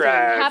space interesting.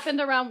 drive.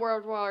 Happened around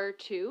World War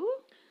II.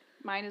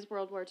 Mine is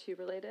World War II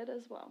related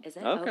as well. Is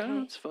it Okay,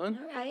 that's fun.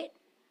 All right.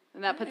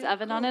 And that puts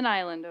Evan on an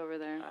island over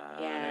there.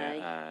 Yeah,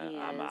 he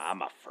is.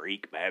 I'm a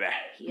freak, baby.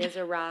 He is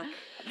a rock.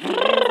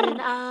 Public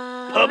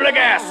Public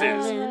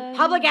asses.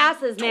 Public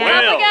asses, man.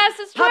 12. Public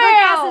asses Public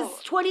trail.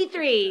 asses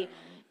 23.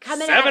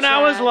 Coming 7 at ya.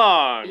 hours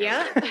long.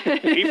 Yeah.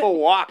 People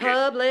walking,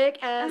 Public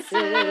asses.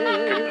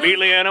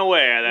 completely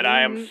unaware that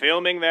I am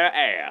filming their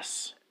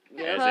ass as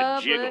it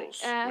Public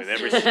jiggles with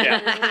every asses.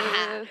 step.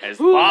 As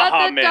Who Baja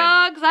let the Men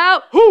dogs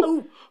out?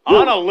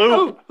 on a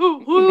loop.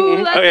 Who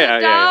let Oh, yeah,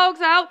 the yeah. dogs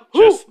out?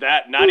 Just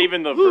that, not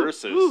even the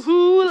verses.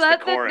 Who just let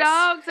the the chorus.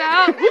 dogs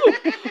out?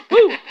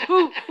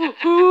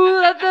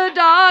 Who let the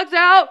dogs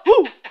out?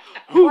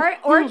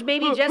 Or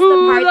maybe just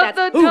the part let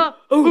that's the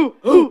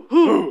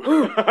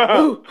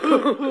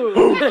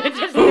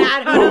just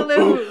that on a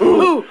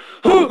loop.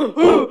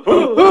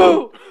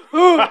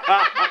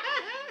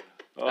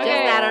 Just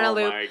that on a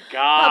loop. Oh my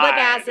God. Public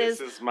asses,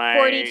 This is my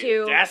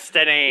 42.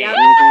 destiny. Yep,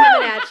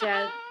 coming at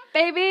ya.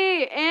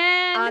 Baby,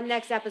 and On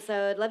next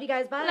episode. Love you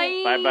guys.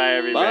 Bye. Bye-bye,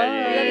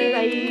 everybody.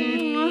 Love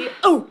you. Bye.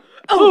 Oh,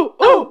 oh,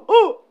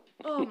 oh.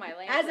 oh my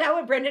land. Is that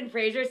what Brendan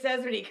Fraser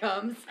says when he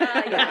comes?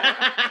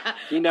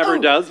 He never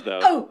does, though.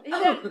 Oh,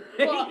 Well, he never came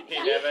does.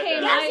 yes,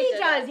 he right.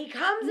 does. He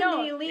comes No, and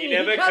then he leaves. He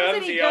never comes comes,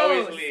 and he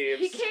goes. always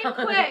leaves. He came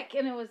quick,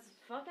 and it was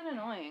fucking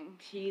annoying.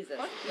 Jesus,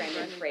 Fuck you, Brendan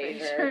Brendan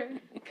Fraser. Fraser.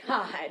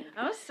 God.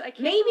 I can't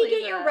Maybe believe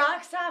get your that.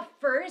 rocks off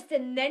first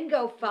and then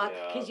go fuck,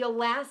 Yeah. because you'll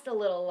last a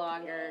little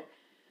longer.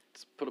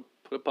 Just put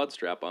a pud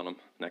strap on him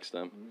next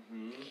time.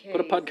 Okay,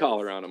 Put a pud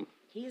collar on him.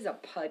 He's a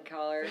pud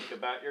collar. Think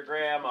about your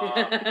grandma.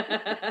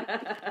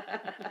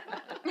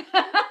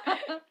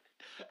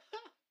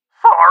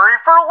 Sorry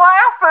for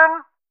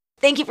laughing.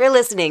 Thank you for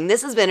listening.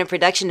 This has been a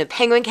production of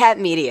Penguin Cat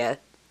Media.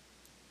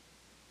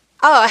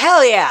 Oh,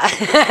 hell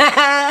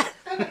yeah.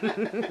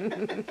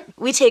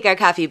 We take our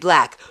coffee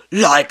black,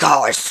 like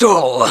our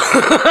soul.